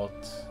good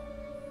health.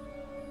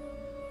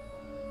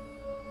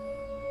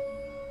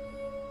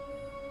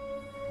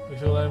 You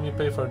should let me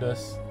pay for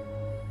this.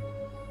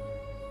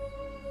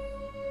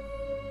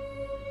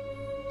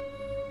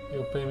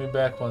 You'll pay me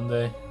back one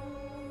day.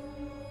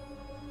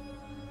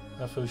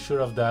 I feel sure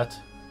of that.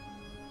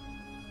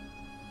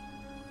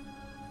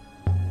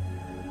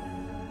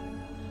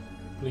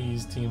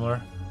 Please,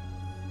 Timur.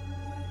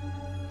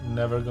 I'm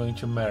never going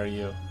to marry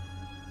you.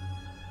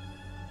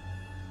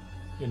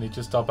 You need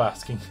to stop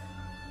asking.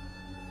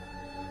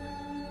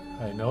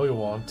 I know you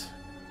won't.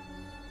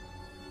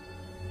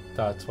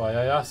 That's why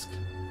I ask.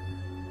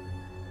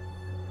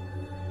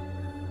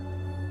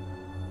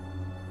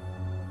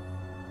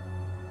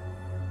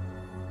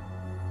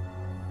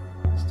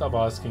 Stop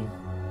asking.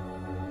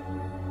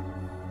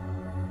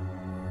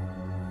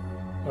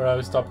 Or I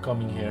will stop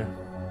coming here.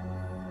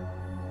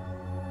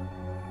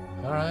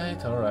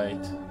 Alright,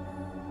 alright.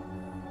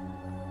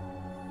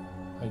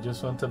 I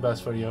just want the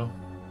best for you.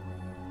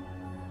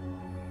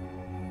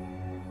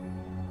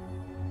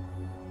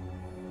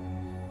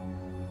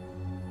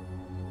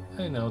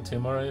 I know,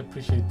 Timur, I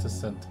appreciate the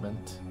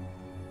sentiment.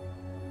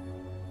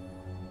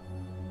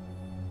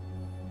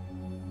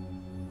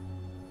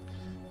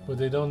 But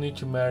they don't need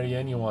to marry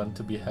anyone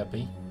to be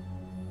happy.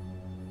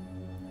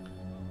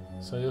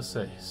 So you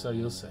say, so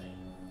you say.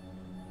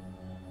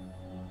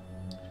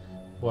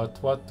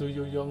 What do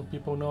you young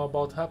people know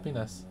about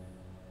happiness?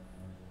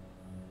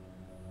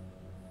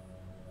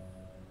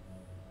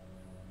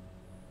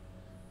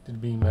 Did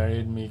being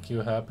married make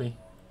you happy?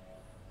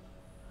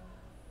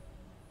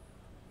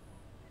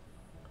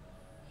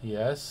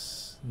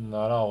 Yes,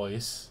 not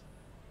always.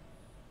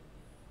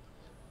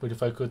 But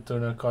if I could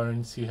turn a car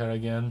and see her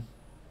again,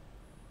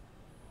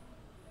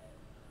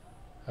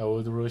 I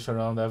would rush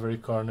around every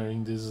corner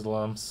in these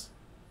slums.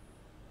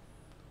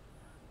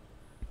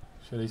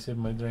 Should I sip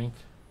my drink?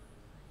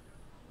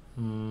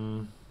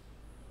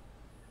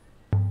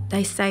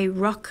 They say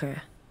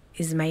rocker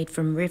is made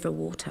from river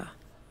water,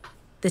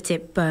 that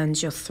it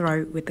burns your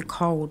throat with the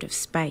cold of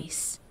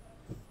space.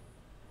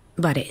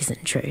 But it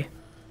isn't true.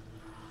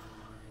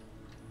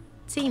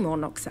 Timur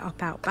knocks it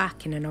up out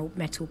back in an old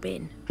metal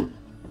bin.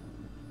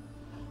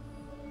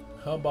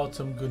 How about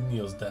some good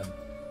news then?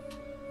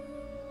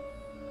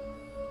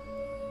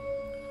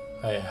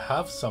 I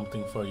have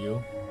something for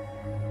you.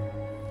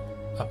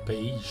 A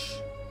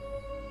page.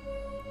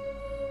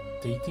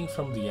 Dating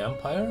from the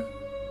Empire?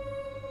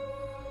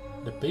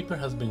 The paper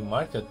has been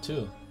marked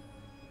too.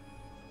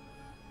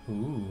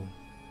 Ooh.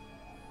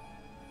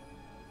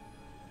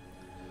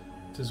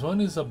 This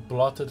one is a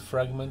blotted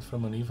fragment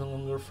from an even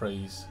longer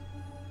phrase.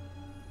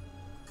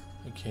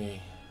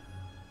 Okay.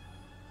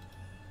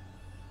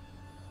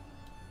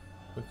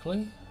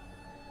 Quickly.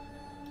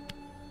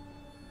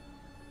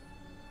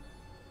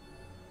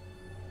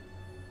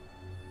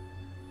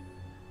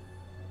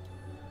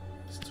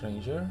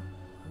 Stranger?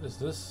 What is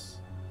this?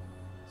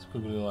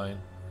 Squiggly line.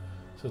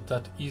 So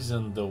that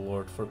isn't the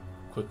word for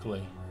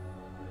quickly.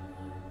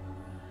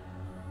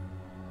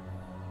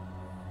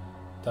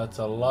 That's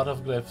a lot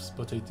of glyphs,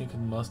 but I think it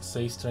must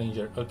say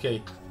stranger.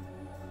 Okay.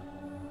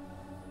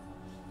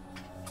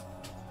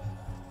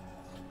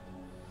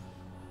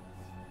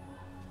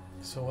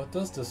 So what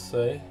does this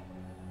say?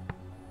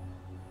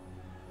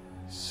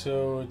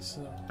 So it's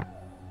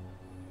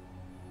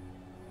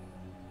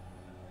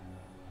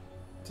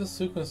this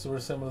sequence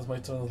resembles my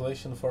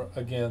translation for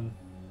again.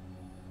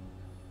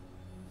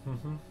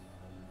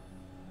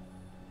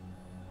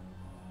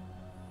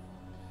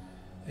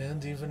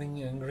 And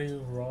evening, angry,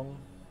 wrong.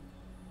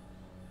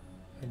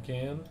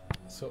 Again.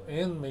 So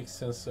and makes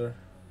sense, sir.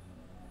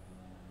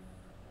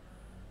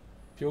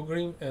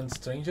 Pilgrim and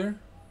stranger.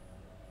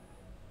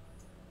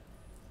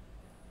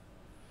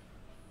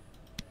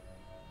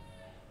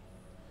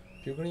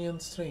 Pilgrim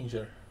and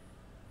stranger.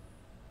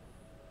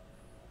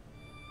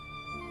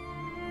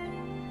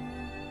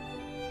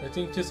 I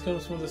think this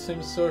comes from the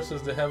same source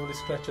as the heavily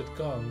scratched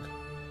gong.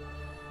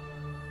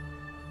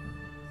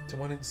 The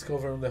one I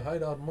discovered on the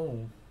hideout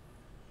moon.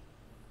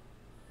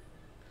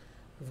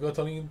 We've got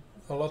a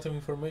lot of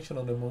information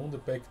on the moon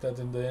depicted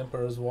in the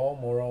Emperor's Wall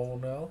mural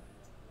now.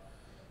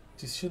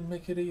 This should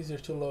make it easier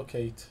to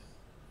locate.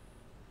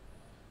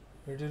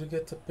 Where did you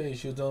get the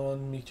page? You don't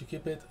want me to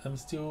keep it? I'm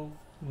still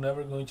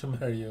never going to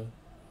marry you.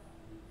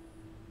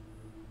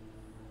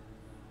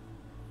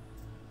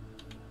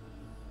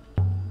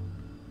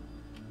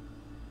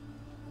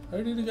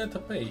 Where did you get the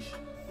page?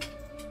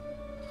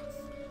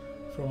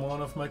 From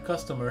one of my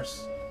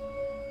customers.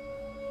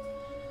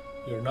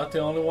 You're not the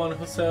only one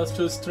who sails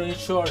to strange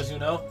shores, you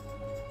know.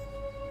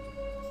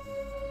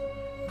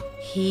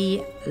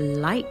 He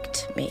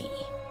liked me.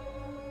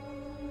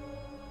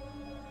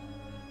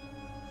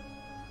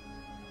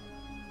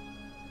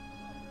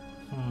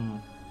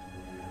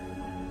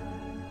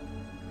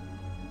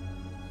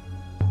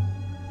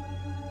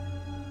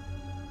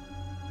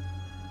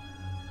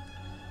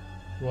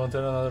 You wanted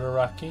another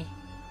Rocky?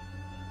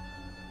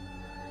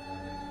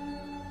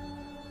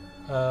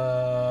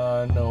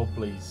 No,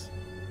 please.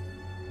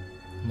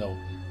 No,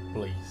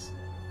 please.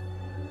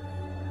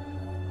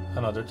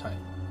 Another time.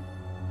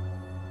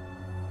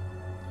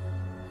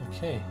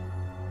 Okay.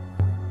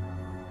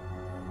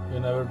 You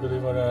never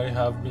believe what I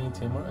have been,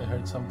 Timur. I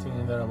heard something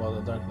in there about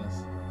the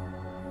darkness.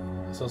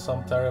 I saw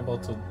some terrible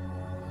to...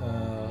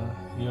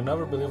 you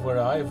never believe where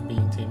I've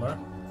been, Timur.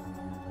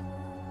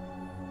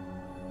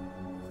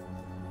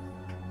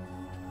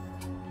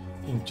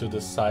 Into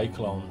the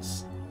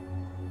cyclones.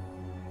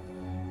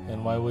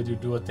 And why would you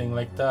do a thing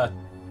like that?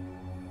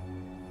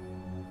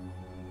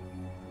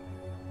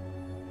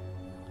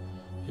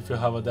 If you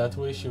have a death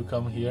wish, you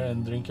come here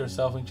and drink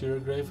yourself into your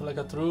grave like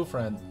a true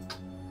friend.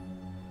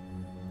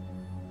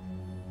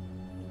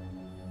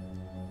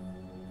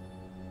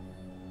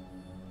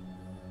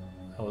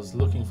 I was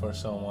looking for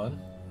someone.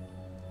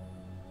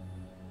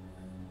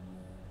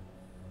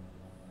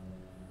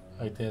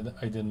 I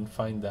didn't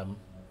find them.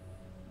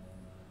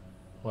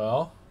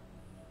 Well,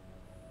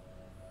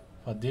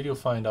 what did you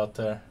find out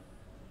there?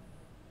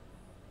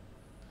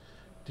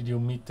 Did you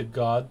meet the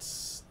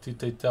gods? Did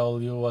they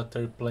tell you what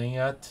they're playing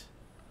at?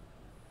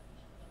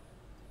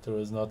 There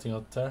was nothing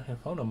out there. I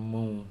found a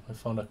moon. I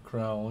found a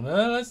crown.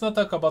 Let's not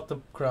talk about the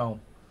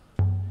crown.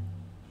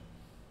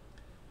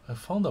 I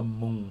found a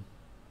moon.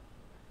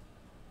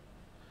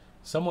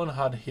 Someone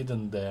had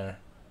hidden there.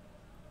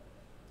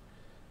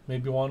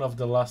 Maybe one of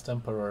the last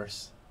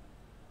emperors.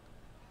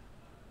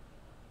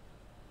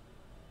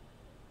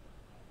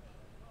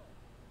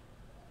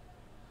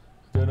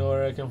 Do you know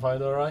where I can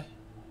find her eye?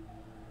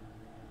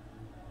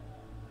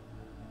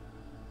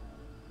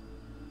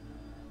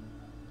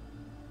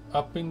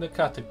 Up in the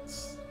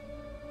calyx.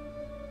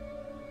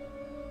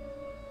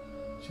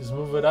 She's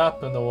moving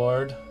up in the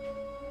world.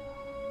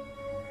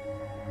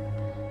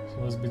 She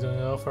must be doing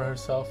well for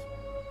herself.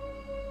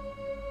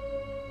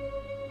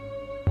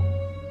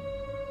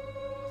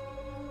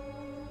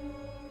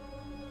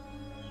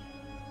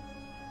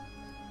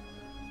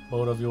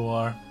 Both of you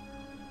are.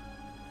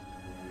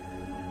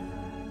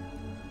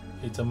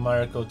 It's a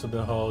miracle to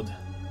behold.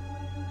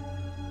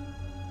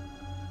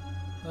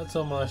 Not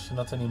so much,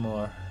 not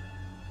anymore.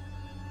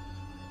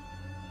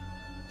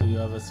 Do you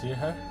ever see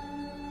her?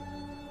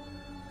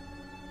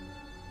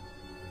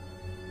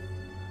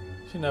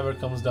 She never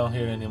comes down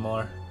here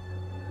anymore.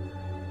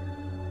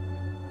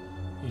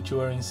 You two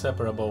were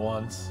inseparable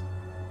once.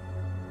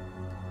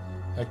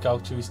 I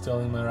caught you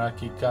stealing my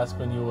Iraqi cask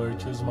when you were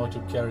too small to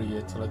carry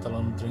it, let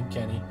alone drink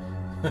any.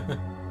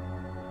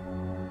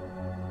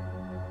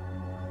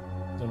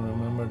 Don't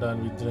remember that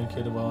we drank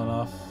it well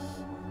enough.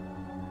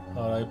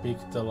 Or I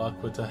picked the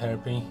lock with a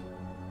hairpin.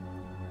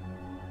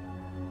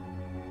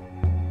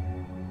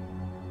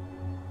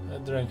 I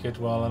drank it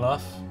well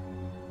enough.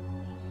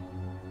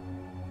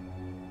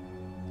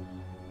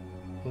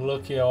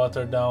 Lucky I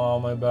watered down all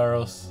my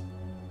barrels.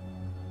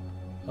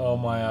 Oh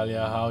my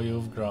Aliya, how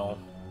you've grown.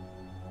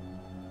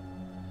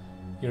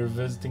 You're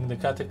visiting the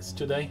calyx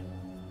today?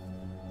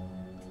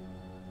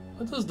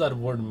 What does that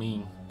word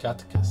mean,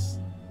 calyx?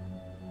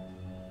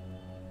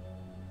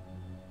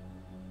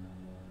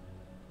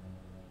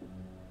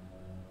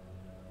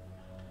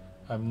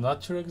 I'm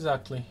not sure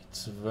exactly,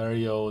 it's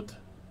very old.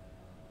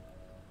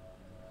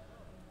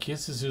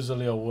 Kiss is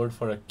usually a word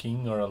for a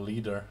king or a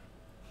leader.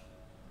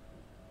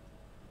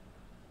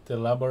 The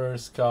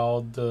laborers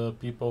called the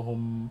people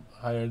who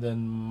higher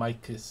than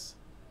Mikis.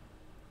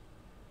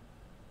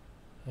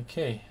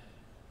 Okay.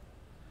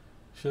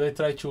 Should I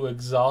try to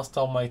exhaust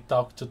all my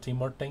talk to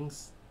Timor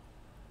things?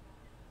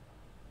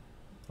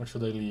 Or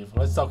should I leave?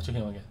 Let's talk to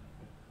him again.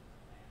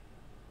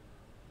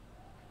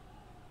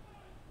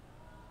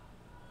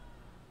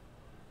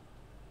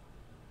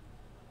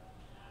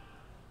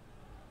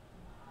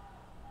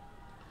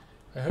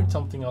 I heard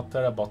something out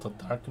there about the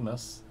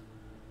darkness.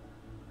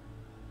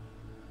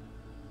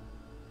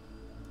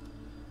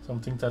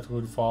 Something that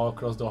would fall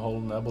across the whole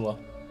nebula.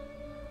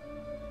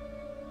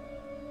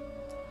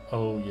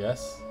 Oh,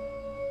 yes?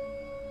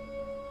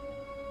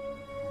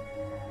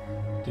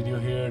 Did you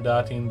hear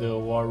that in the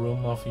war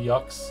room of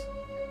Iox?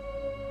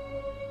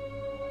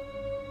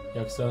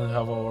 Iox doesn't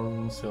have a war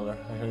room sealer.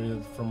 I heard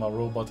it from a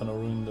robot on a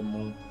ruin in the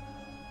moon.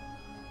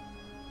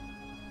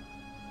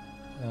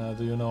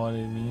 Do you know what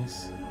it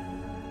means?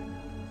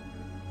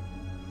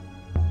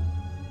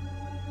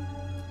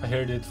 I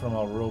heard it from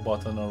a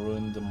robot on a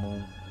ruined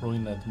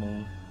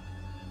moon.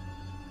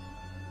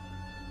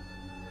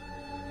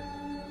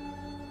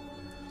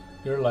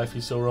 Your life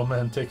is so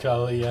romantic,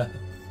 Aliya.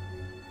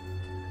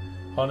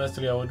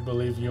 Honestly, I would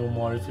believe you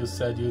more if you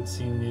said you'd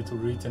seen it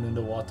written in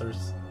the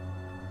waters.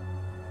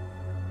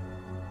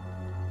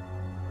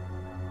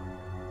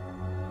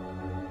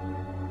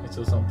 I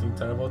saw something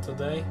terrible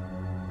today.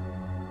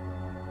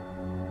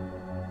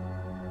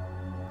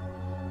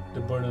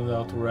 The burned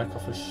out wreck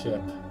of a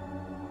ship.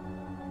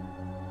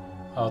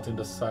 Out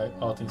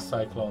in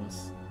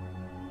cyclones.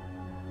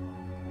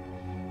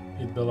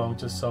 It belonged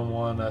to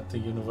someone at the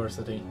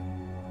university.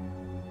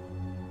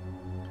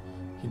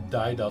 He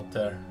died out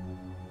there.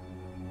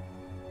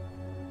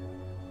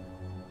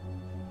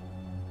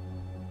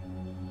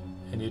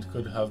 And it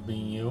could have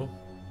been you.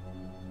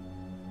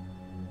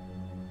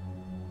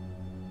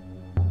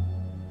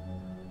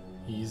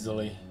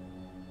 Easily.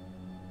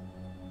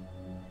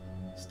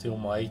 Still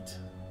might.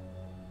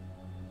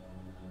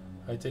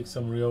 I take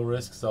some real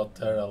risks out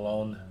there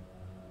alone.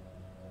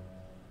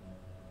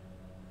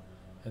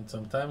 And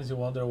sometimes you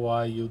wonder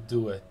why you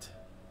do it.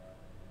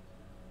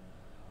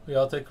 We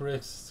all take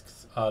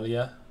risks,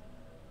 Aliya.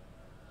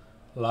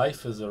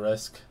 Life is a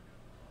risk.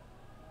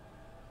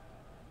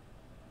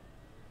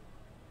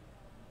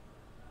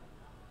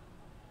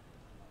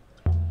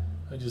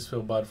 I just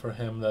feel bad for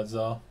him, that's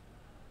all.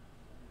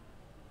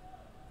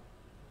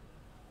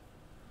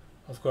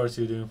 Of course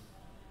you do.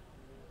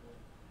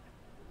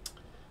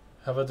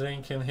 Have a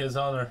drink in his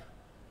honor.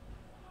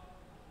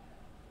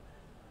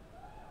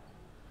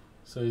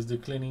 So is the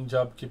cleaning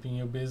job keeping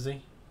you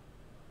busy?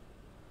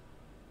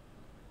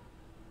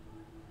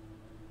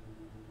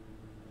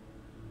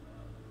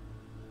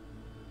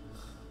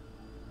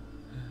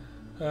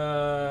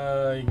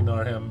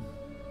 Ignore him.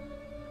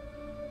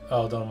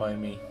 Oh, don't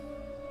mind me.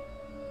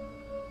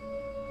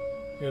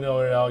 You know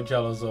we're all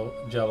jealous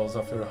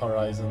of your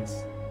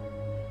horizons.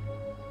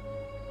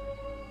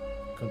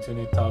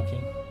 continue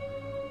talking.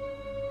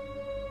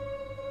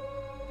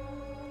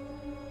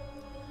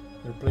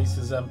 Your place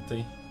is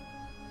empty.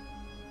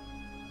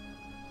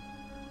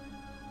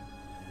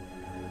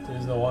 There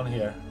is no one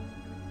here.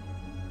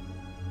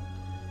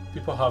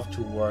 People have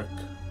to work.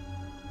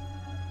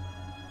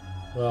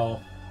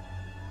 Well,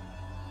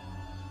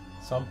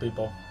 some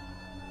people.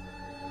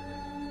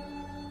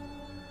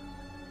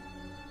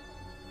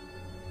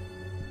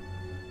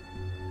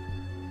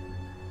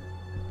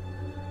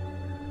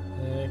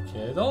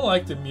 Okay, I don't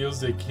like the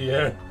music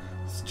here.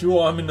 It's too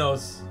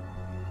ominous.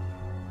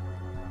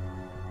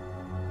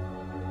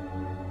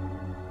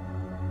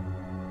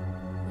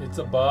 It's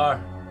a bar.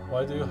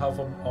 Why do you have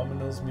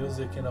ominous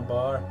music in a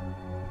bar?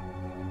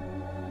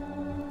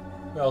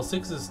 Well,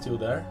 6 is still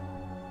there.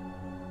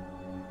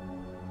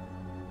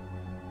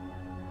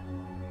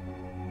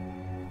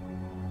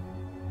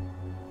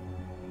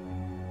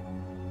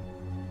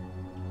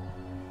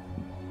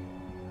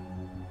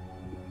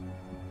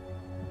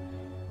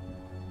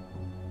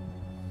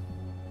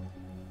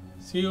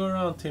 See you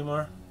around,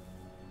 Timur.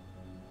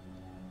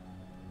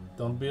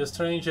 Don't be a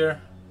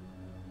stranger.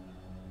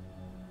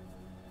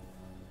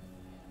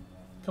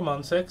 Come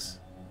on, 6.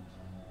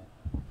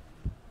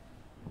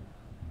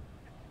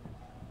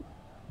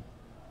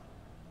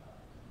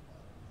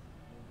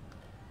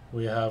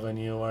 We have a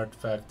new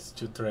artifact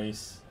to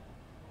trace.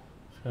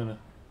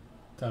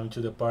 Time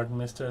to depart,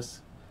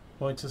 misters.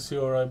 Going to see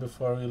you right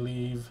before we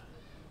leave.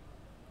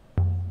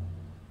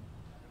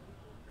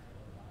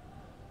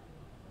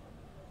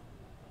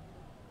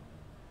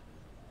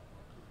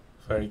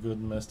 Very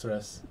good,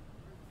 mistress.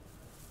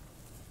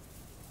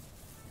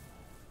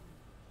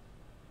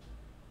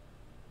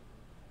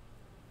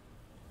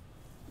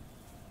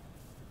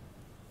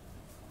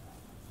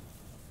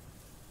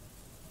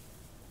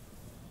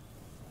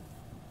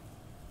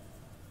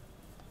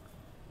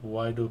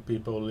 Why do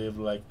people live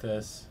like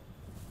this,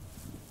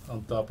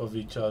 on top of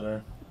each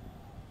other?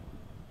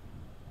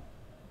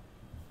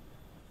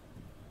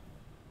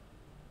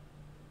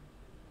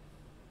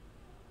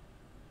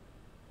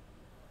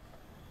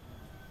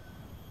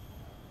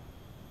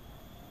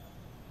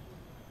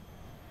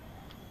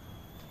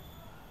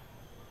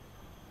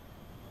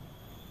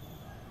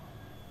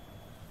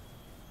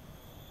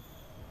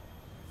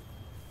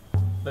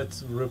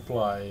 Let's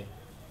reply.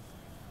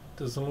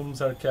 The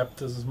looms are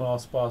kept as small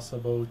as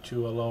possible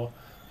to allow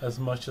as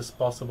much as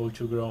possible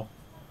to grow.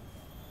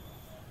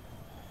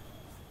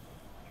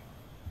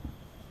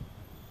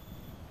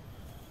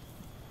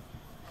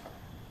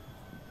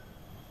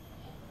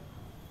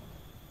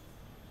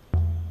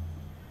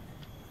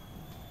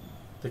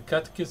 The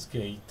Catechist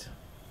Gate.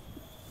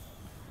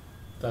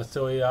 That's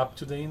the way up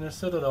to the inner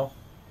citadel.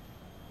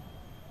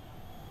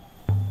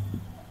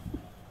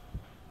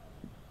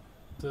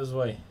 This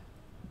way.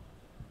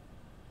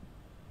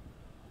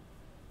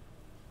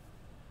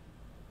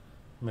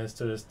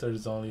 Mistress, there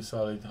is only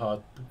solid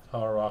hard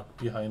rock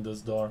behind this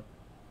door.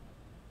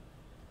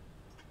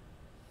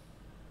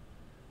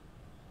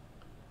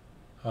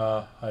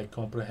 Ah, I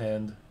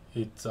comprehend.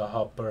 It's a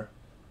hopper.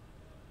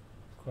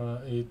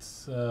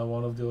 It's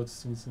one of the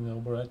oldest things in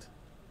Elboreth.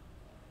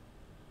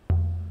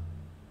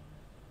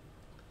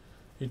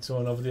 It's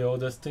one of the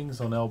oldest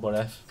things on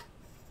Elboreth.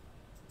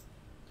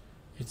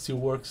 It still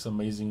works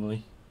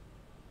amazingly.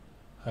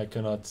 I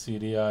cannot see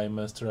the eye,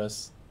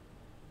 mistress.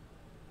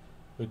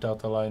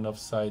 Without a line of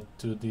sight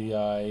to the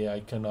eye,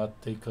 I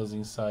cannot take us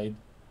inside.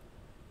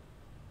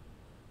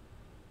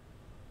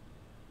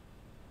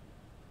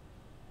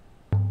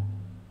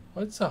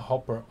 What's a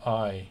hopper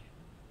eye?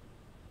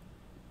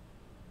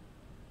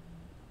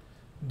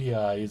 The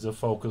eye is a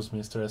focus,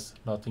 mistress,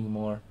 nothing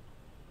more.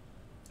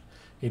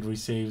 It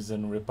receives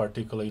and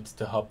reparticulates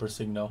the hopper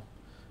signal.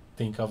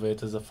 Think of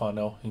it as a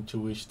funnel into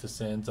which the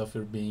sands of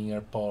your being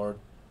are poured.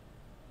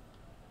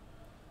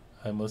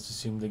 I must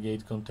assume the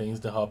gate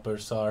contains the hopper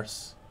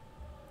source.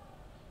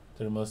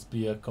 There must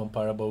be a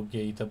comparable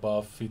gate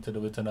above fitted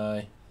with an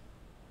eye.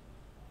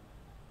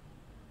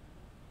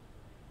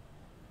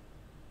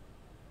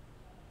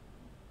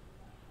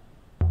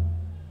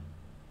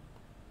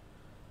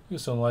 You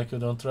sound like you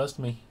don't trust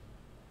me.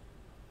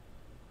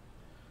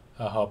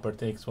 A hopper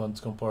takes one's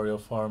corporeal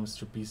forms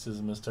to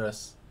pieces,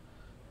 mistress.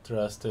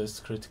 Trust is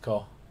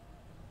critical.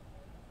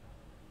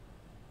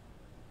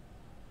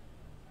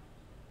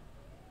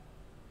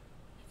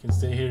 You can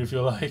stay here if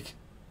you like.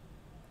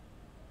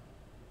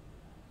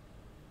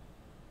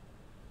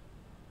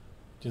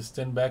 Just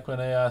stand back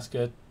when I ask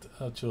it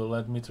to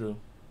let me through.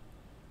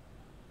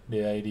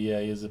 The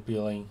idea is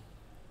appealing,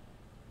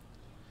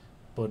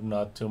 but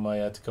not to my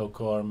ethical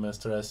core,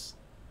 mistress.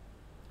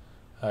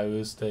 I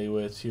will stay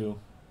with you.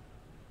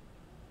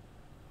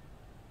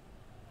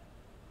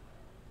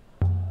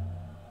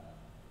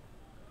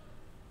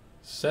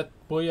 Set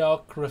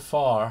Boyak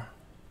Refar.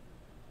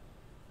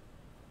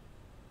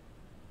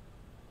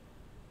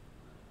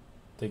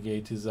 The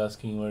gate is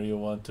asking where you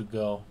want to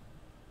go.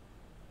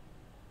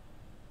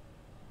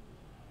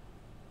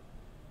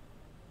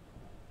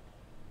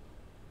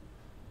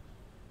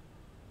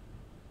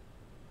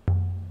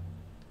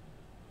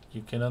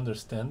 You can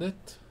understand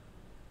it?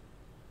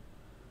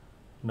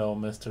 No,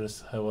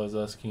 mistress, I was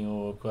asking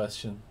you a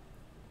question.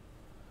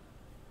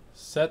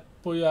 Set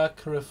Boyak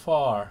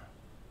Refar.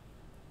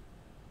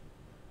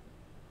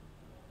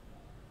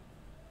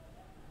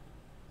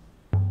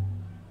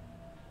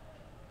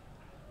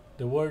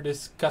 The word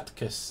is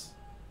katkes.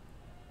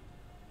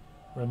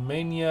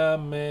 Romania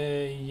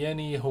me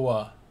yeni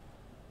hua.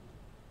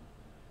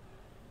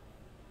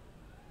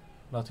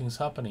 Nothing's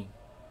happening.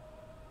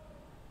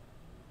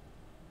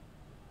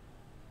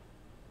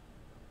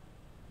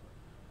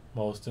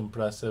 Most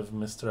impressive,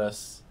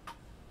 mistress.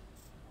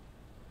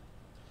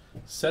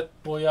 Set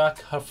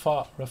Boyak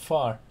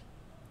Refar.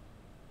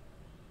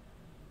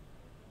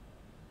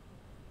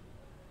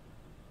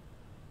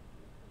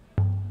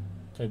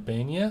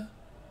 Albania?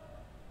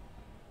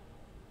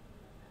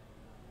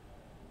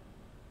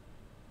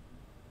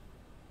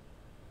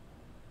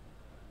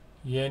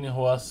 Yen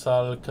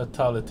Huasal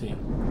Catality.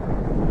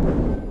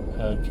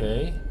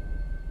 Okay.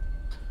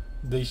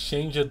 They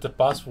changed the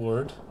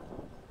password.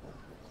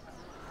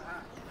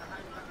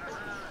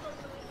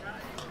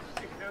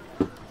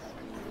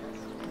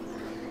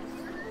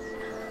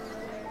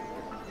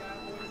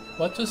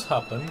 What just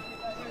happened?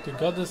 The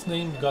goddess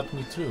name got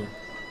me through.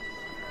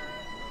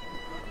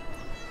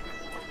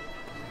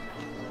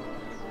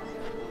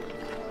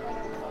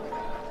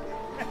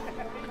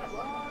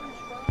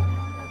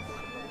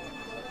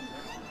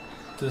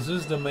 This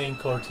is the main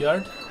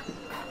courtyard.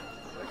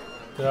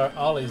 There are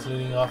alleys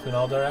leading off in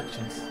all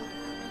directions.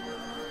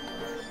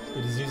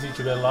 It is easy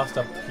to get lost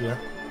up here.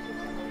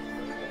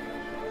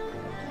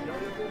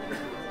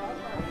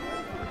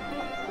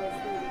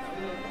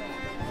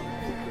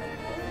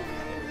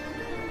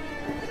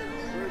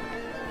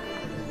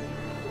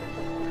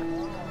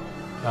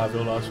 Have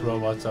you lost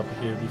robots up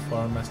here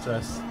before,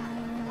 mistress?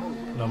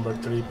 Number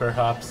 3,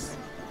 perhaps.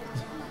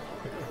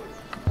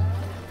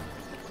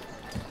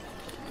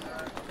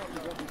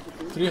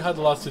 Three had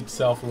lost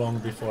itself long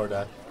before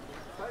that.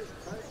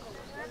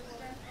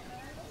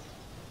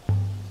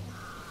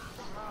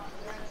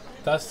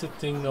 That's the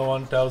thing no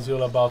one tells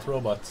you about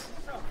robots.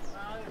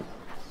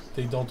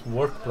 They don't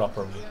work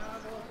properly.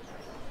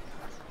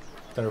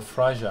 They're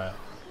fragile.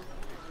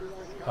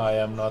 I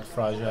am not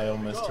fragile,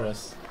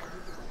 mistress.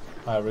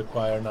 I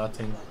require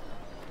nothing.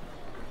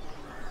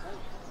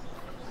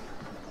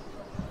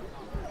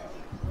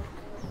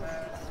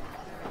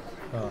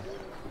 Huh.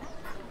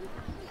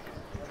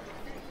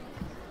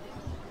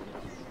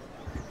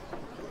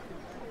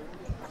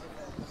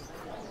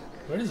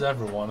 Where is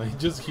everyone? I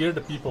just hear the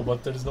people,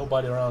 but there's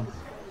nobody around.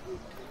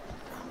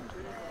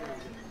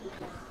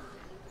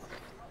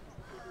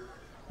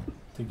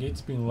 The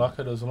gate's been locked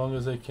as long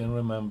as I can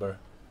remember.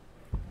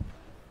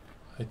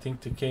 I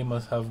think the key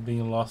must have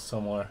been lost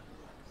somewhere.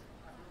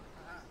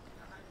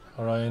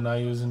 Or I am not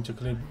using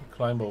to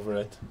climb over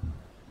it.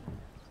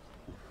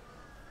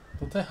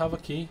 Don't I have a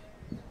key?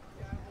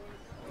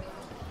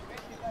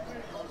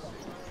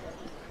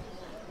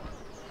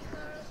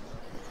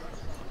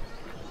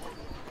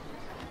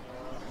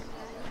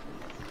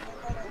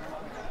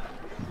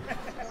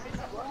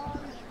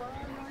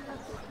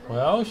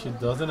 Well, she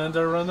doesn't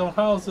enter random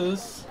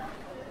houses.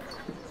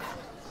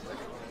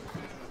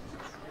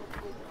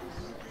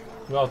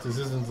 Well, this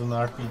isn't an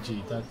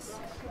RPG, that's...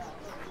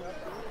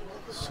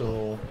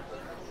 So...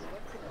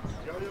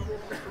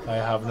 I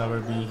have never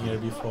been here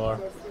before.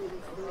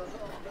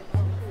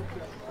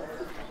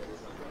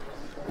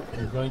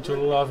 You're going to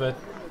love it.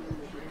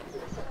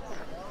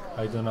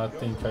 I do not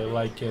think I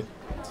like it.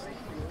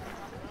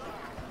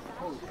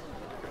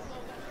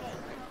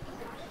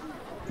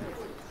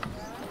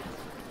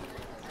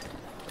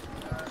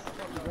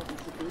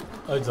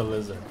 Oh, it's a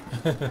lizard.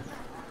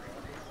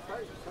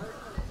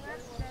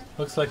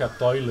 Looks like a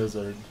toy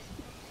lizard.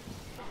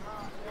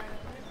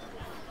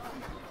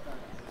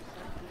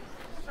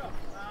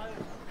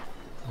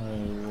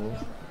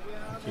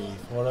 Okay,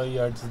 4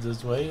 yards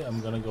this way, I'm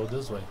gonna go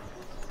this way.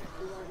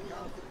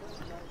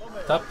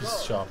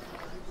 Tapis shop.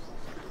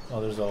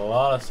 Oh, there's a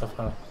lot of stuff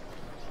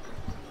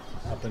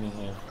happening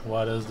here.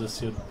 What is this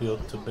suit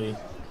built to be?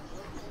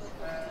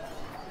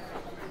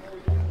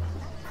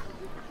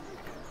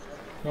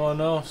 No one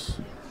knows.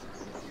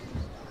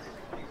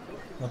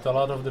 Not a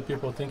lot of the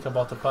people think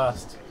about the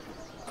past.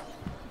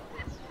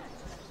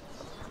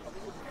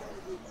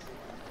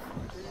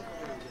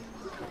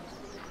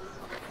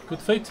 Good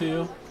fate to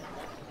you.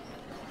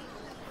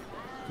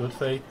 Good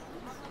fate.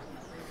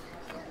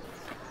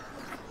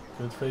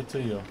 Good fate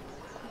to you.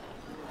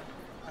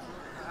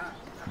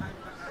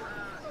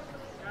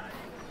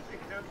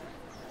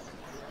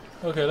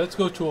 Okay, let's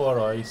go to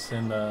Orois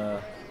and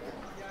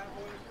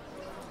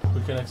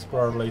we can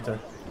explore later.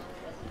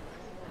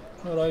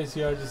 Orois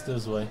yard is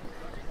this way.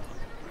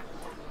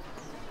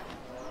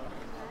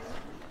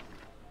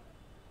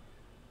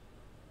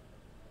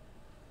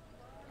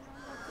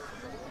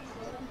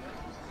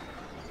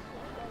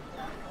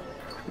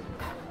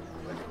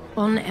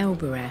 On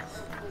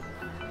Elbereth,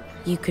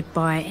 you could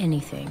buy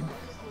anything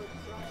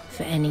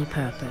for any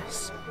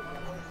purpose.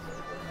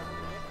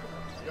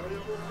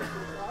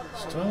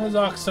 Strong as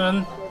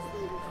oxen.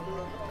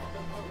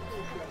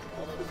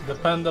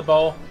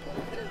 dependable,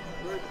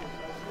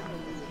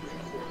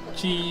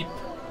 cheap.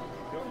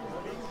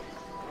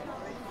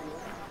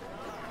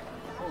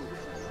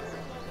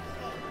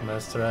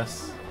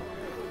 Mistress.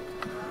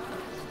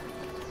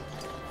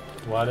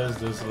 What is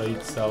this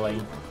late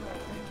selling?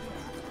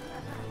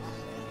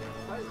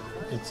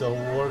 It's a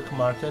work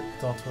market,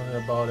 don't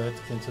worry about it,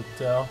 can't you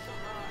tell?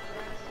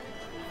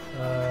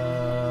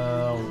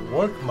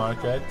 Work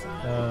market,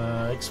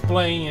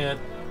 explain it.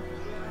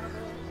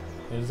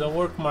 It's a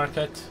work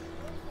market.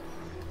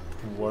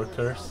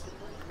 Workers.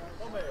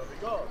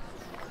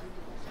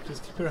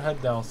 Just keep your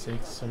head down,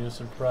 6. Are you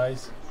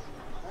surprised?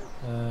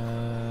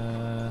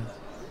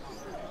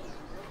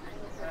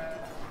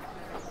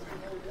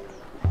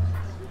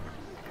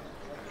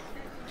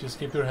 Just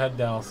keep your head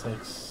down,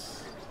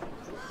 6.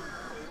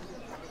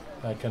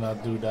 I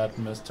cannot do that,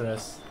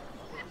 mistress.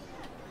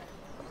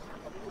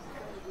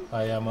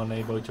 I am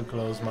unable to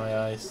close my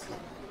eyes.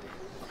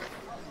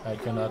 I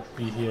cannot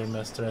be here,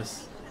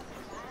 mistress.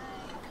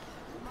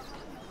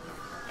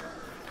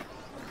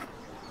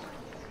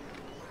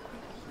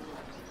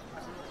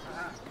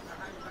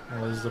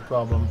 What is the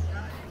problem?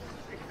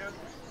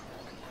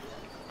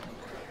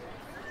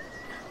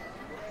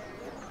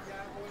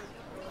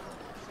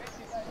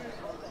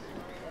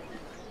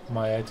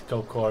 My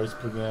ethical core is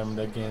programmed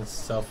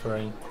against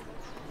suffering.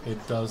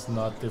 It does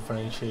not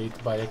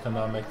differentiate by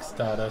economic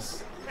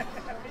status.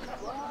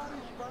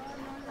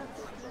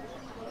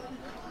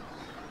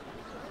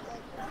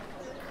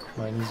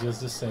 Mine is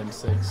just the same,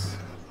 6.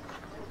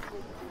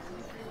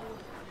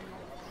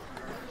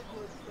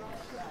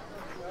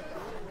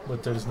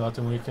 But there's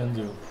nothing we can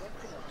do.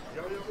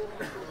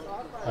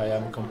 I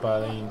am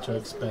compiling to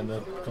expand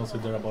a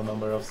considerable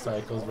number of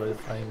cycles,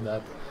 verifying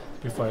that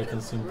before I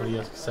can simply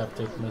accept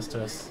it,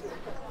 mistress.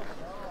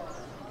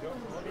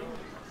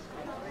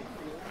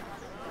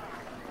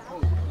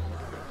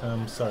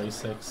 I'm sorry,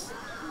 6.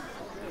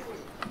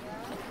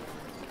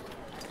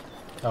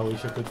 I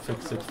wish I could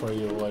fix it for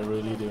you, I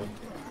really do.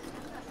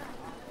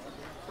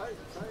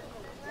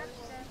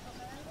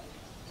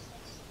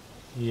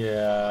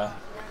 Yeah.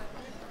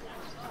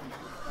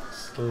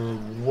 So,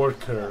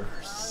 workers.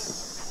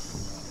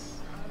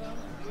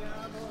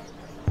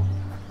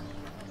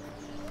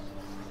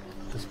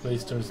 This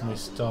place turns my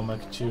stomach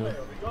too.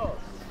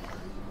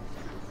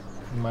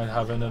 Might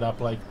have ended up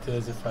like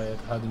this if it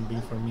hadn't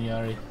been for me,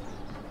 Ari.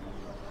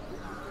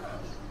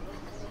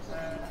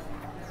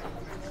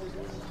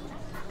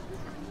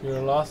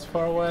 You're lost,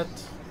 Farwet?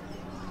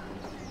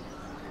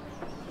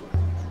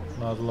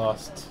 Not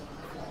lost.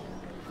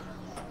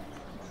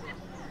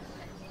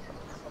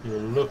 You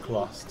look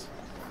lost.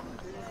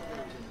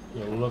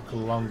 You look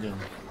longing.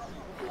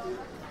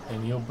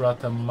 And you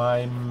brought a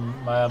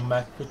Maya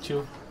Mac with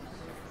you?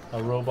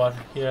 A robot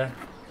here?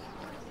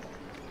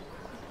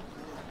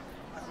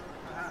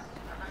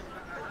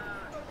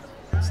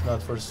 It's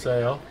not for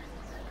sale.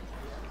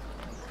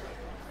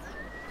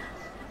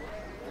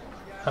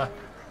 Ha!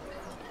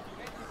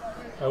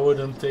 I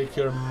wouldn't take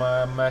your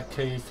Mac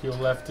if you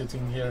left it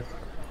in here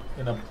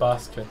in a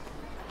basket.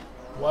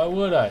 Why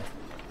would I?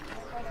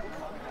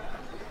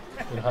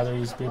 You'd rather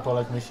use people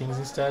like machines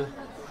instead?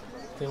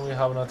 Then we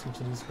have nothing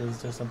to discuss.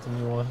 Is there something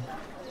you want?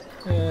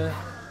 Yeah.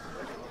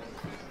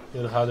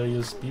 You'd rather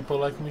use people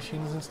like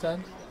machines instead?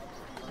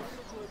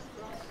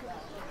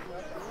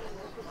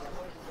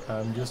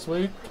 I'm just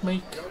wait,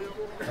 make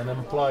an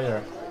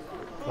employer.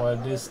 Why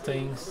these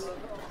things?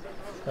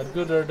 What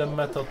good are the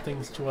metal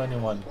things to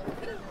anyone?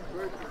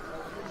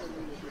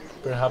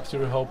 Perhaps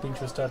you're hoping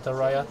to start a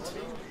riot?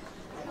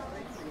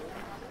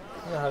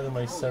 I heard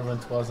my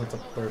servant wasn't a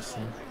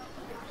person.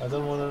 I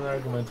don't want an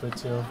argument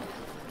with you.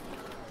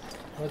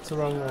 What's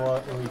wrong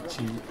with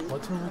you?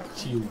 What's wrong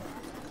with you?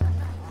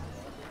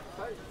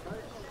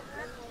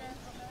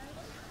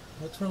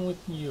 What's wrong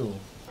with you?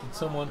 Did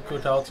someone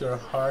cut out your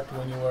heart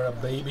when you were a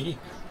baby?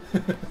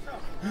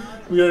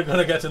 We are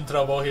gonna get in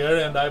trouble here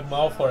and I'm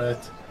all for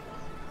it.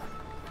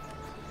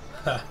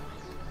 Ha.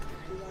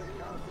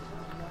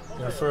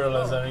 You're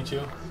fearless, aren't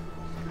you?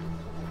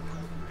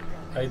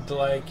 I'd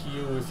like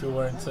you if you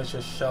weren't such a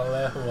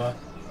shalehua.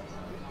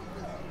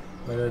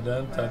 Better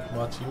than that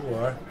what you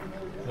are.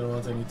 You don't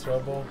want any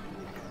trouble?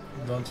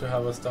 Don't you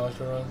have a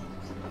stalker run?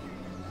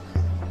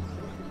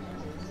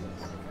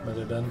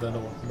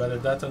 Better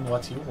that than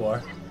what you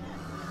are.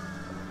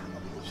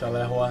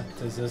 Shalehua,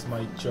 this is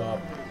my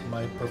job,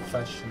 my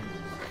profession.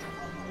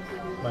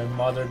 My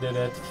mother did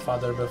it,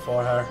 father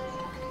before her.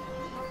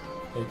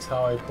 It's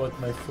how I put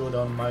my food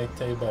on my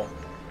table.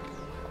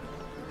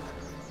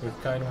 Your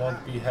kind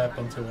won't be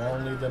happy until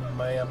only the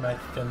Maya Mac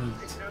can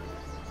eat.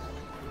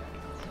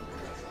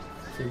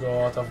 If you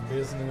go out of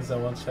business, I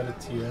won't shed a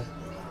tear.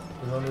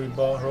 You don't read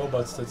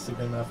robots that stick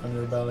a knife on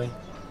your belly.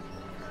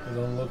 You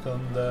don't look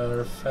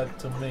underfed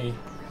to me.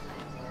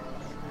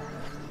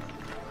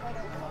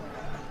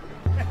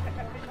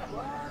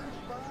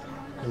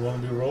 It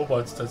won't be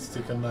robots that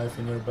stick a knife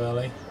in your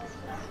belly.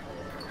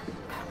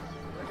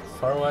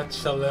 Farwat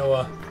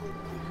Shalewa.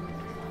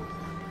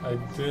 I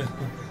do.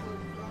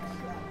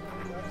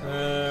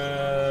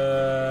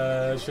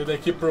 Should I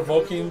keep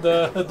provoking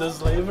the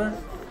slaver?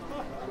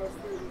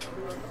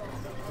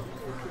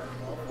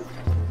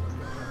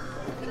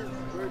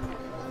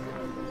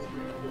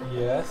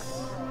 Yes.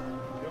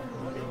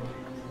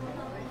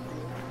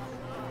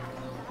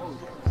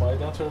 Why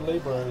don't your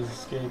laborers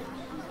escape?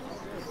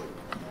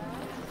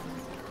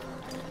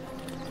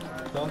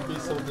 Don't be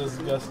so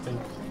disgusting.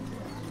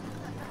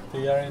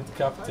 They aren't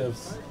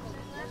captives.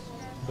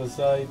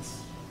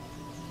 Besides,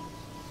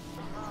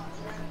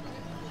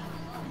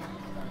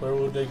 where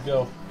would they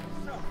go?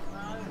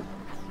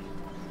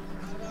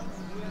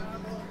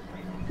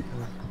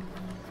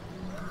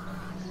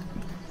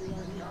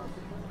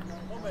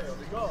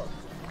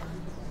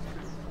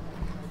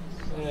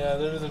 Yeah,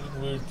 there's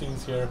weird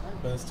things here.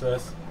 Don't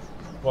stress.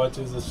 What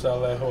is a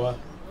Shalehua?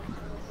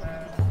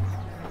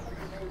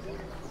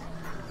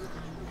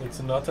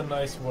 It's not a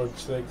nice word,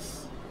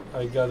 Six.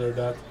 I gather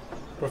that.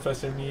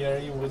 Professor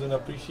Nieri wouldn't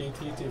appreciate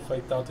it if I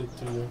taught it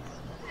to you.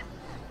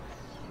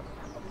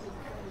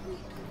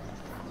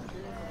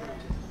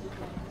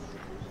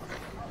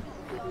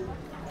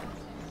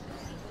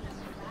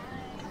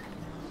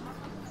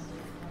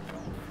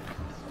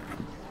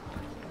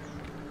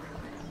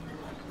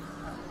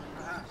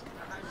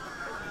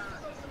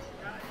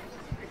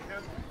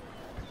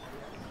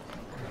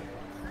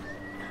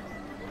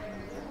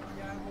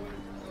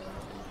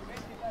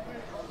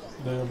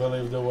 Do you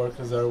believe the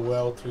workers are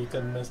well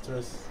treated,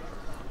 mistress?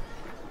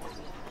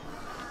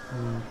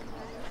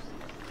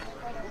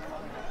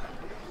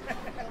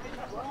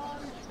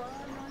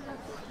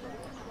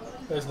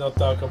 Let's not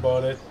talk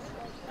about it.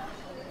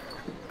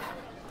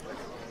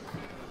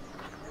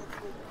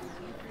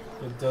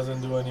 It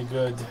doesn't do any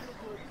good.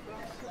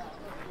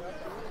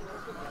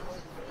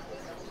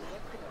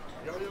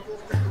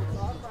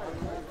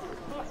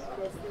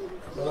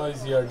 Well,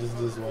 his yard is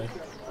this way.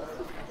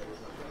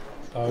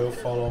 I will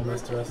follow,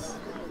 mistress.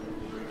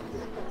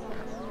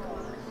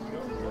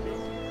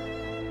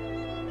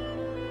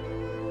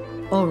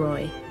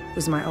 Oroy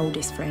was my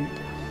oldest friend.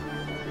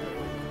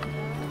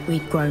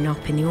 We'd grown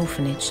up in the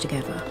orphanage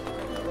together.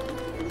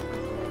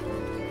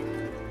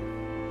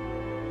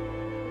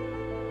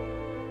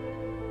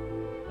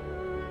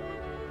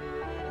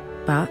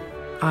 But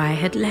I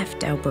had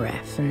left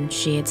Elbereth and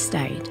she had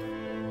stayed.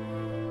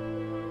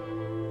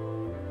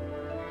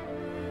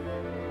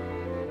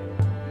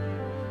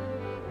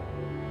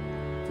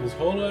 This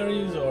whole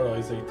area is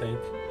Oroy's, I think.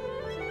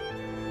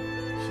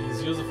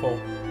 She's useful.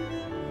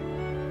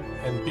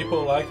 And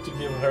people like to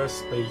give her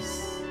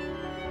space.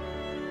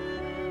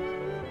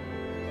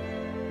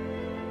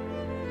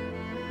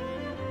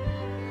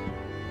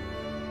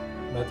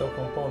 Metal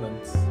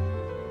components.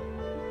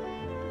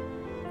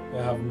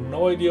 I have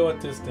no idea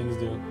what these things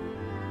do.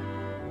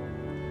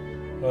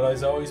 But I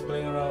was always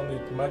playing around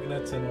with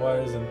magnets and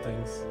wires and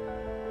things.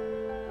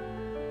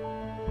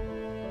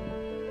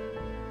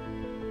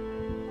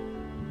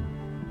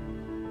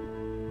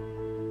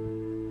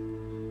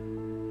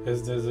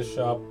 Is this a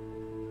shop?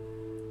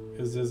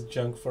 Is this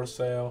junk for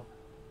sale?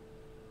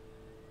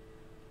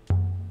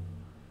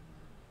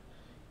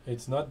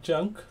 It's not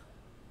junk.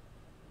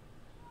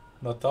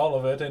 Not all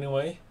of it,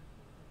 anyway.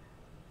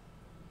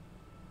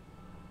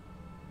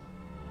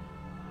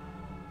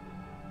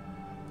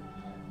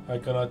 I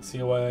cannot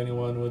see why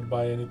anyone would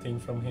buy anything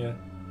from here.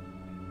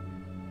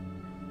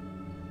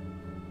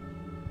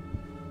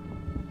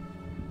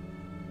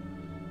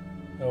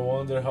 I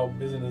wonder how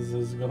business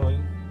is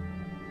going.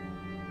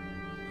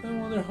 I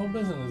wonder how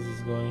business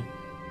is going.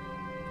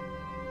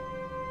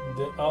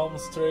 The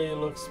alms tray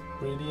looks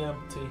pretty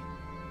empty.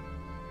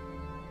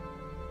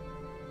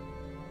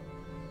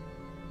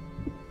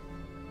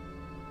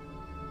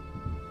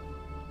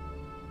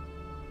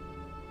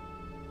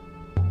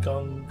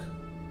 Gong.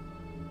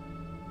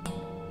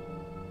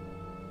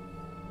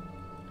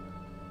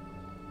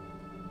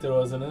 There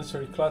was an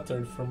answer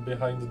cluttered from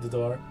behind the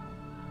door.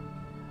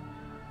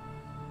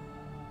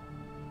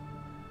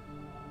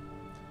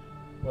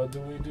 What do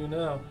we do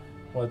now?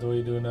 What do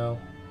we do now?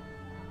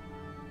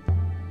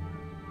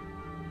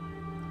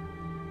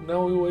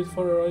 Now we wait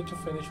for Oroy to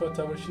finish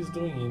whatever she's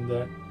doing in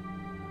there.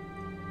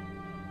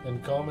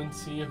 And come and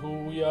see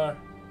who we are.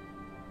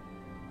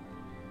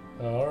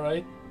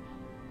 Alright.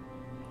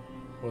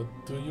 What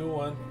do you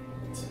want?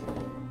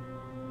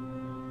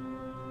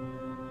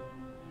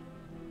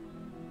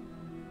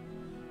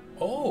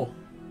 Oh!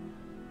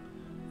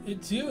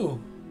 It's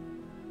you!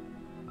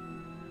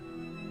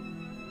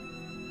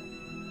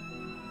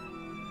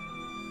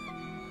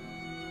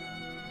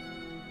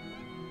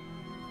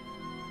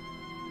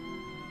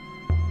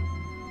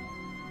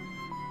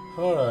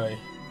 Alright.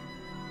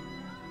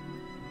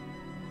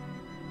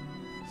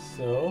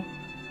 So,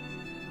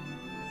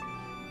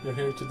 you're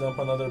here to dump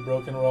another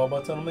broken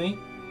robot on me?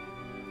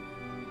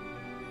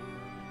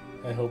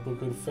 I hope we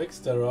could fix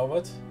the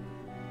robot.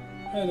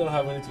 I don't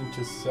have anything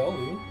to sell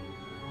you.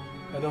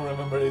 I don't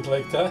remember it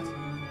like that.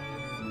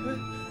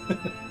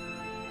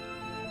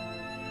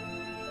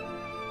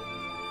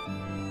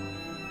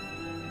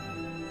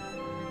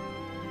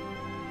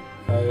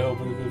 I hope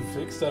we could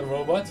fix that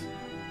robot.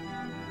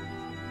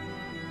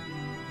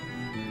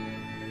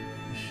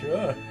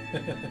 Sure.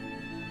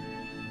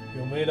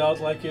 You made out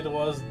like it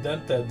was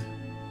dented,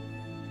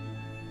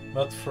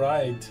 not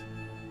fried.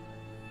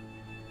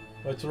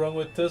 What's wrong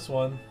with this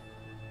one?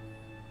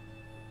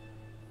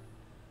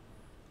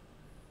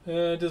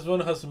 This one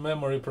has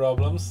memory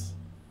problems.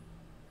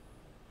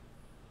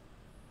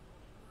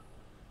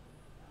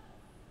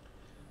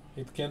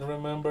 It can't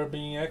remember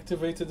being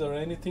activated or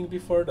anything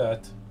before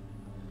that.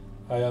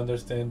 I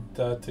understand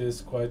that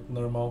is quite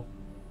normal.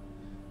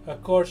 A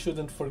core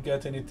shouldn't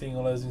forget anything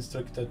unless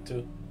instructed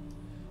to,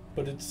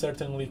 but it's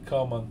certainly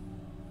common.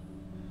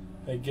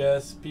 I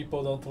guess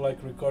people don't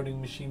like recording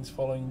machines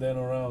following them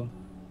around.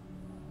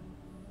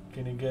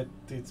 Can you get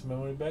its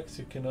memory back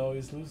so you can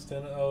always lose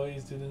then?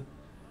 Always didn't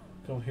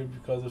come here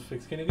because of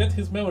fix. Can you get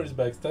his memories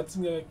back? That's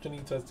actually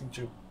interesting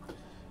too.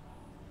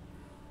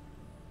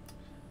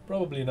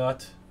 Probably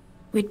not.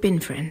 We'd been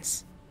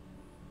friends.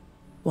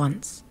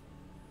 Once.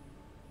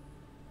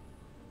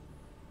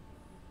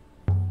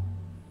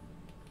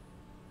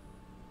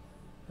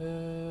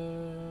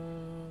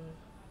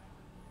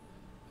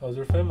 How's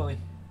your family?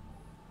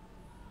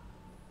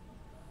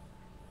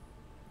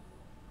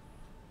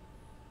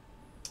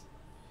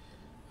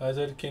 I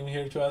thought you came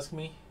here to ask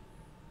me.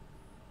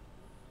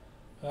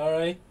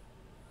 Alright.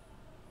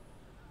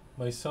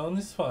 My son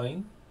is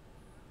fine.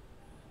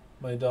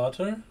 My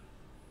daughter?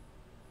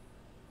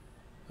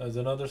 That's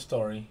another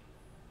story.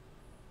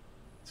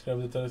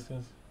 Describe the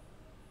telescope.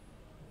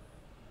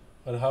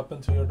 What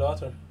happened to your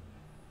daughter?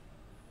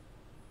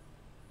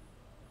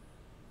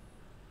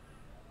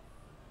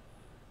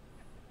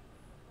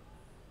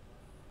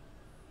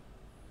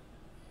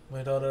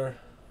 My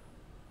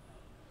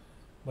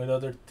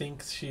daughter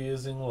thinks she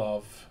is in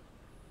love.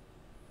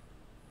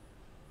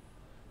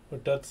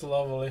 But that's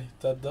lovely.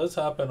 That does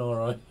happen,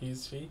 alright,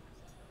 is she?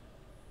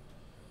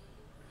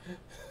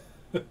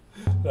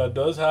 That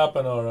does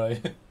happen,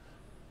 alright.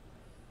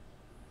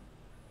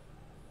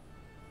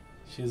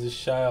 She's a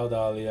child,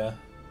 Aliya.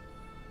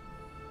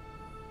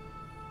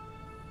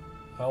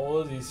 How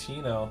old is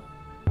she now?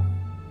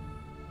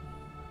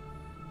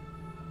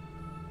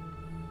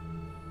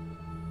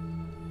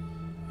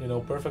 You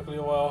know perfectly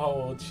well how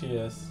old she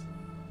is.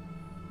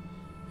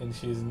 And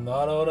she's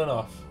not old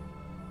enough.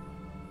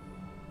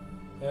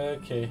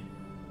 Okay.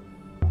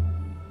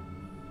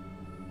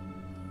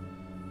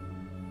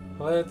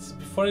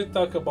 Before I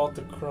talk about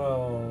the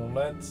crown,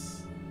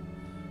 let's...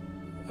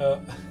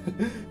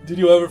 did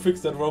you ever fix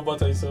that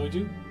robot I showed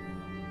you?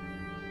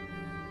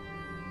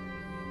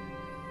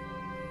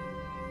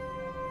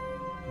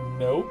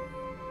 No.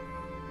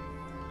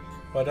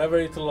 Whatever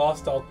it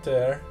lost out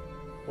there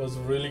was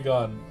really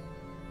gone.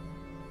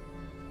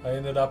 I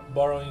ended up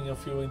borrowing a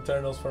few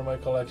internals for my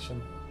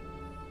collection.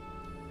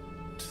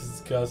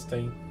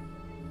 Disgusting.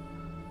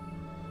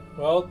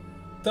 Well,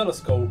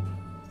 telescope.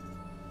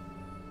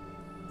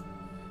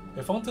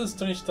 I found a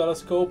strange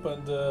telescope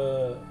and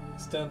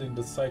stand in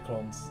the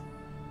cyclones.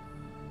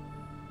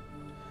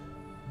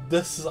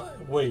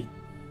 Wait.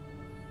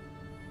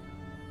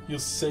 You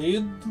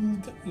sailed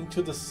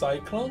into the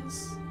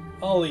cyclones?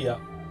 Aliya.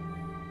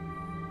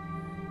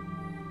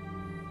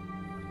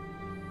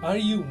 Are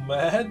you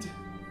mad?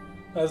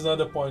 That's not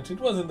the point. It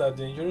wasn't that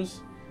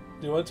dangerous.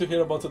 Do you want to hear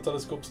about the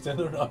telescope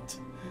stand or not?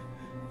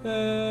 It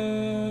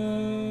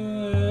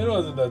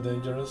wasn't that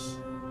dangerous.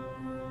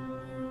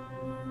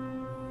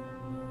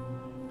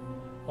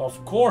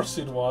 Of course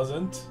it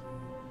wasn't.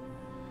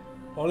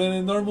 Only an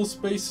enormous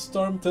space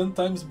storm 10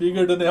 times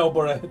bigger than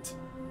Elboret.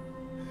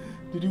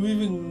 Did you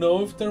even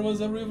know if there was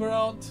a river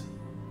out?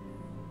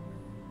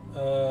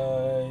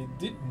 I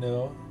did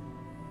know.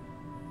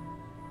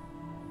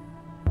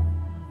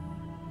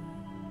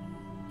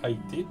 I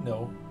did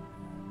know.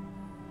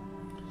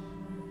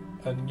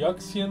 And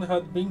Yoxian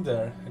had been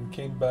there and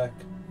came back.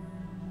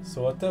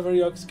 So whatever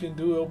Yox can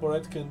do,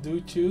 Elboret can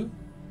do too.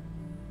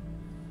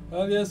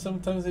 Well, yeah,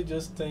 sometimes I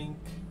just think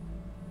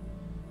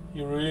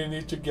you really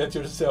need to get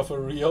yourself a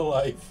real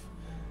life.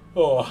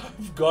 Oh,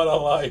 I've got a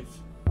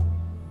life.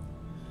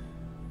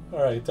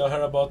 Alright, tell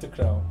her about the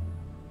crown.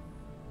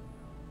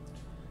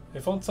 I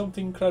found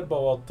something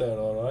incredible out there,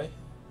 alright?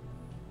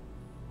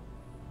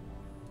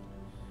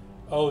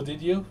 Oh,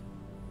 did you?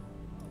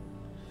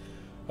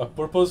 A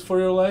purpose for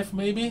your life,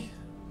 maybe?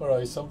 Or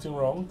is something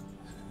wrong?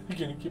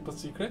 Can you keep a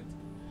secret?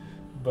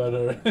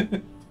 Better.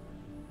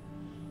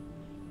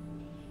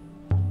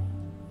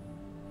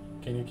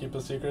 Can you keep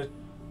a secret?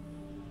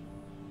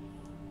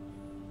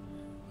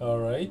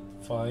 Alright,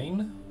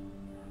 fine.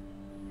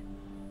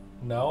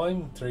 Now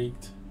I'm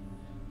intrigued.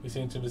 We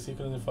see into the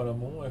secret in front of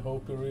the moon. I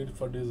hope you're ready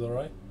for this,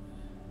 alright?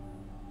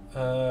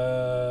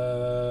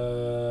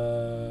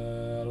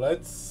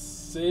 Let's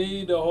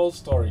see the whole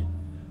story.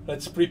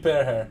 Let's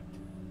prepare her.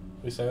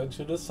 We sailed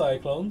to the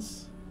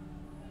cyclones.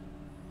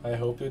 I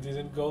hope you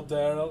didn't go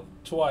there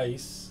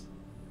twice.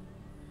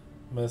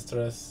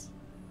 Mistress,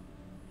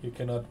 you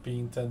cannot be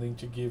intending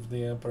to give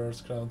the Emperor's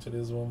crown to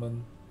this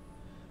woman.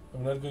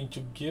 I'm not going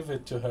to give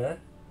it to her.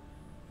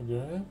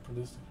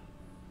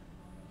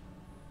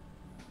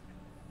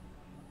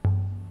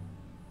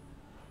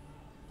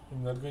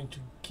 I'm not going to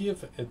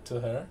give it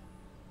to her.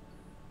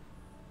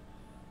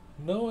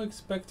 No,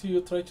 expect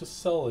you try to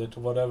sell it,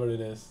 whatever it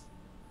is.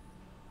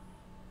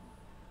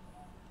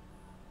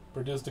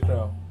 Produce the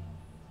crown.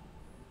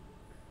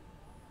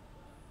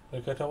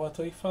 Look at what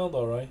I found,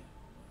 alright?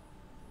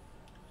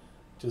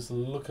 Just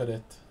look at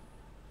it.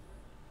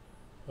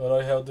 But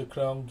I held the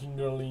crown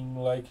giggling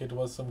like it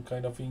was some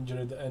kind of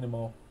injured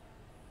animal.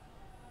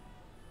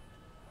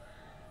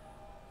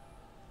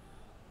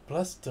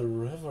 Bless the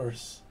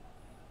rivers.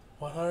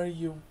 What are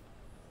you?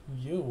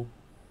 You?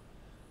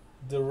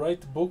 The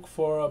right book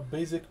for a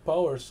basic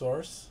power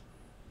source.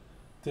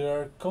 There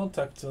are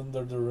contacts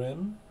under the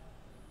rim.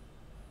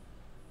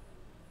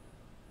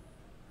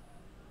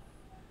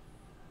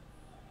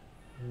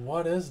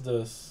 What is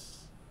this?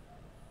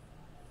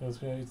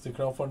 It's the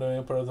crown for the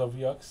Emperor of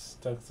Iox.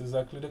 That's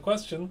exactly the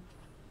question.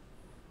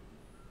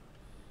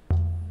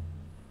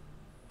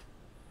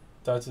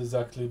 That's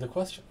exactly the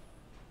question.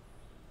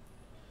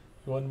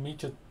 You want me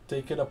to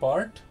take it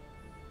apart?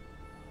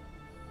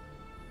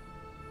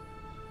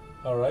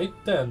 Alright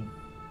then.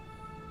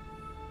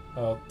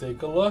 I'll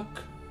take a look.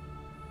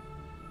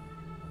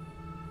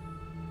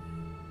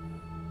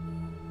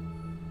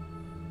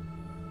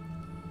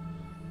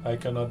 I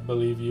cannot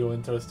believe you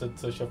entrusted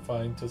such a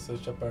find to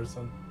such a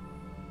person.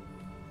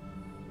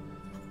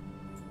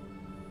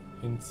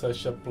 In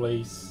such a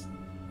place.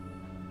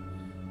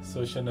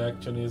 Such an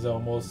action is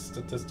almost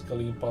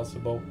statistically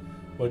impossible,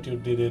 but you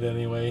did it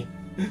anyway.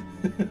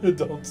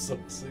 Don't suck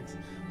six.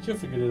 You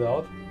figured it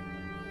out.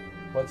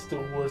 What's the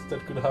worst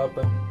that could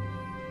happen?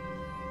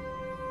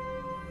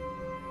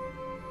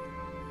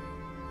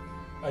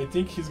 I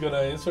think he's gonna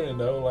answer and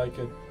I will like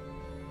it.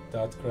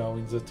 That crown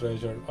is the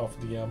treasure of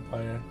the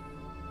Empire.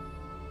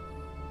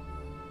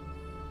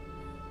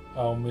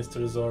 All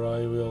Mr.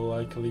 Zorai will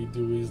likely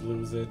do is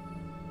lose it.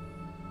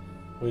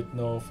 With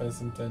no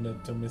offense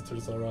intended to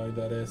Mr. Zorai,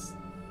 that is.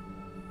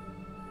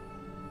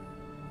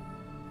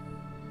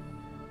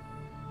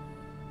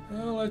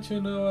 I'll let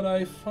you know what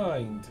I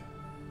find.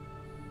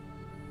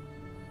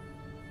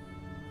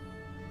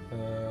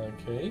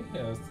 Okay,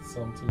 yes,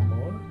 something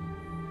more.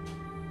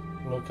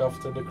 Look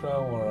after the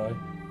crown, alright.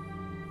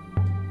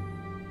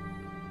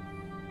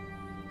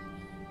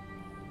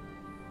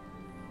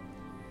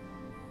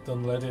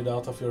 Don't let it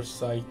out of your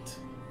sight.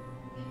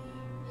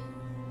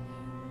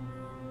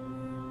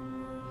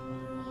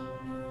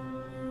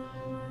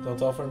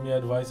 Don't offer me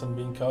advice on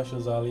being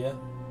cautious, Aliya.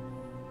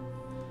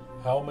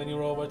 How many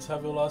robots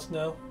have you lost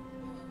now?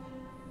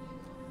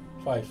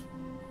 5.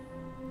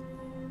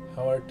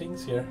 How are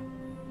things here?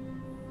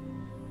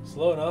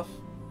 Slow enough.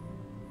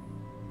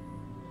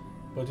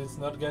 But it's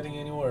not getting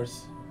any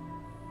worse.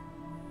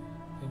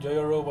 Enjoy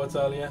your robots,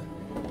 Aliya.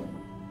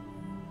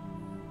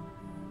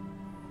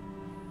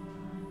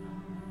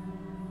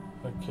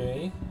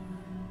 Okay.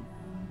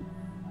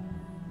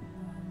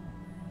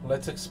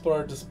 Let's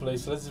explore this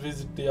place. Let's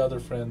visit the other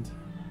friend.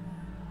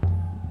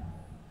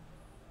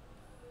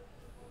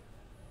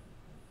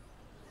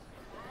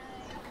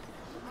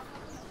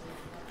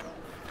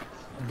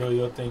 Do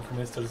you think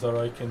Mr.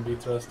 Zorai can be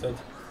trusted?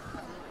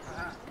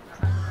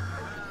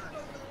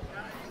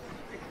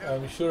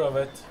 I'm sure of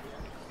it.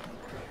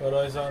 But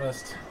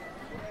honest.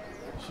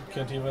 She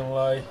can't even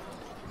lie.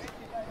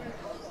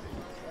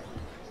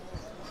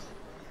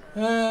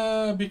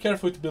 Be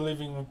careful with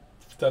believing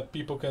that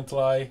people can't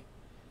lie.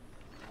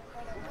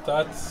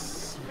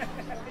 That's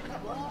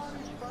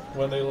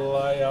when they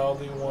lie all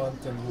they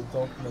want and you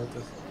don't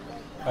notice.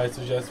 I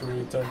suggest we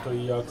return to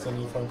Iox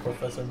and inform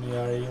Professor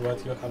Miari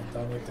what you have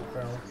done with the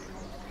crown.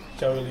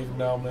 Shall we leave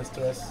now,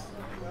 mistress?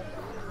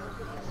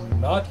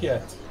 Not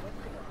yet.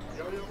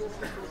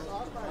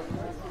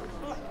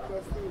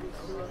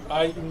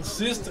 I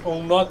insist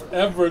on not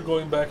ever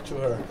going back to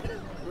her.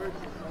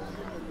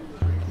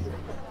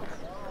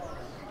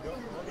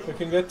 We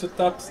can get to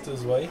Taps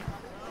this way.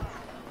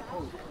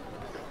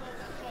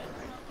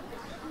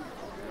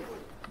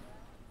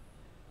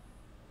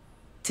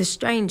 To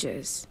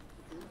strangers,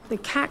 the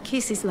cat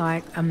kiss is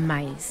like a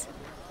maze.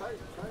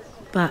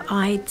 But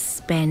I'd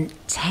spent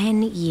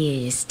 10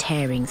 years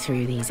tearing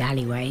through these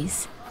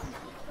alleyways.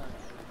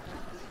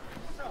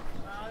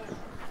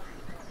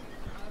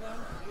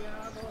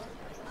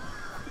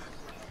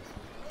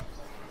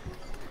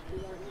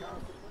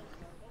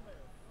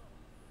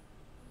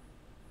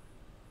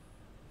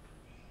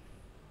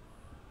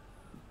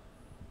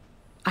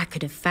 I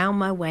could have found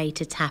my way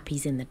to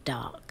Tappy's in the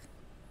dark.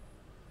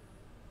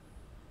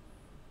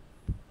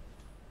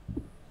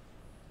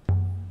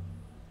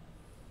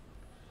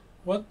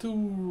 What do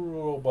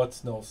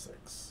robots know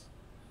sex?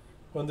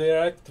 When they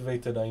are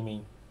activated, I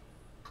mean.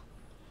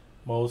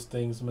 Most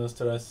things,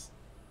 mistress.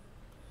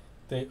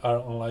 They are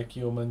unlike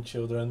human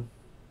children.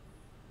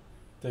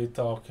 They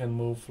talk and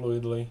move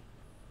fluidly.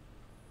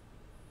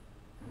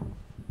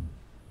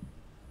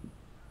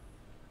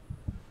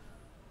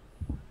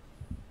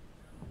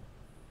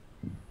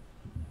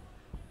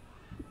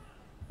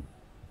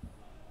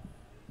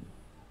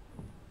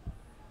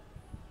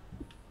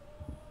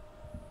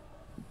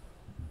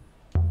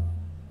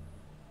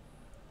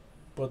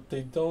 But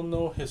they don't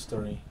know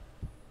history.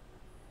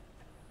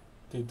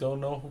 They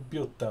don't know who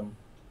built them.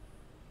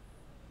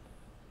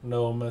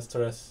 No,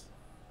 mistress.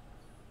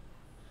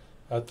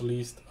 At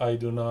least I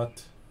do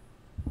not.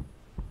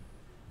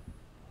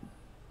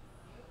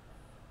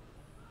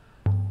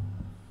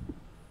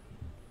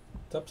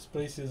 Top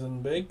space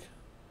isn't big,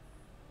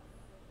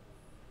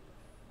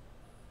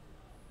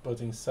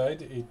 but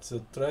inside it's a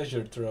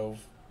treasure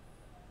trove.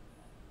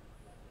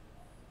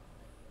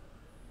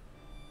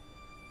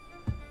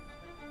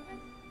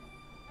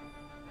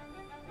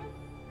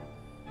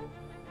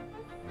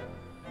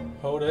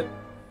 Hold it.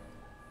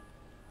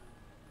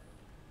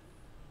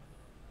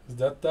 Is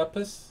that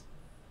Tapis?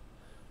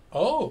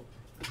 Oh!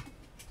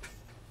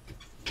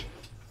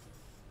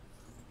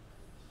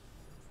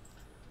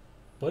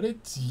 But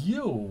it's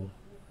you!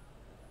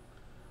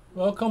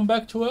 Welcome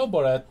back to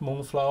Elboret,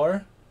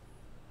 Moonflower.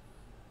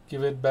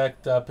 Give it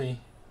back, Tappy.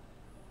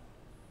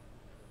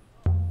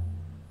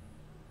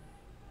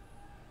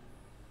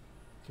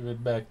 Give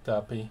it back,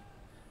 Tappy.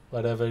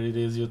 Whatever it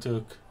is you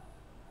took.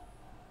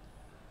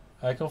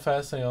 I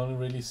confess I only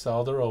really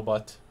saw the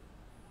robot.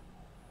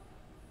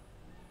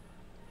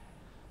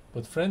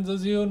 But friends,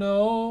 as you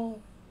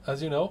know,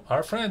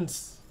 are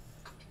friends.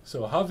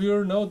 So have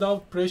your no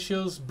doubt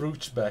precious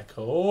brooch back.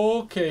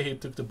 Okay, he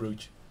took the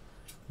brooch.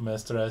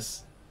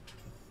 Mistress.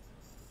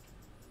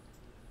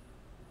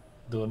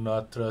 Do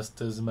not trust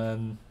this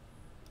man.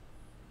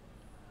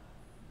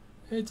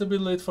 It's a bit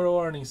late for a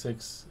warning,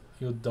 6.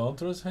 You don't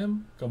trust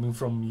him? Coming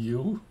from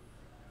you?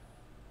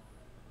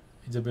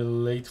 It's a bit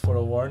late for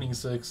a warning,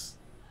 6.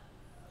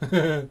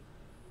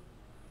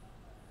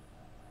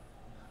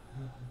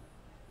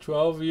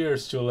 12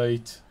 years too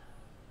late.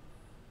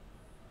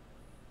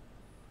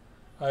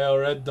 I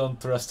already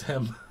don't trust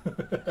him.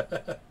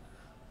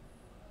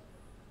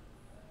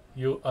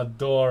 You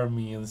adore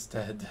me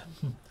instead.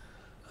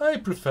 I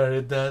prefer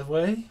it that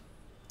way.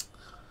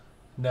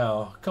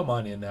 Now, come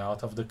on in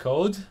out of the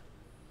code.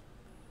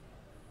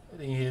 I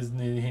think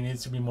he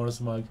needs to be more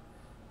smug.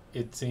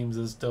 It seems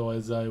as though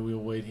as I will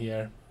wait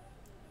here.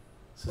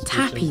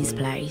 Tappy's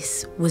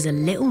place was a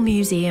little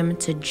museum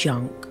to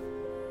junk.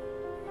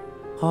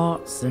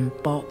 Pots and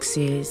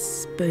boxes,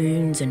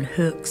 spoons and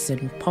hooks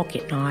and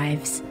pocket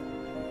knives.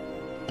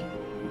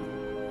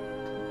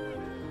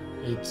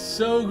 It's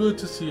so good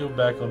to see you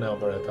back on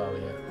Elboret,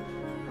 Aliya.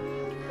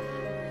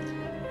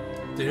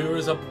 The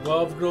heroes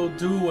above grow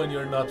do when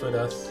you're not with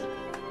us.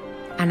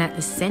 And at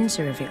the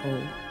centre of it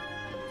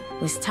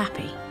all was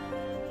Tappy,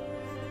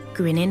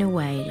 grinning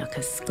away like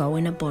a skull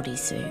in a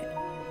bodysuit.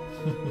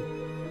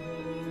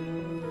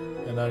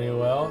 And are you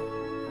well?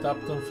 Tap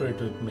don't flirt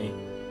with me.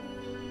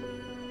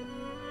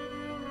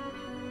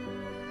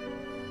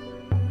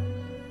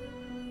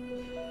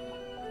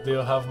 Do you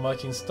have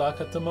much in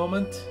stock at the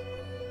moment?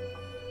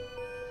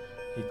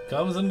 It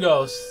comes and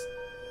goes.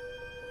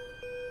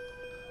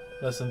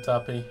 Listen,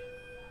 Tappy.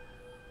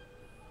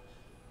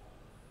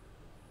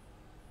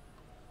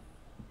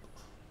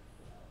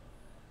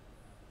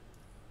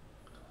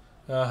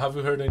 Have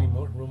you heard any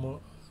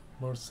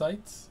more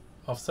sites?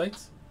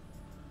 Off-sites?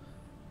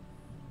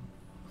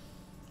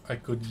 I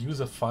could use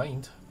a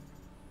find.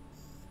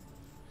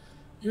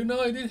 You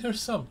know, I did hear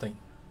something.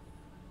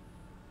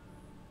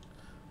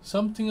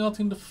 Something out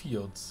in the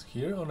fields.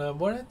 Here on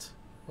Elboret?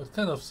 What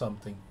kind of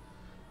something?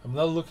 I'm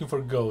not looking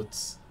for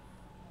goats.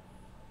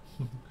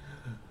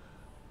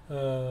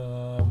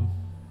 I'm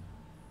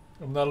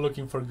not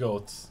looking for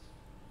goats.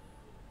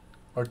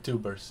 Or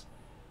tubers.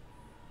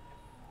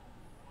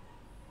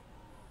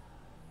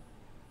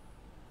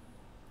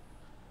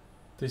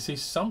 They say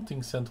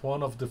something sent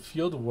one of the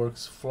field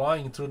works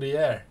flying through the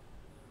air.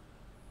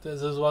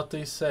 This is what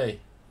they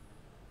say.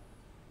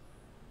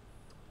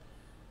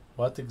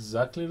 What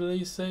exactly do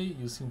they say?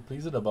 You seem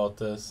pleased about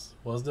this.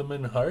 Was the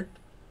man hurt?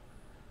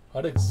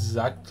 What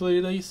exactly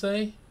do they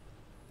say?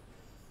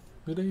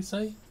 Do they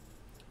say?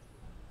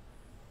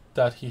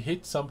 That he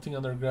hit something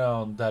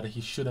underground that he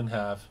shouldn't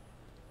have.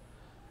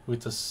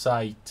 With a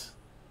sight.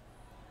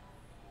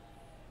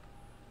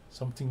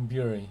 Something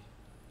blurry.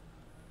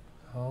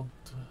 How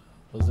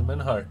was the man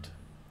hurt?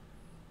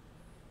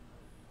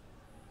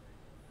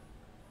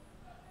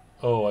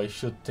 Oh, I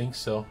should think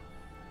so.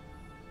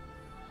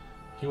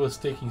 He was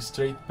taken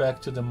straight back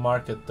to the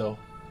market though.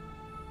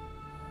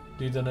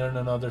 Didn't earn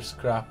another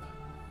scrap.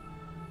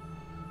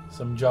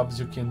 Some jobs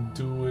you can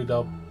do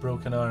without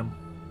broken arm.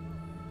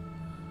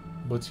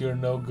 But you're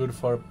no good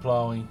for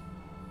plowing.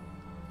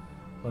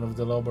 One of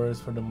the laborers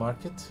for the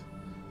market.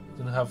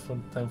 Didn't have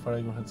time for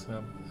egg hunts.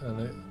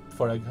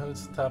 For egg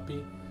hunts,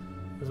 Tappy.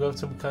 We've got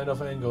some kind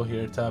of angle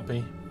here,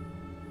 Tappy.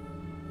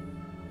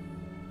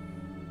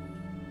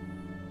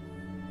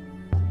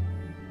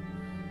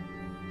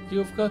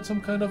 You've got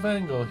some kind of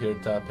angle here,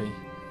 Tappy.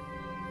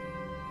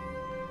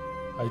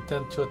 I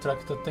tend to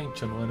attract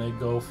attention when I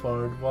go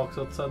for walks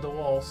outside the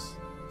walls.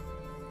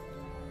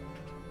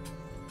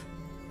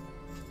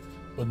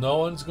 But no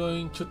one's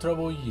going to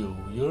trouble you.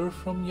 You're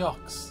from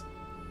Iox.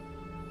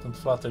 Don't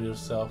flatter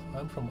yourself.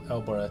 I'm from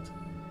Elboret.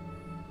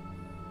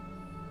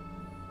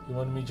 You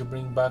want me to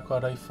bring back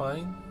what I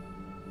find?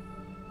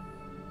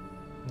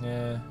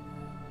 Yeah.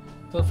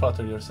 Don't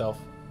flatter yourself.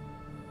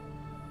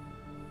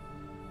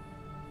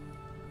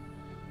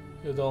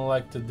 You don't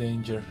like the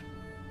danger.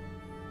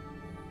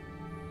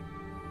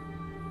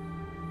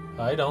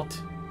 I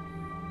don't.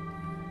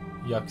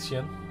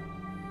 Yaxian.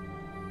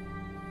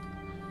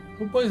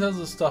 Who poisons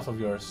the stuff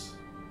of yours?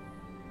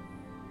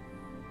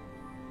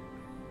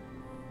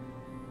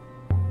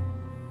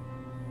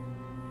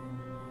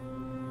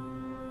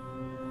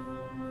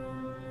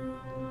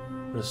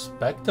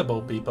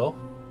 Respectable people.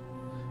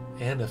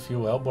 And a few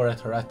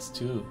Elboret rats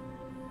too.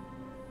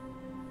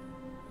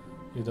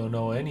 You don't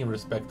know any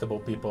respectable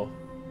people.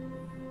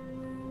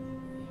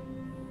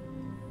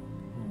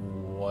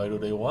 Why do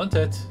they want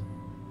it?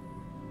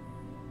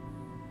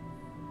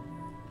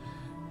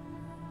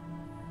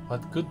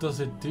 What good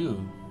does it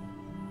do?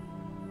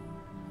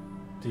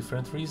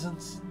 Different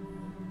reasons?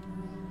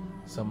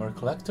 Some are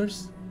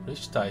collectors,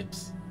 rich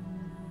types.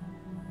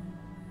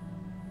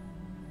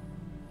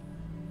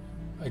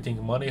 I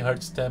think money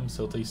hurts them,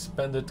 so they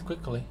spend it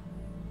quickly.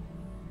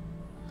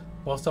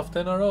 Most of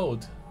them are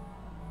old.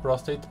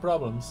 Prostate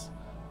problems.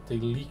 They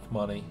leak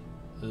money.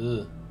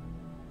 Ugh.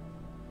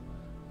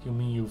 You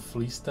mean you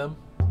fleece them?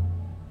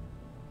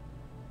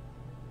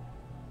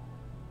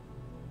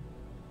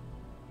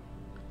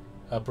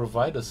 I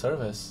provide a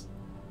service.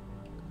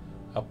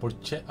 A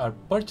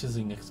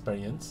purchasing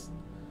experience.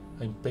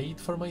 I'm paid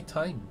for my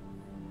time.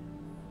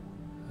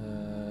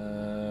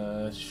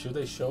 Should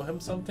I show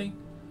him something?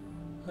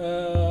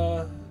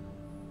 I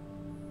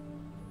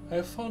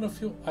found a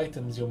few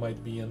items you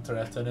might be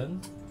interested in.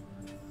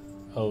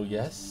 Oh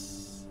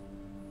yes?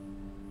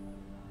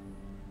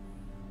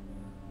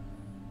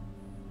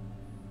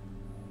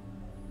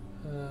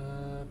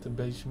 The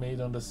beige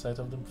made on the side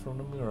of them from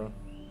the mirror.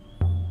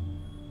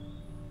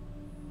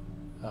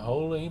 A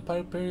whole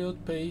Empire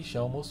period page,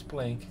 almost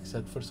blank,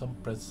 except for some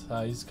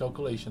precise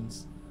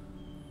calculations.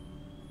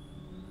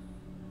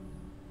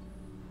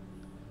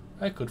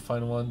 I could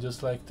find one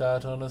just like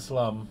that on a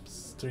slum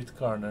street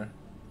corner.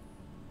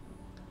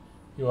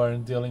 You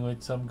aren't dealing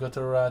with some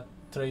gutter rat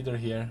trader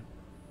here.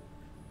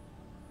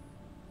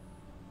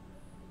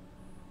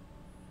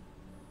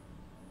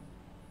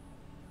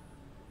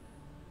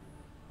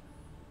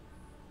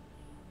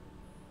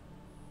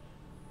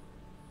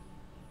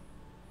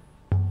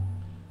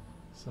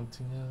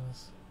 Something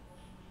else.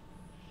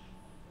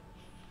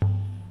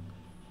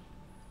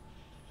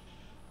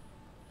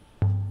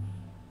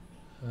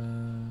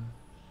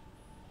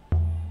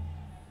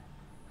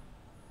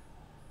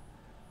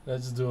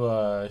 Let's do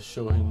a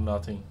show him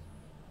nothing.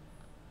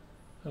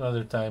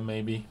 Another time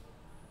maybe.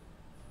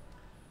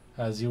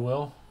 As you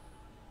will.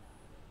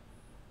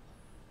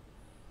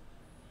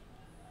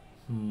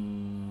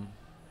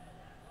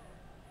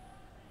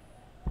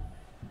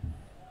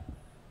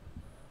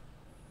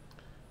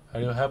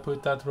 Are you happy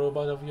with that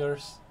robot of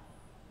yours?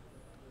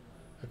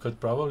 I could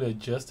probably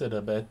adjust it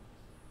a bit.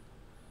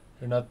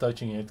 You're not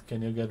touching it.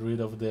 Can you get rid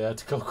of the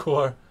ethical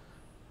core?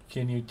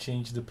 Can you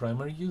change the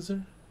primary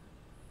user?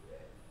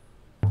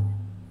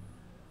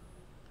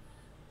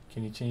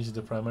 Can you change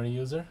the primary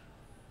user?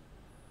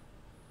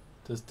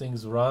 These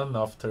things run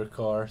after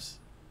cars.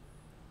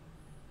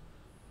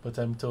 But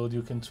I'm told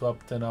you can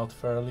swap them out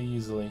fairly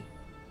easily.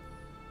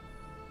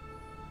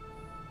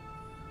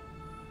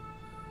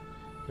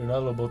 You're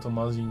not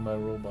lobotomizing my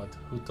robot.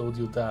 Who told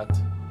you that?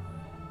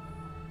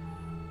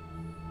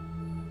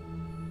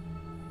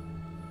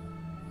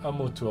 A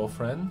mutual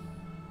friend.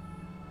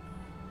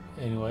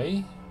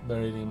 Anyway,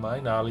 bear it in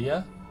mind,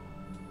 Aliya.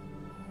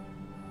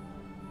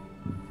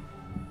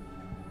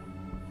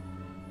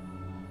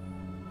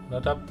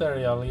 Not up there,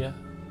 Aliya.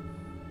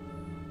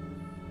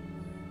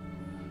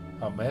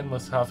 A man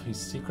must have his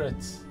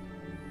secrets.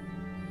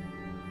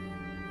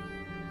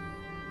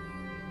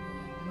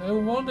 I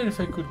wonder if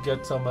I could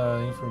get some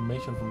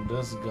information from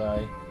this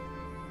guy.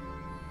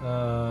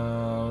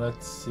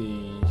 Let's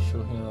see.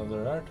 Show him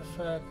another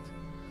artifact.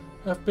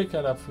 I've picked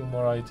up a few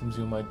more items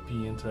you might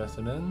be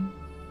interested in.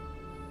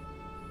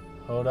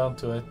 Hold on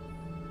to it.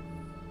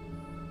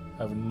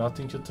 I have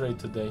nothing to trade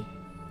today.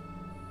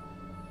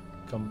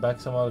 Come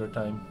back some other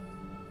time.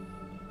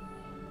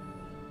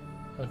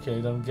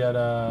 Okay, don't get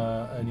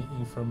any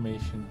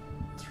information.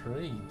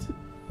 Trade.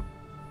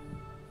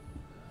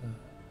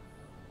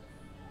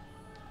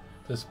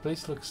 This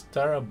place looks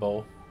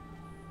terrible.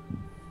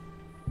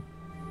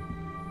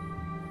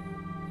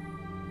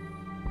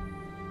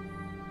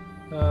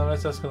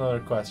 Let's ask another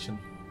question.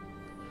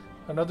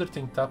 Another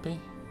thing, Tappy.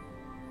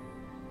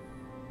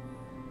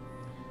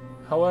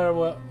 How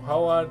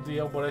are the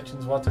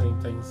Alboretians watering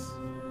things?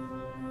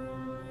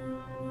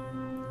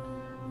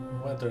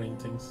 Watering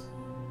things.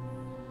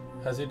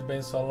 Has it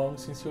been so long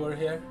since you were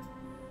here?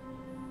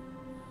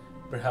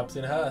 Perhaps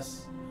it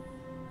has.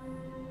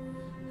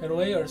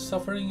 Anyway, your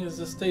suffering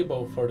is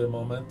stable for the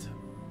moment.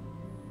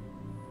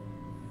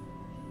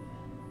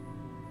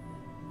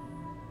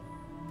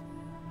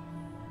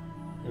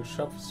 Your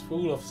shop is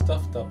full of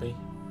stuff, Tuppy.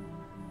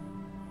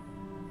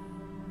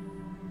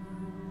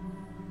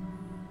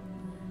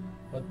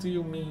 What do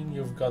you mean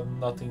you've got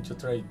nothing to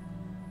trade?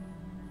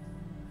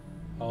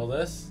 All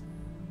this?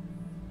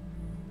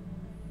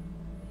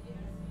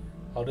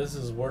 All this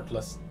is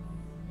worthless.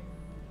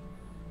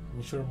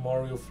 I'm sure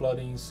more will flood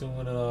in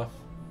soon enough.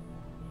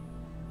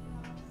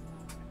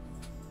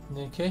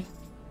 Okay.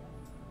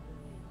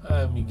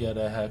 Let me get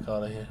the heck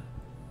out of here.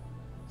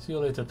 See you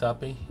later,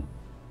 Tappy.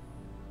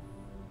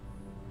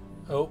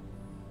 Oh.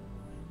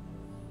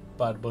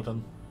 Bad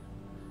button.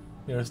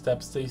 Your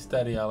steps stay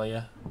steady,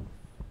 Aliya.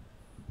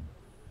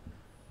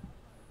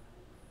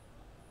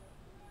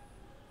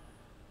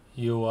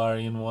 You are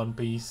in one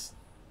piece.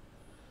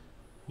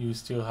 You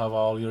still have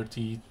all your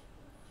teeth.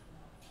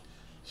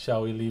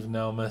 Shall we leave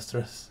now,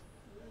 mistress?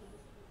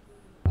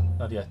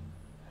 Not yet.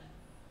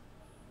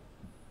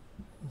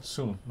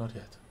 Soon, not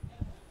yet.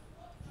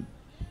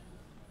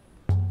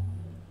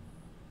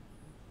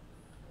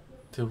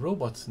 The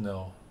robots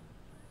know,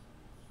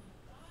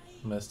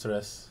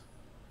 mistress.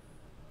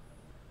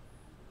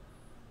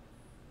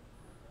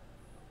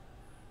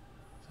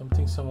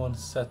 Something someone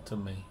said to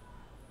me.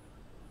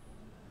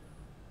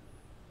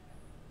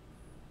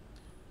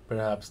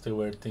 Perhaps they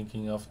were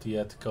thinking of the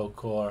ethical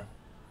core.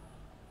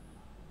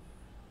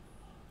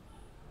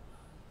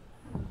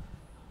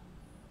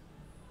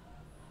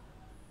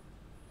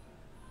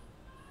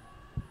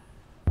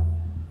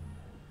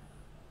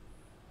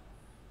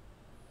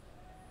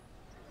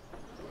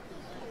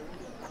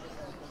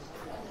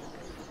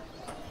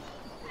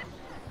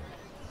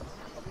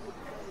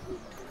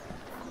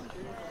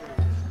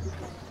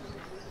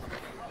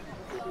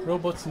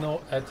 Robots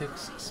know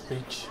ethics,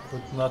 speech,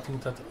 but nothing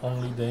that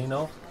only they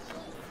know.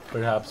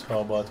 Perhaps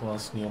Hellbot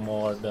once knew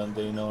more than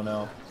they know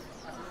now.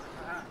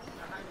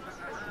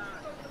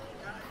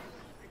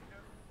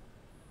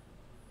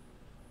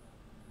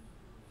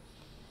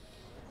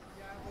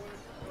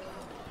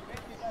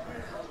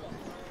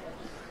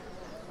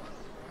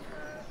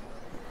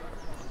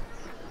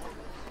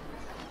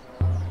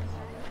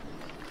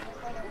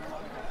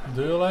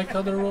 Do you like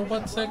other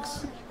robot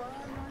sex?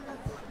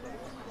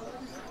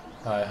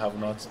 I have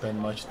not spent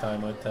much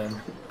time with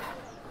them.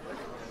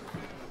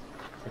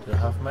 But you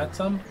have met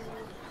some?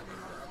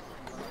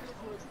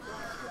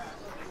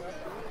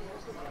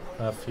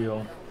 A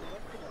few.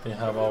 They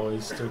have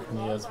always struck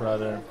me as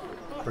rather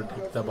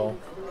predictable.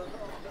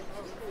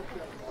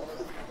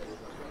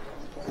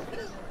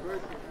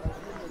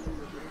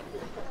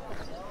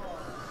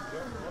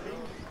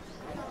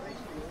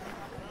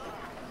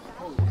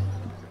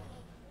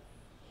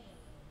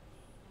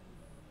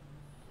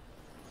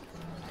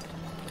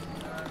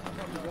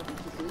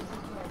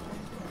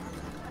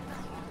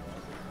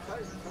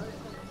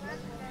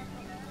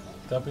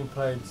 Tapping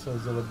played so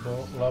the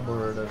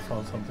laborator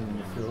found something in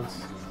the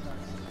fields.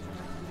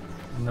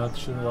 Not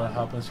sure what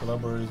happens to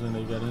laboratories when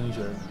they get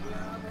injured.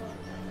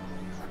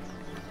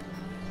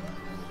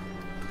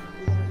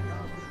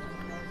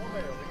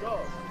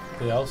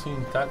 They all seem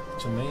intact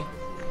to me.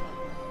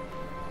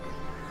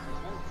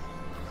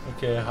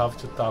 Okay, I have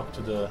to talk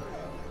to the...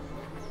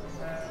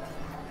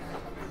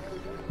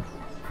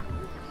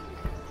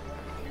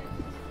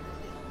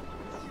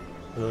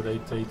 Will they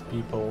take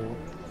people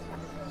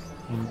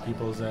in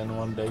people's end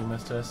one day,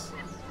 mistress?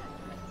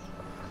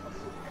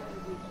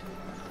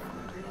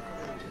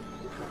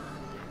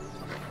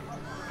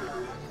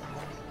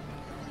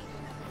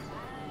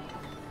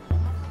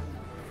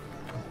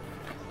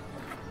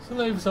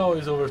 Slaves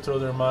always overthrow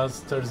their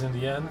masters in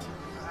the end.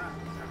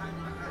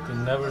 They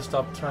never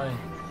stop trying.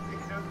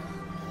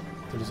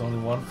 There is only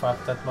one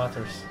fact that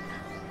matters.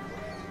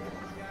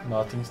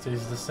 Nothing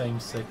stays the same,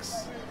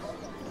 6.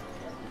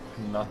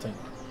 Nothing.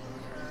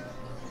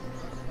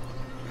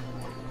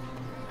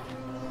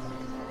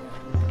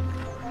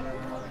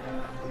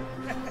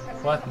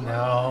 What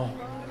now?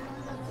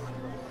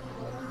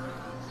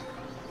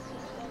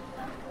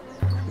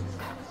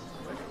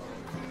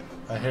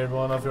 I heard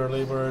one of your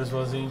laborers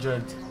was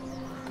injured.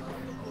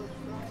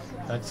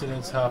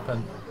 Accidents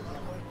happen.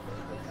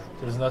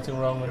 There's nothing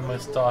wrong with my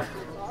stock.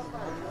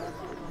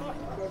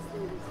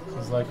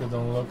 Seems like you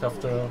don't look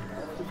after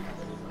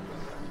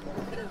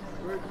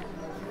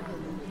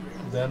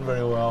them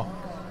very well.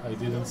 I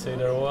didn't say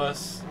there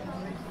was.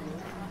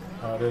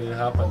 How did it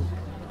happen?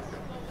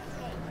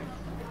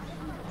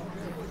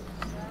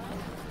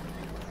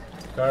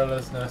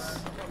 Carelessness.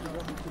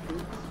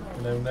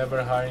 And I'm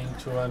never hiring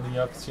to an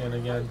Ioxian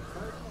again.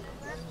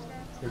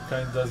 Your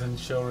kind doesn't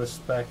show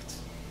respect.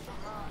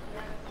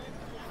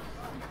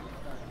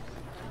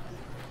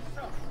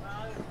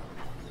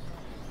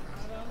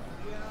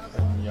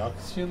 An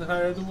Ioxian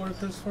hired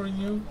workers for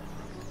you?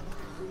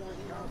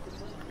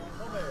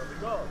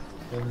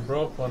 Then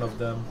broke one of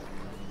them.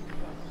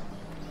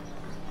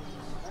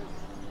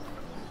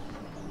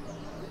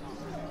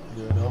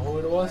 Do you know who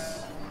it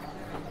was?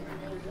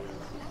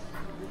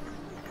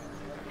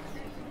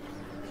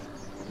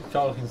 He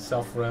called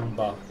himself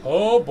Ramba.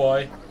 Oh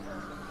boy!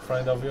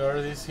 Friend of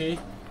yours, is he?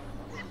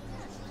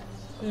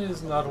 He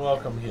is not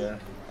welcome here.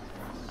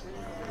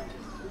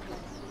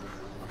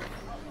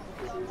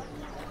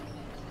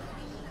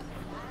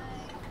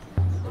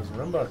 Was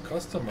Ramba a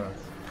customer?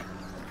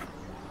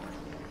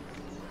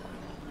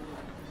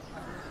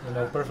 You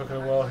know perfectly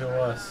well he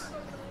was.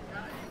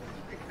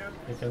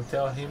 You can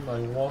tell him I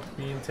won't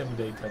be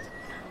intimidated.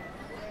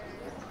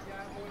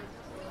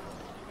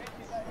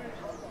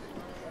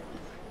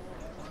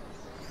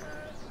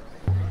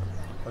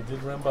 What did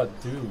Remba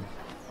do?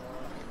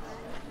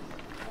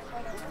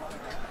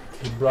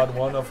 He brought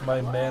one of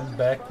my men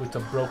back with a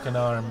broken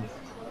arm.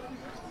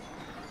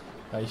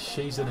 I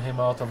chased him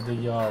out of the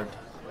yard.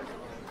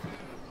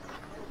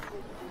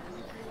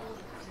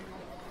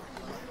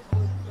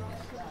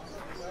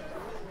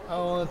 I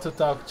want to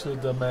talk to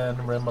the man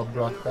Remba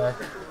brought back.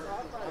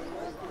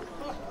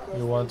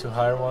 You want to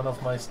hire one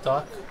of my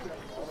stock?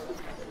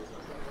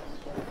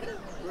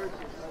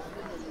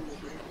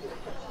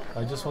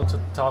 I just want to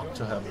talk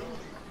to him.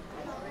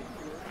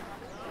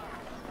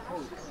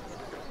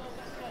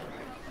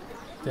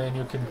 Then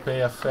you can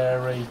pay a fair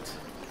rate.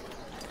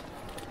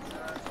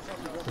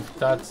 If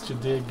that's to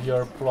dig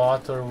your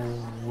plot or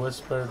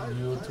whisper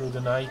you through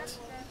the night,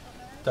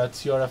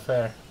 that's your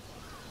affair.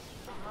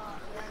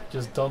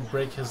 Just don't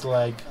break his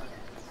leg.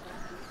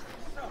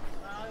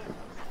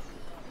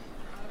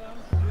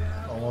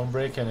 I won't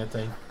break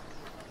anything.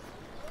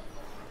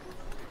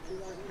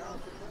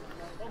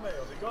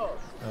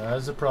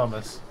 As a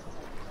promise.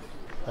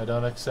 I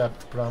don't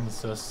accept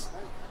promises.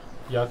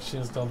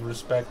 Ioxians don't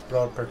respect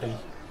property.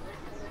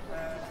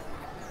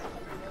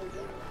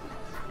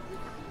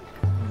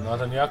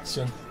 Not an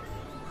Ioxian.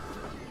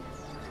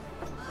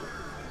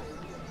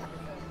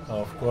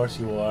 Of course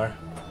you are.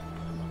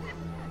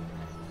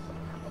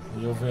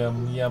 You've a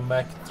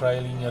Miamak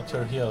trailing at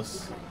your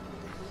heels.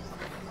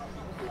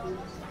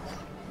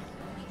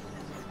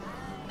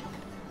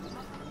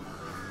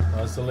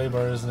 What's the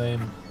laborer's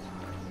name?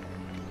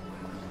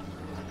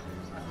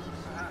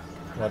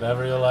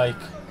 Whatever you like.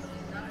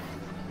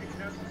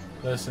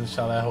 Listen,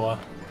 Shalehua.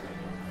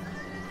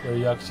 Your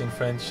Ioxian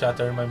friend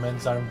shattered my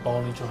man's arm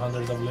bone into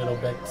hundreds of little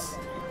bits.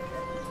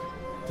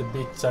 The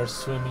bits are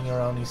swimming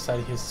around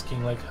inside his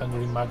skin like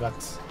hungry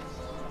maggots.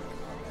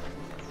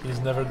 He's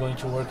never going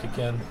to work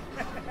again.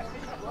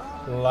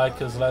 Like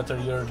his letter,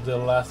 you're the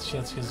last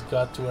chance he's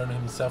got to earn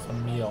himself a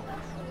meal.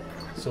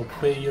 So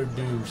pay your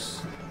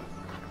dues.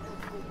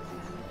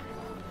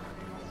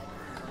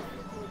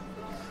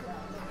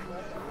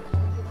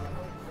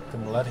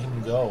 Then let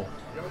him go.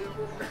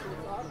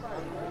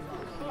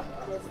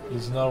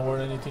 He's not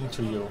worth anything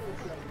to you.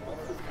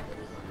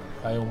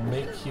 I'll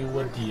make you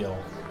a deal.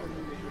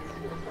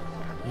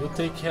 You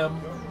take him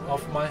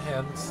off my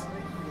hands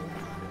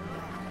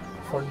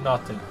for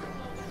nothing.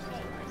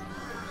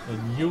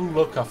 And you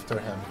look after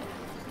him.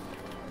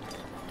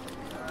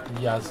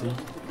 Yazi,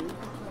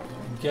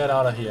 get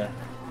out of here.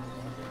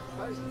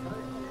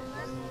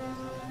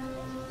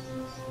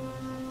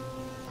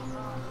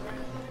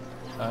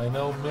 I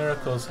know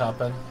miracles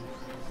happen.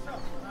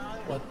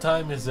 What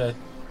time is it?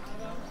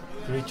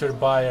 Greet your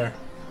buyer.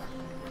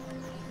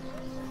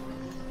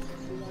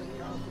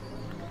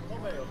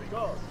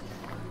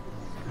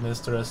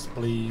 Mistress,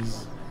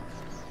 please.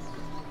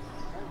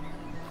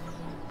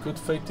 Good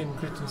fate and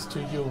greetings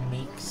to you,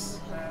 Meeks.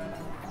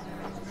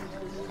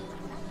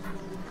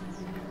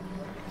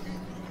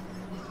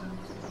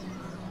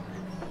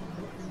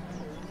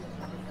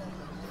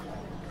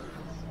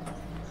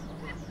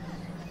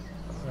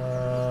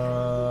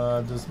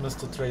 Dismiss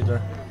the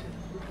trader.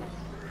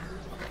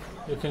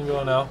 You can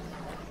go now.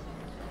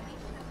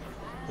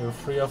 You're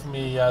free of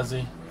me,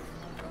 Yazi.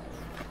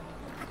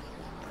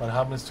 What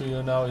happens to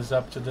you now is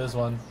up to this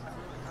one.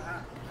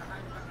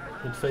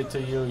 Good fate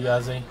to you,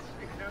 Yazi.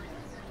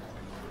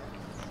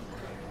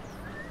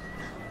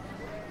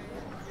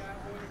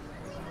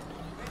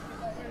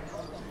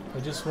 I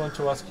just want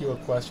to ask you a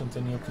question,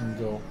 then you can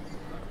go.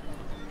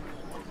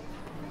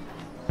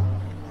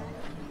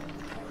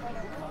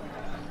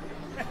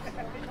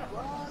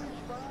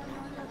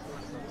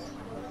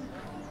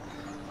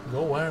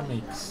 Go where,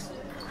 Mix?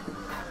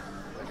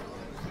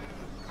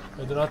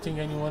 I do not think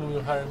anyone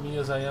will hire me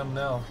as I am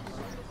now.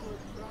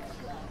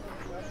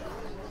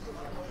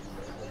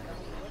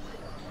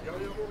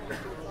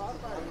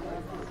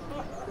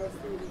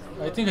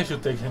 I think I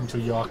should take him to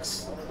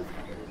Iox.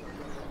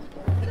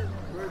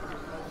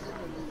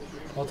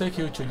 I'll take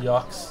you to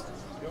Iox.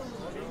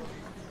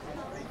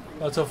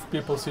 Lots of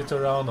people sit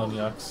around on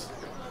Iox.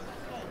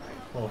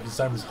 Oh, his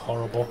arm is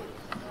horrible.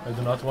 I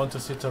do not want to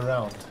sit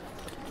around.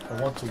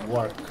 I want to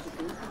work.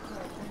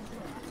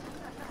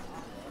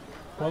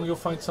 Won't you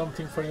find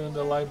something for you in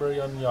the library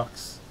on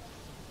Iox?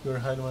 Your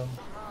headman.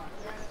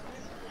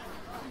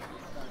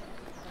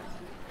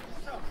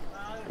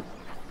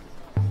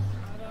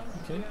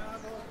 Okay.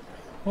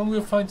 Won't we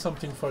find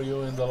something for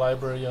you in the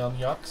library on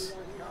Iox?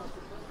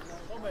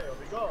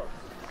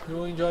 You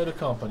will enjoy the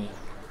company.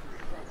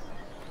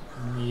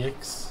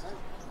 Mix.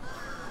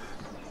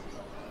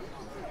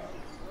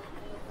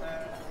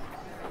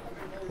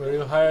 Were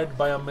you hired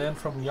by a man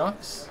from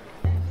Iox?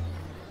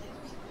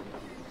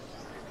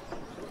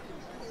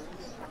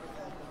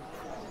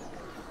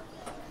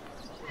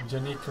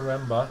 Janik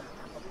Remba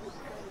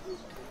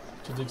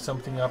to dig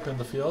something up in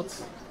the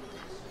fields?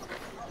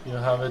 You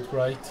have it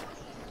right.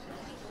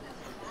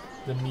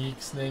 The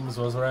meek's name was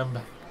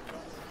Ramba.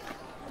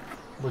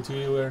 But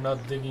we were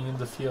not digging in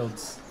the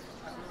fields.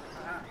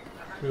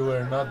 We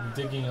were not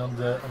digging on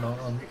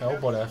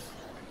Elboreth.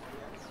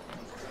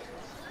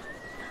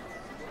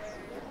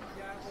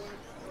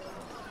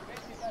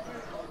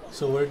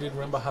 So where did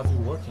Ramba have you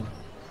working?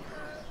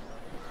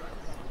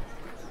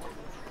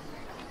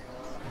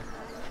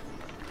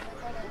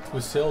 We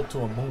sailed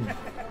to a moon.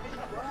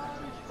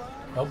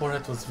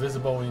 Elboreth was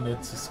visible in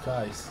its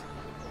skies.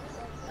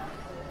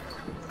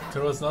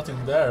 There was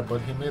nothing there,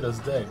 but he made us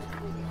dig.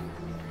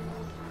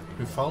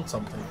 We found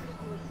something.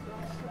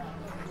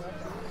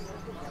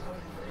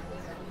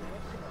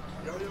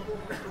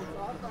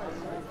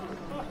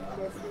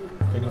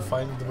 Can you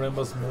find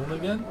Ramba's moon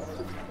again?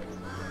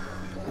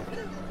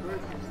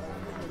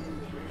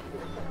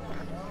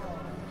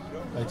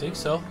 I think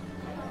so.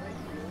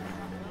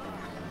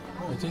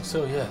 I think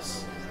so,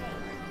 yes.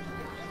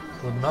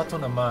 But not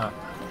on a map.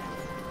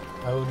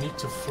 I will need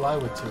to fly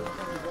with you.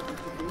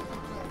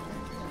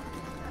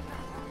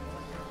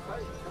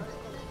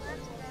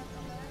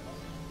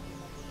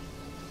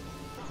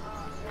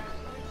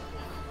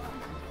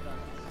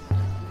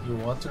 You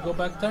want to go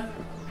back there?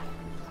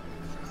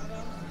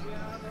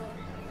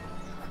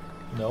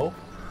 No,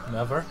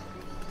 never.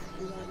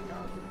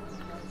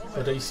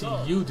 But I see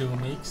you do,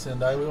 Meeks,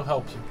 and I will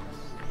help you.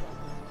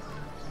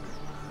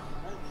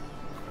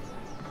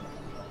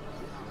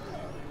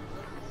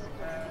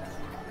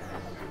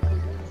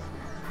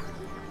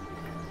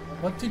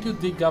 What did you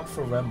dig up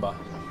for Ramba?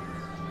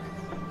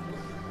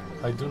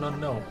 I do not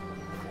know.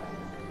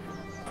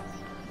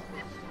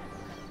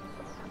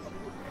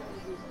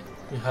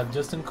 We had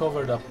just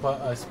uncovered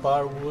a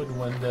spar wood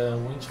when the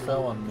winch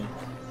fell on me.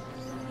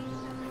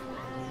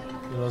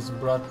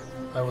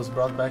 I was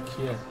brought back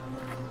here.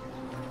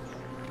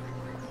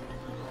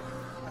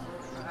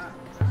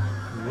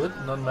 Wood,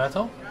 not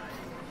metal?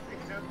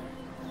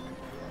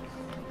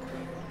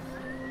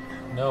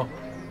 No.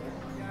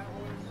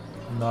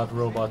 Not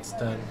robots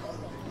then.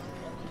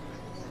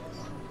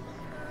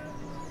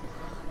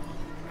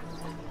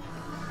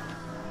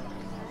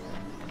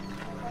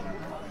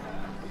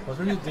 What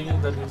are you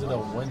digging that needed a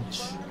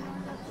winch?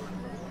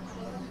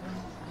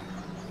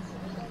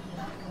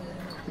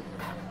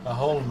 A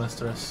hole,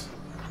 mistress.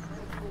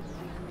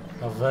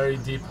 A very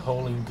deep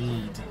hole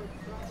indeed.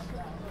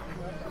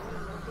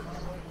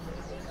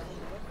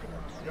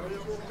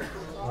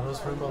 What was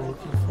Ramba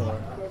looking for?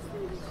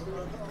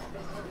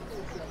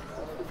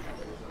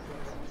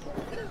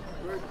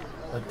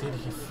 What did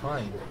he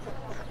find?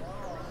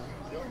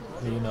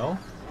 Do you know?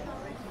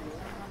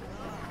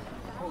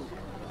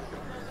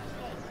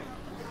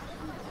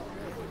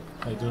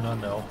 I do not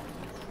know.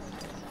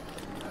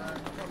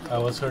 I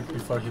was hurt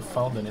before he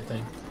found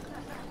anything.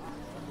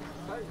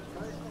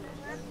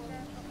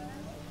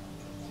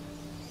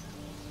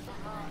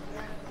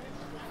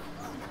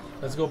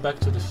 Let's go back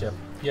to the ship.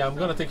 Yeah, I'm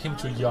gonna take him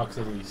to Iox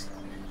at least.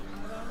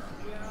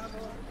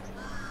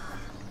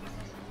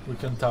 We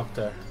can talk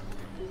there.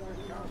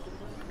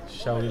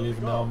 Shall we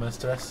leave now,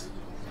 mistress?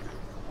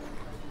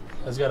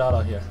 Let's get out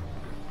of here.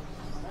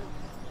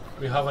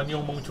 We have a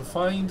new moon to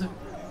find.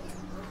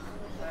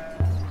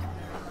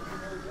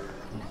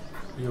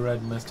 You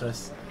read,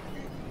 mistress?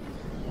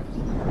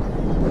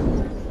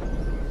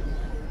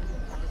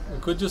 We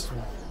could just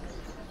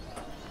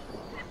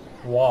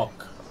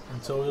walk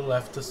until we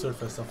left the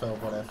surface of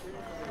Elboreth.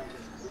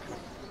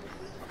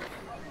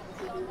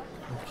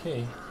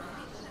 Okay.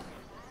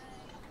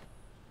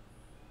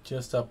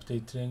 Just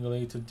update,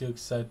 triangulate to dig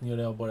site near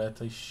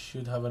Elboreth. I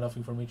should have enough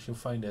information to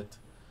find it.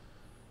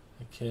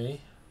 Okay.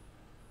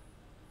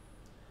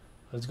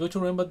 Let's go to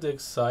Ramba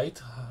Dig's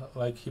site,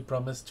 like he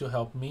promised to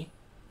help me.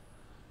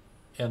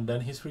 And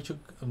then he's free to.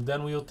 And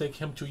then we'll take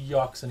him to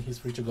Iox, and he's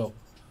free to go.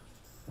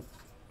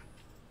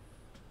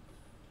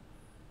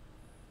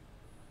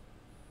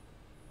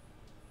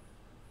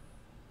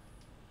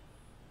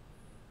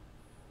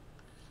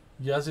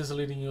 Yaz is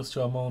leading us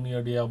to a mound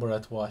near the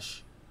Elboreth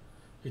Wash.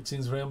 It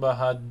seems Ramba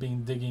had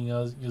been digging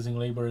us using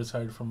laborers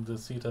hired from the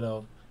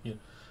Citadel here.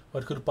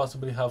 What could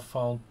possibly have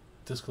found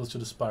this close to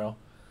the spiral?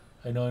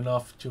 I know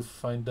enough to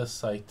find the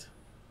site.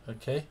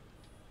 Okay?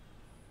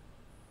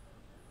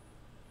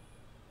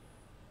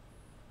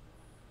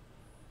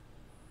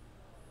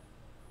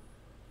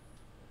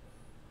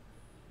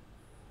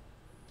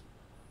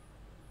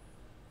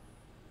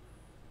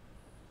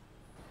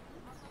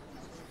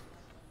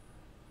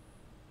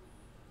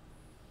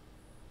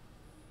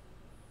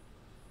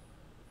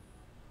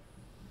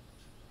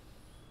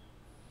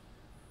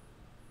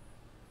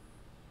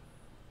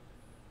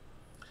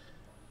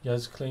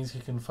 Yaz claims he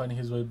can find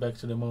his way back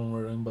to the moon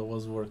where Ramba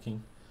was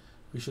working.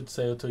 We should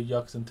sail to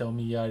Iox and tell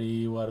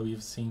Miyari what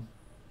we've seen.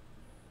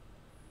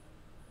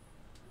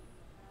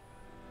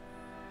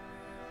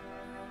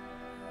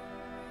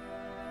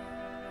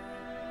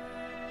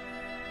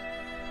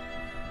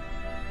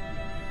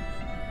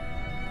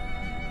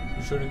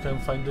 You sure you can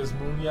find this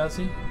moon,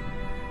 Yazi?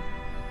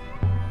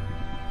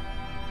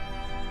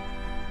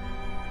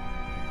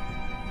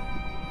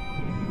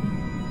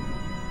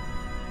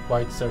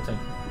 Quite certain.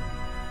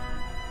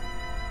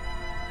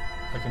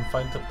 I can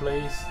find the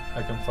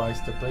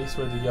place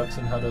where the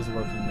Yaxin had us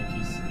working,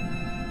 Mickey's.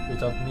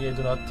 Without me, I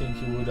do not think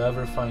you would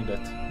ever find it.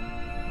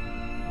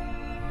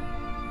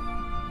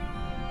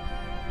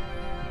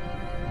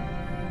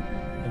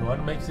 And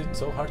what makes it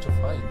so hard to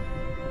find?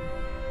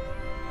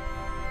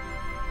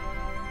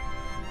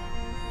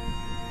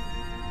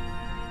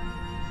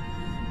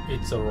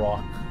 It's a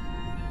rock.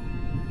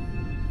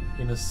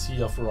 In a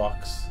sea of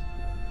rocks.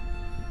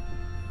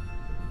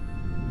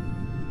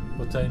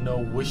 But I know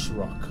which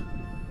rock.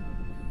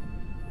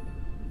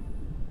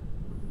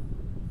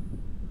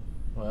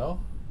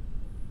 Well,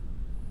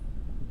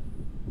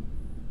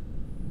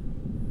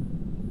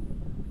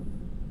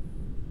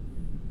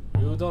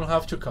 you don't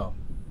have to come.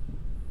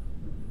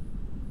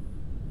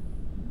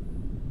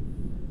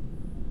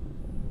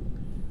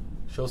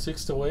 Show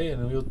 6 the way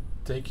and we'll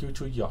take you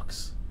to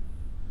Iox.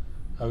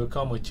 I will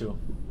come with you.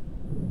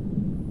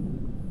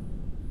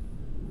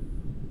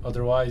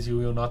 Otherwise you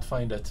will not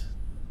find it.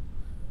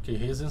 Okay,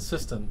 he is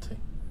insistent.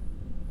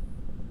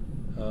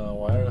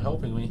 Why are you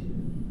helping me?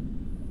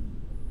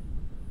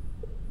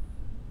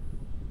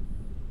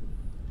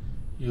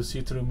 You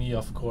see through me,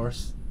 of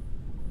course.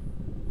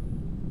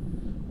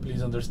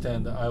 Please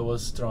understand, I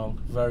was strong,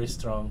 very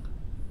strong.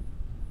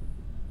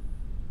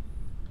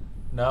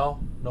 Now,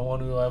 no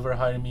one will ever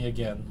hire me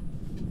again.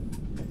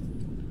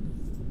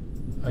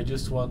 I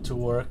just want to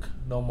work,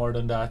 no more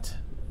than that.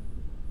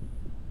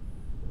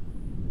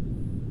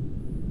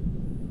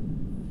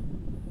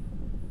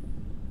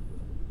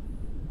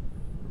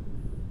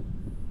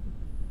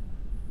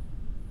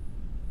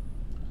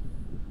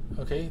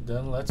 Okay,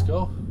 then let's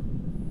go.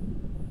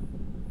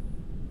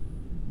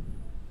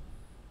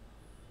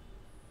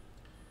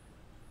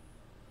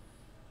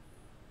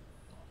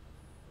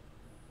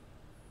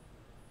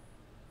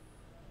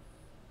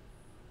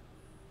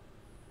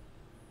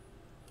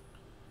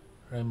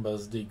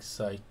 Remba's dig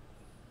site.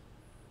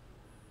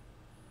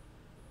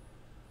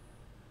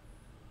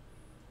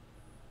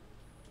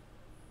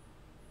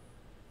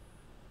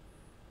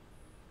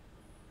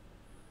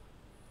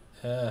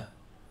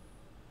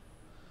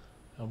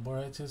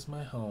 Albright is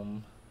my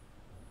home.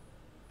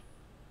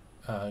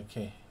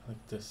 Okay,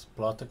 like this.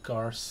 Plot the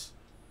cars.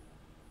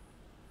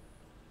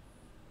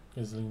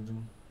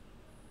 Islington.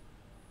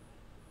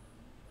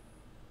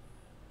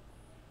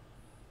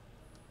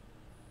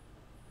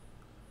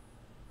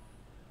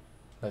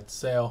 Let's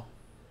sail.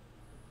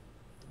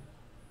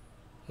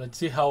 Let's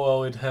see how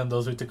well it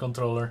handles with the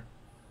controller.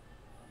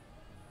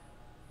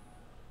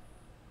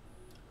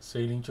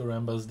 Sailing to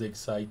Remba's dig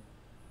site.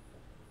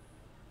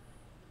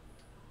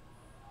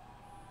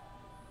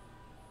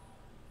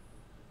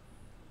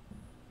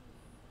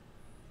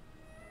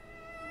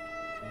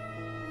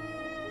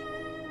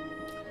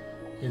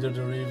 Either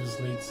the Reeves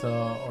leads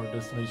or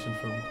destination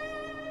from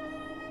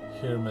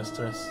here,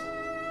 mistress.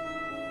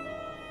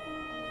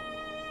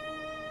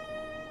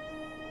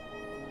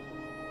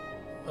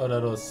 Oh,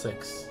 that was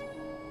 6.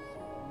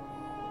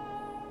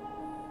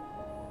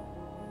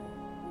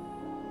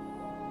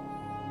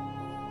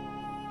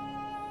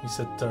 You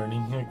said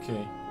turning,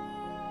 okay.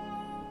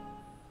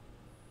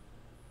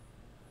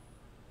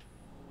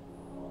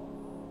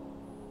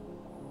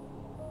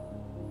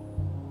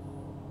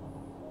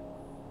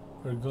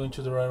 We're going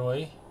to the right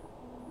way.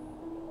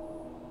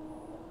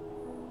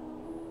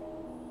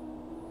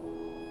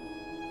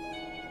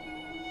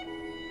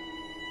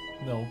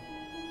 No.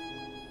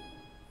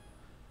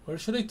 Where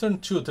should I turn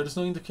to? There's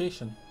no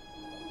indication.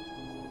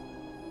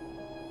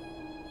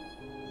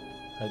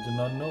 I do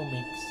not know,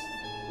 Mix.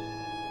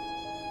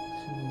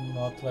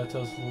 Not let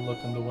us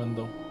look in the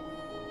window.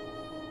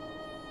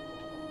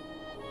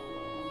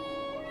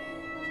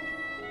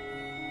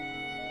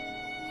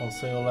 I'll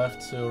sail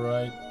left, sail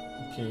right.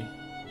 Okay.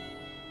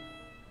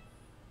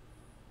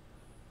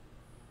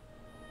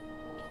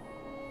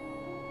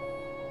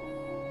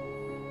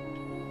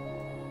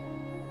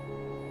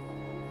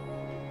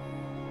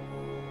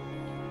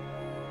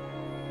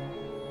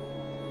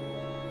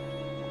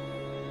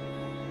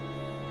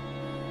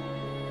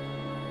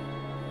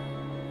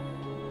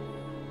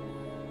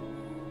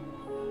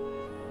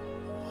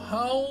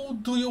 How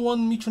do you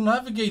want me to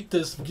navigate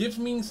this? Give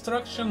me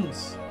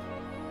instructions.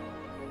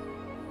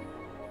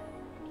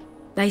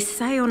 They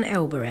say on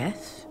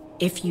Elbereth,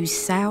 if you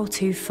sail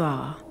too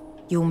far,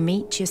 you'll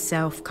meet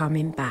yourself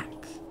coming back.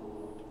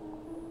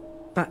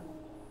 But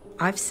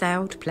I've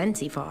sailed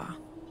plenty far,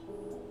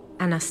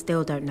 and I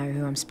still don't know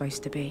who I'm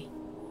supposed to be.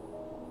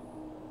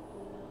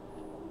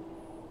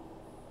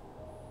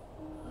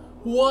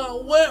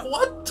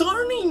 What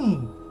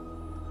turning?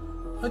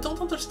 I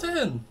don't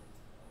understand.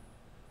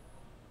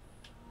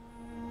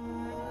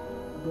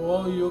 Do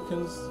all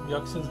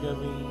Yaxins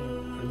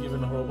are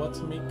given robots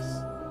mix?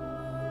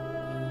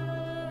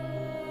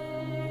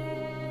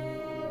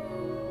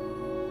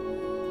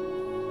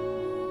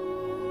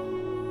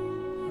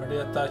 Are they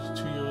attached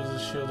to you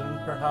as children,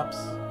 perhaps?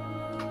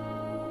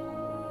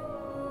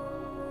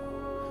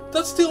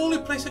 That's the only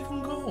place I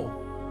can go.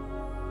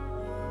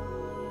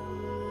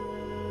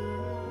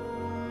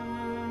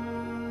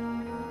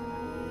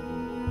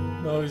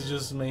 No, it's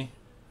just me.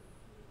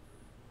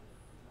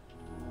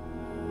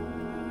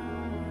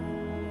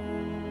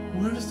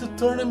 Where is the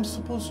turn I'm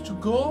supposed to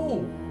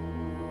go?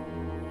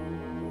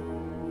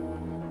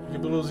 I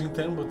keep losing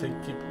time, but they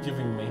keep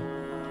giving me.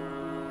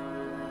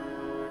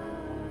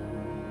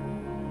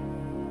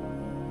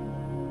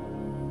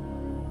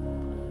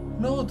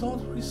 No,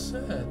 don't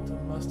reset.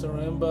 Master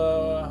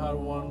Ramba had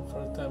one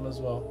for a time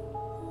as well.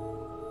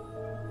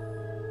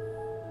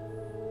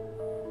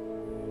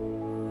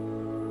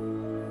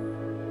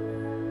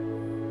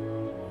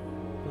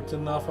 Put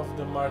enough of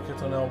the market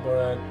on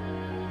Alboret.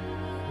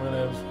 When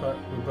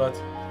we brought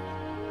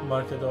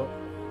market of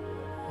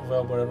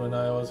Alboret when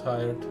I was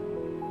hired.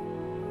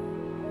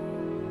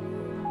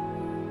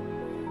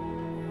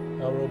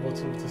 Our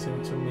robots look the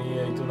same to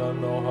me. I do not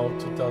know how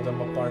to tell them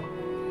apart.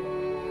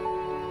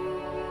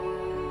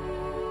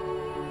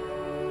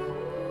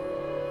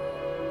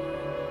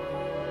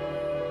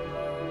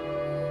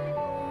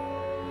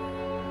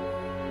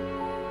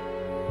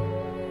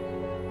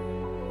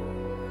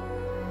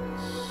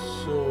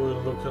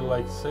 Look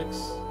like 6.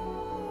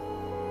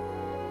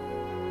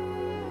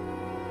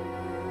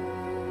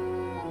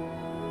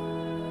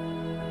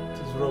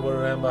 Does Robert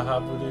Ramba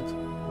have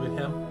with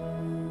him?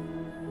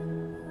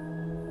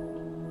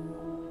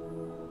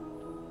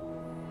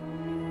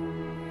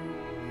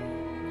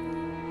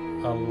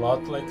 A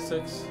lot like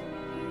 6.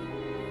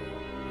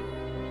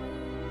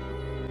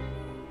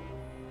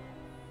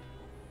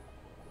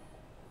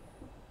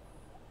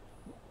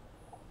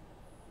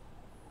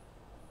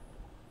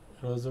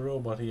 It was a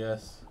robot,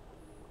 yes.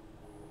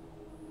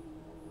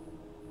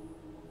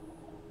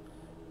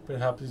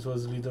 Perhaps it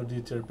was Leader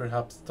Dieter,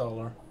 perhaps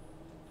taller.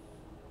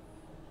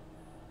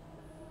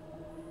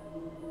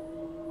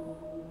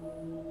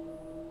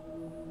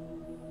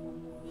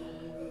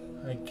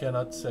 I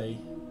cannot say.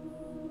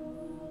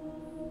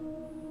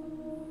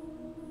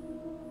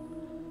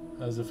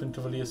 As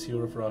definitively a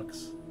sewer of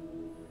rocks.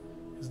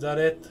 Is that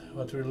it?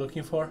 What we're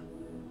looking for?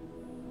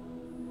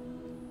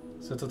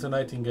 Settle to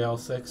Nightingale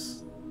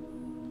 6.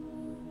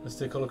 Let's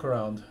take a look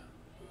around.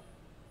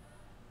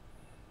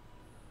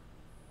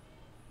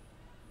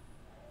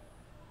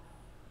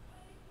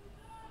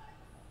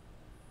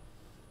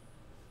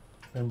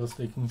 Remember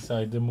sticking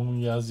inside the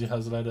moon Yazi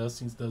has led us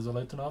since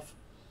desolate enough.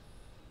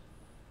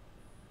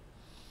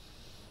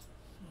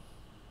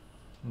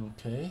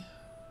 Okay.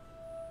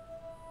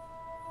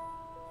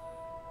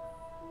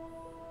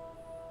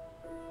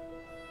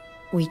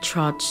 We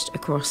trudged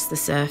across the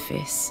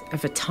surface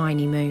of a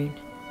tiny moon.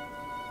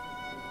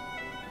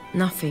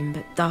 Nothing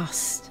but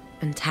dust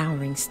and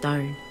towering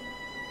stone.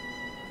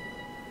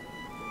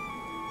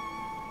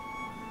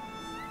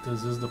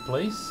 This is the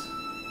place?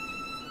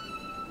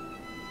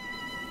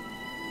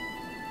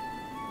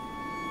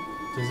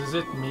 This is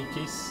it,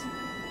 Mikis.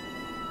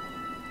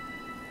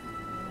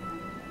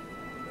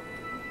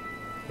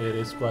 It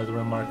is quite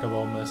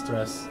remarkable,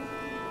 mistress.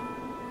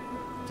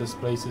 This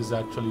place is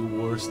actually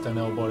worse than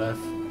Elboref.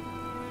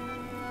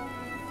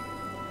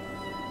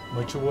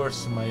 Much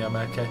worse, my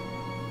Yamake.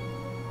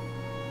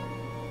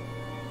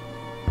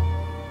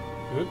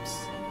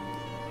 Oops.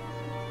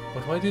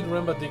 But why did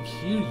Ramba dig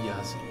here,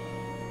 Yazi?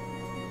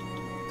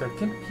 There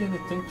can't be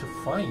anything to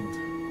find.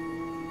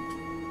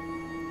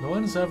 No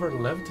one's ever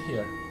lived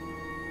here.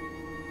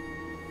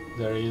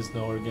 There is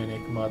no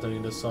organic matter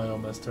in the soil,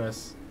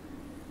 mistress.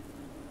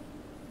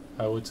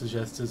 I would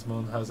suggest this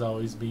moon has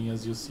always been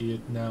as you see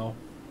it now.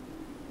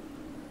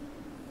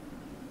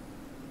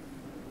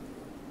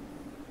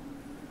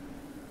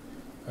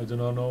 I do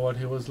not know what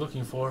he was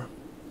looking for.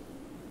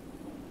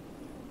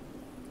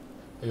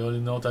 I only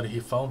know that he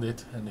found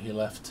it and he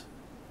left.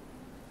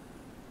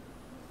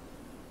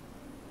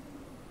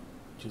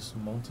 Just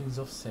mountains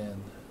of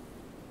sand.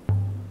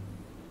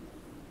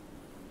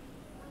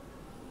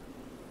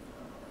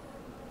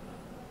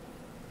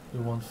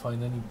 You won't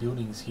find any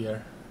buildings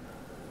here.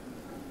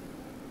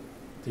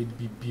 They'd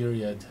be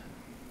buried.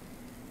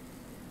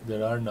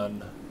 There are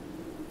none.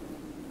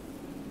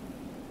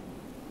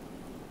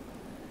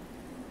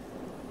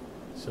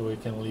 So we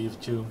can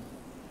leave too.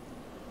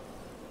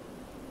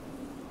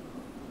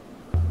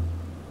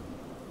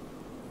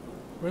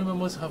 Rima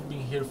must have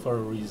been here for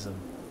a reason.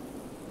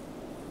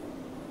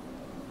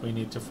 We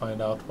need to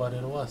find out what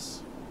it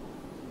was.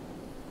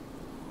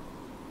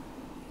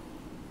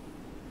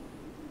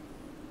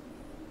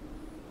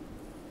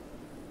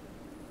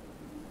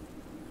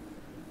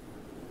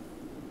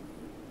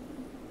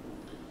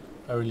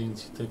 I really need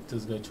to take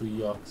this guy to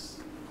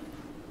Iox.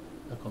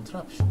 A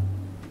contraption.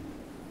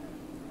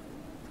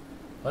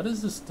 What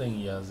is this thing,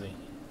 Yazi?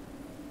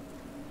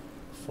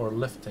 For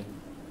lifting.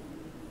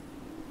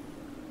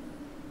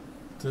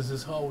 This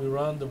is how we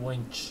run the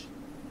winch.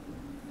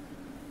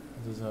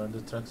 These are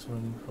the tracks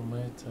running from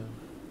it.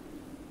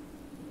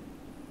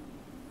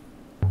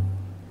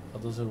 How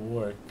does it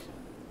work?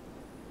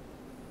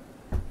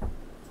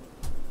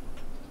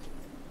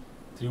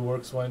 3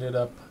 works winded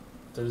up.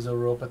 There is a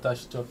rope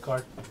attached to a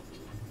cart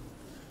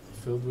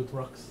filled with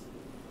rocks.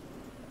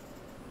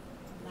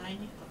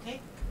 9, okay.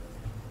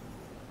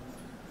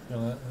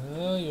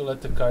 You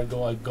let the car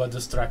go. I got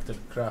distracted.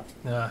 Crap.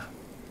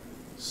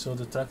 So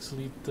the tracks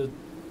lead to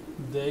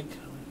dig.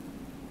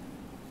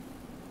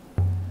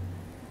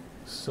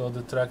 So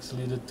the tracks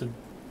leaded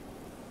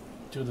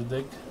to the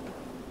dig.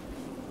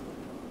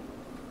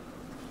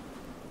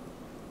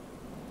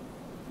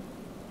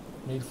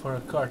 Made for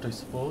a cart, I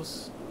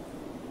suppose.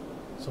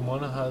 Someone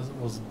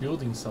was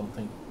building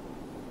something.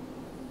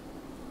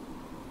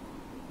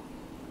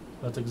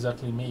 Not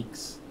exactly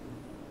makes.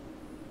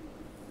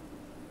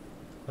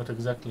 Not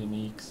exactly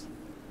makes.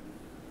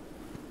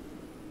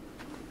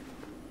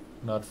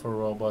 Not for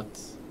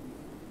robots.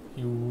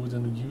 You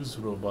wouldn't use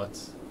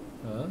robots,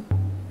 huh?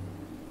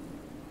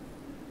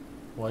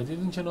 Why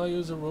didn't you not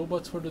use the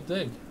robots for the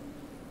dig?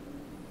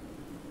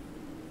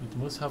 It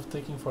must have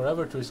taken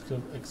forever to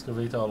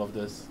excavate all of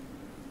this.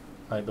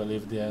 I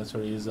believe the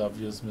answer is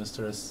obvious,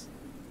 mistress.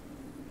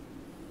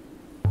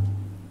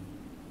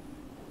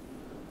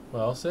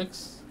 Well,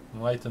 6,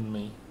 enlighten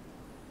me.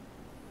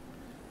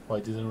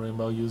 Why didn't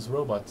Rainbow use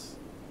robots?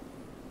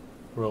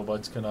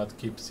 Robots cannot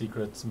keep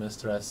secrets,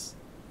 mistress.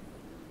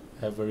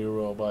 Every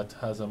robot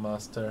has a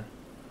master.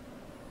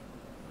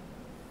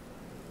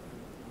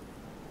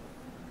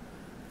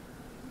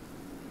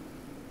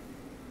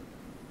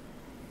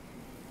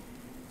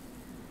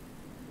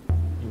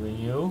 Even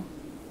you?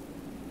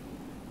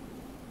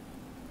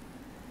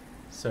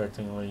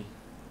 Certainly.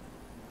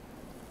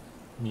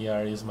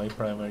 Miari is my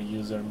primary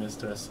user,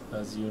 mistress,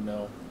 as you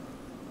know.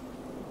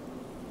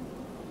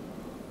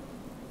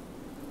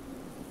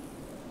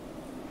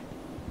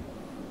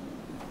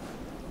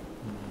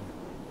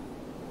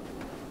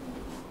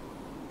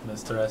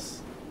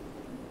 Mistress,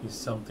 is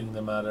something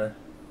the matter?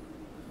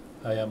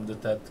 I am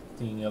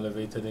detecting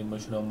elevated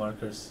emotional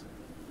markers.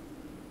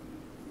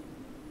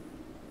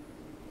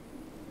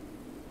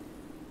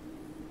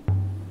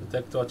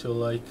 Detect what you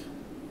like.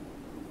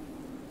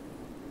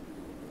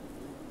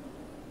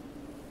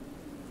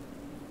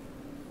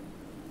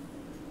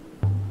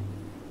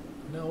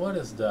 Now what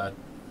is that?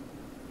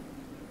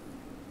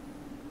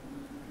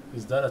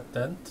 Is that a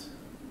tent?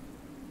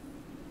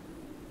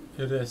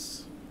 It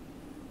is.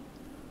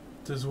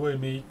 This way,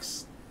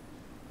 Meeks.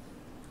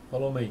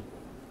 Follow me.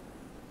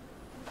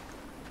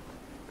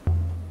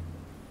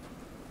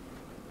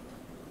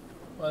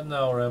 What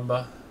now,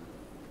 Remba?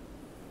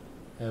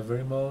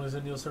 Every moment is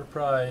a new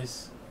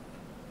surprise.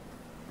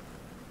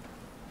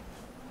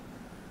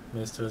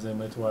 Mistress, I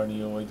might warn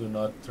you, I do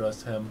not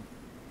trust him.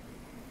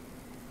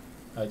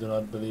 I do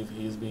not believe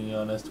he is being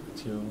honest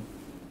with you.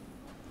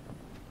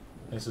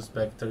 I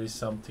suspect there is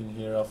something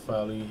here of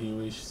value he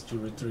wishes to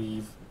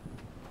retrieve.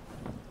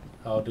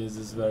 How this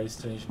is very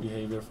strange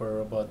behavior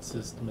for a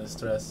roboticist,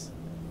 mistress.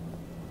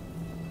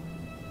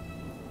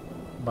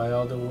 By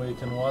all the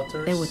awakened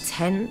waters. There were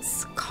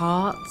tents,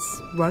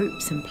 carts,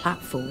 ropes and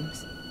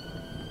platforms.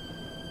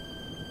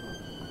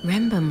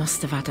 Remba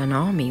must have had an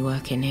army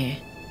working here.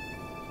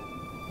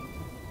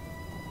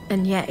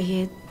 And yet he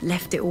had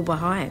left it all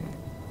behind.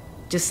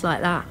 Just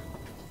like that.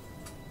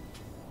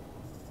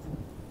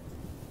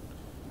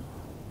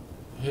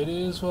 It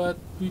is what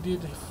we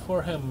did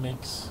for him,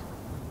 Mix.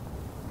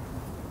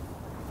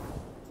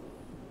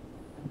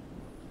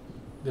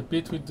 The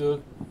pit we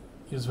dug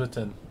is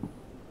within,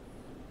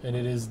 and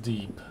it is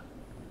deep.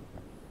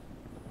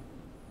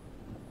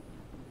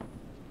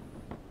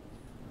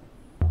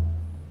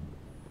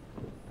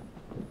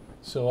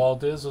 So all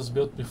this was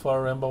built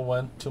before Remba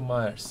went to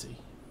Mercy.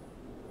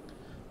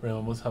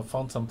 Remba must have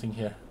found something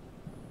here.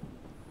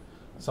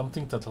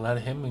 Something that led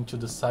him into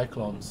the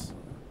cyclones.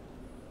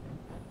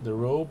 The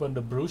robe and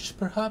the brooch,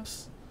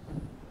 perhaps?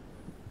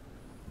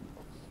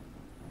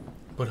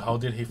 But how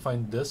did he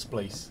find this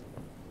place?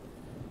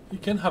 He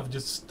can't have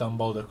just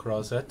stumbled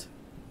across it.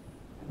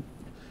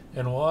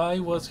 And why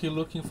was he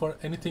looking for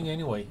anything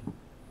anyway?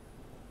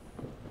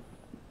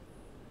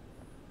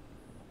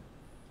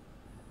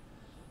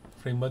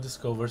 Frima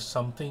discovers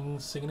something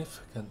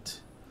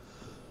significant.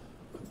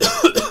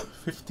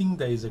 15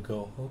 days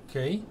ago,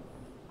 okay.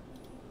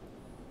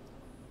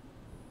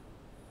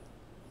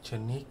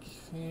 Janik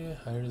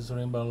hires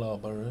Rainbow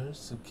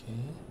laborers,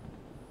 okay.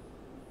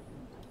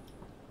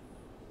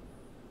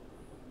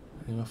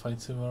 Rima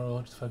finds several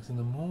artifacts in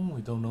the moon,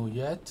 we don't know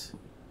yet.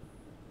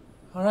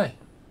 Alright.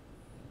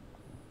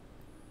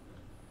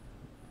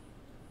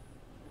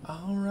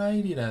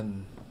 Alrighty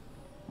then.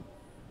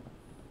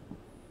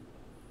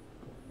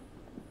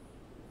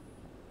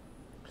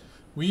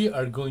 We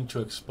are going to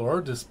explore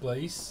this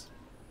place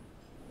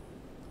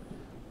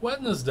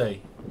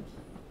Wednesday.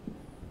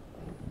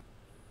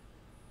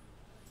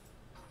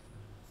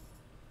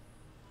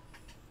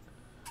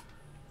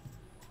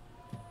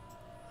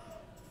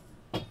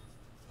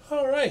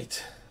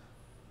 Alright.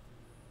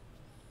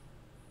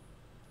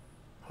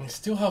 I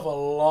still have a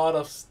lot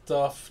of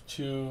stuff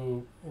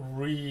to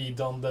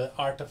read on the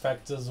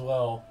artifacts as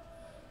well.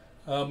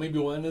 Maybe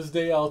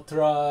Wednesday I'll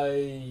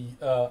try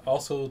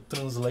also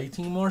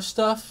translating more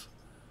stuff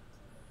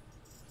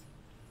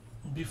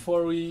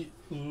before we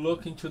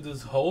look into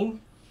this hole.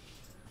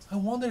 I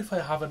wonder if I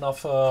have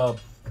enough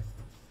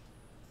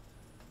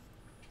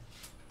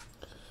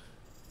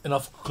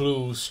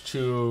clues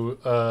to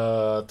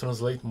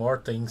translate more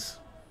things.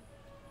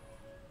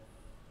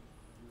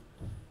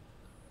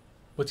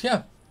 But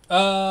yeah,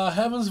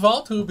 Heaven's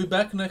Vault will be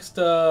back next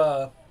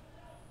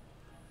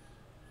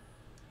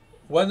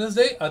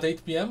Wednesday at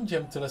 8 p.m.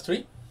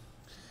 GMT+3.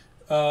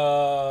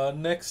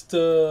 Next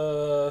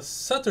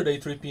Saturday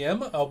 3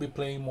 p.m. I'll be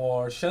playing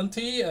more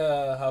Shanty,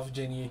 Half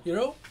Genie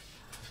Hero.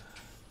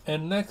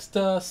 And next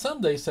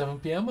Sunday 7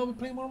 p.m. I'll be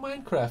playing more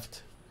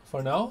Minecraft.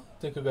 For now,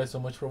 thank you guys so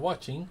much for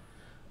watching.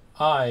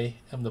 I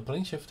am the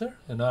Plane Shifter,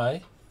 and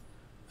I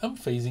am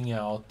phasing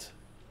out.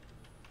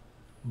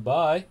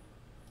 Bye.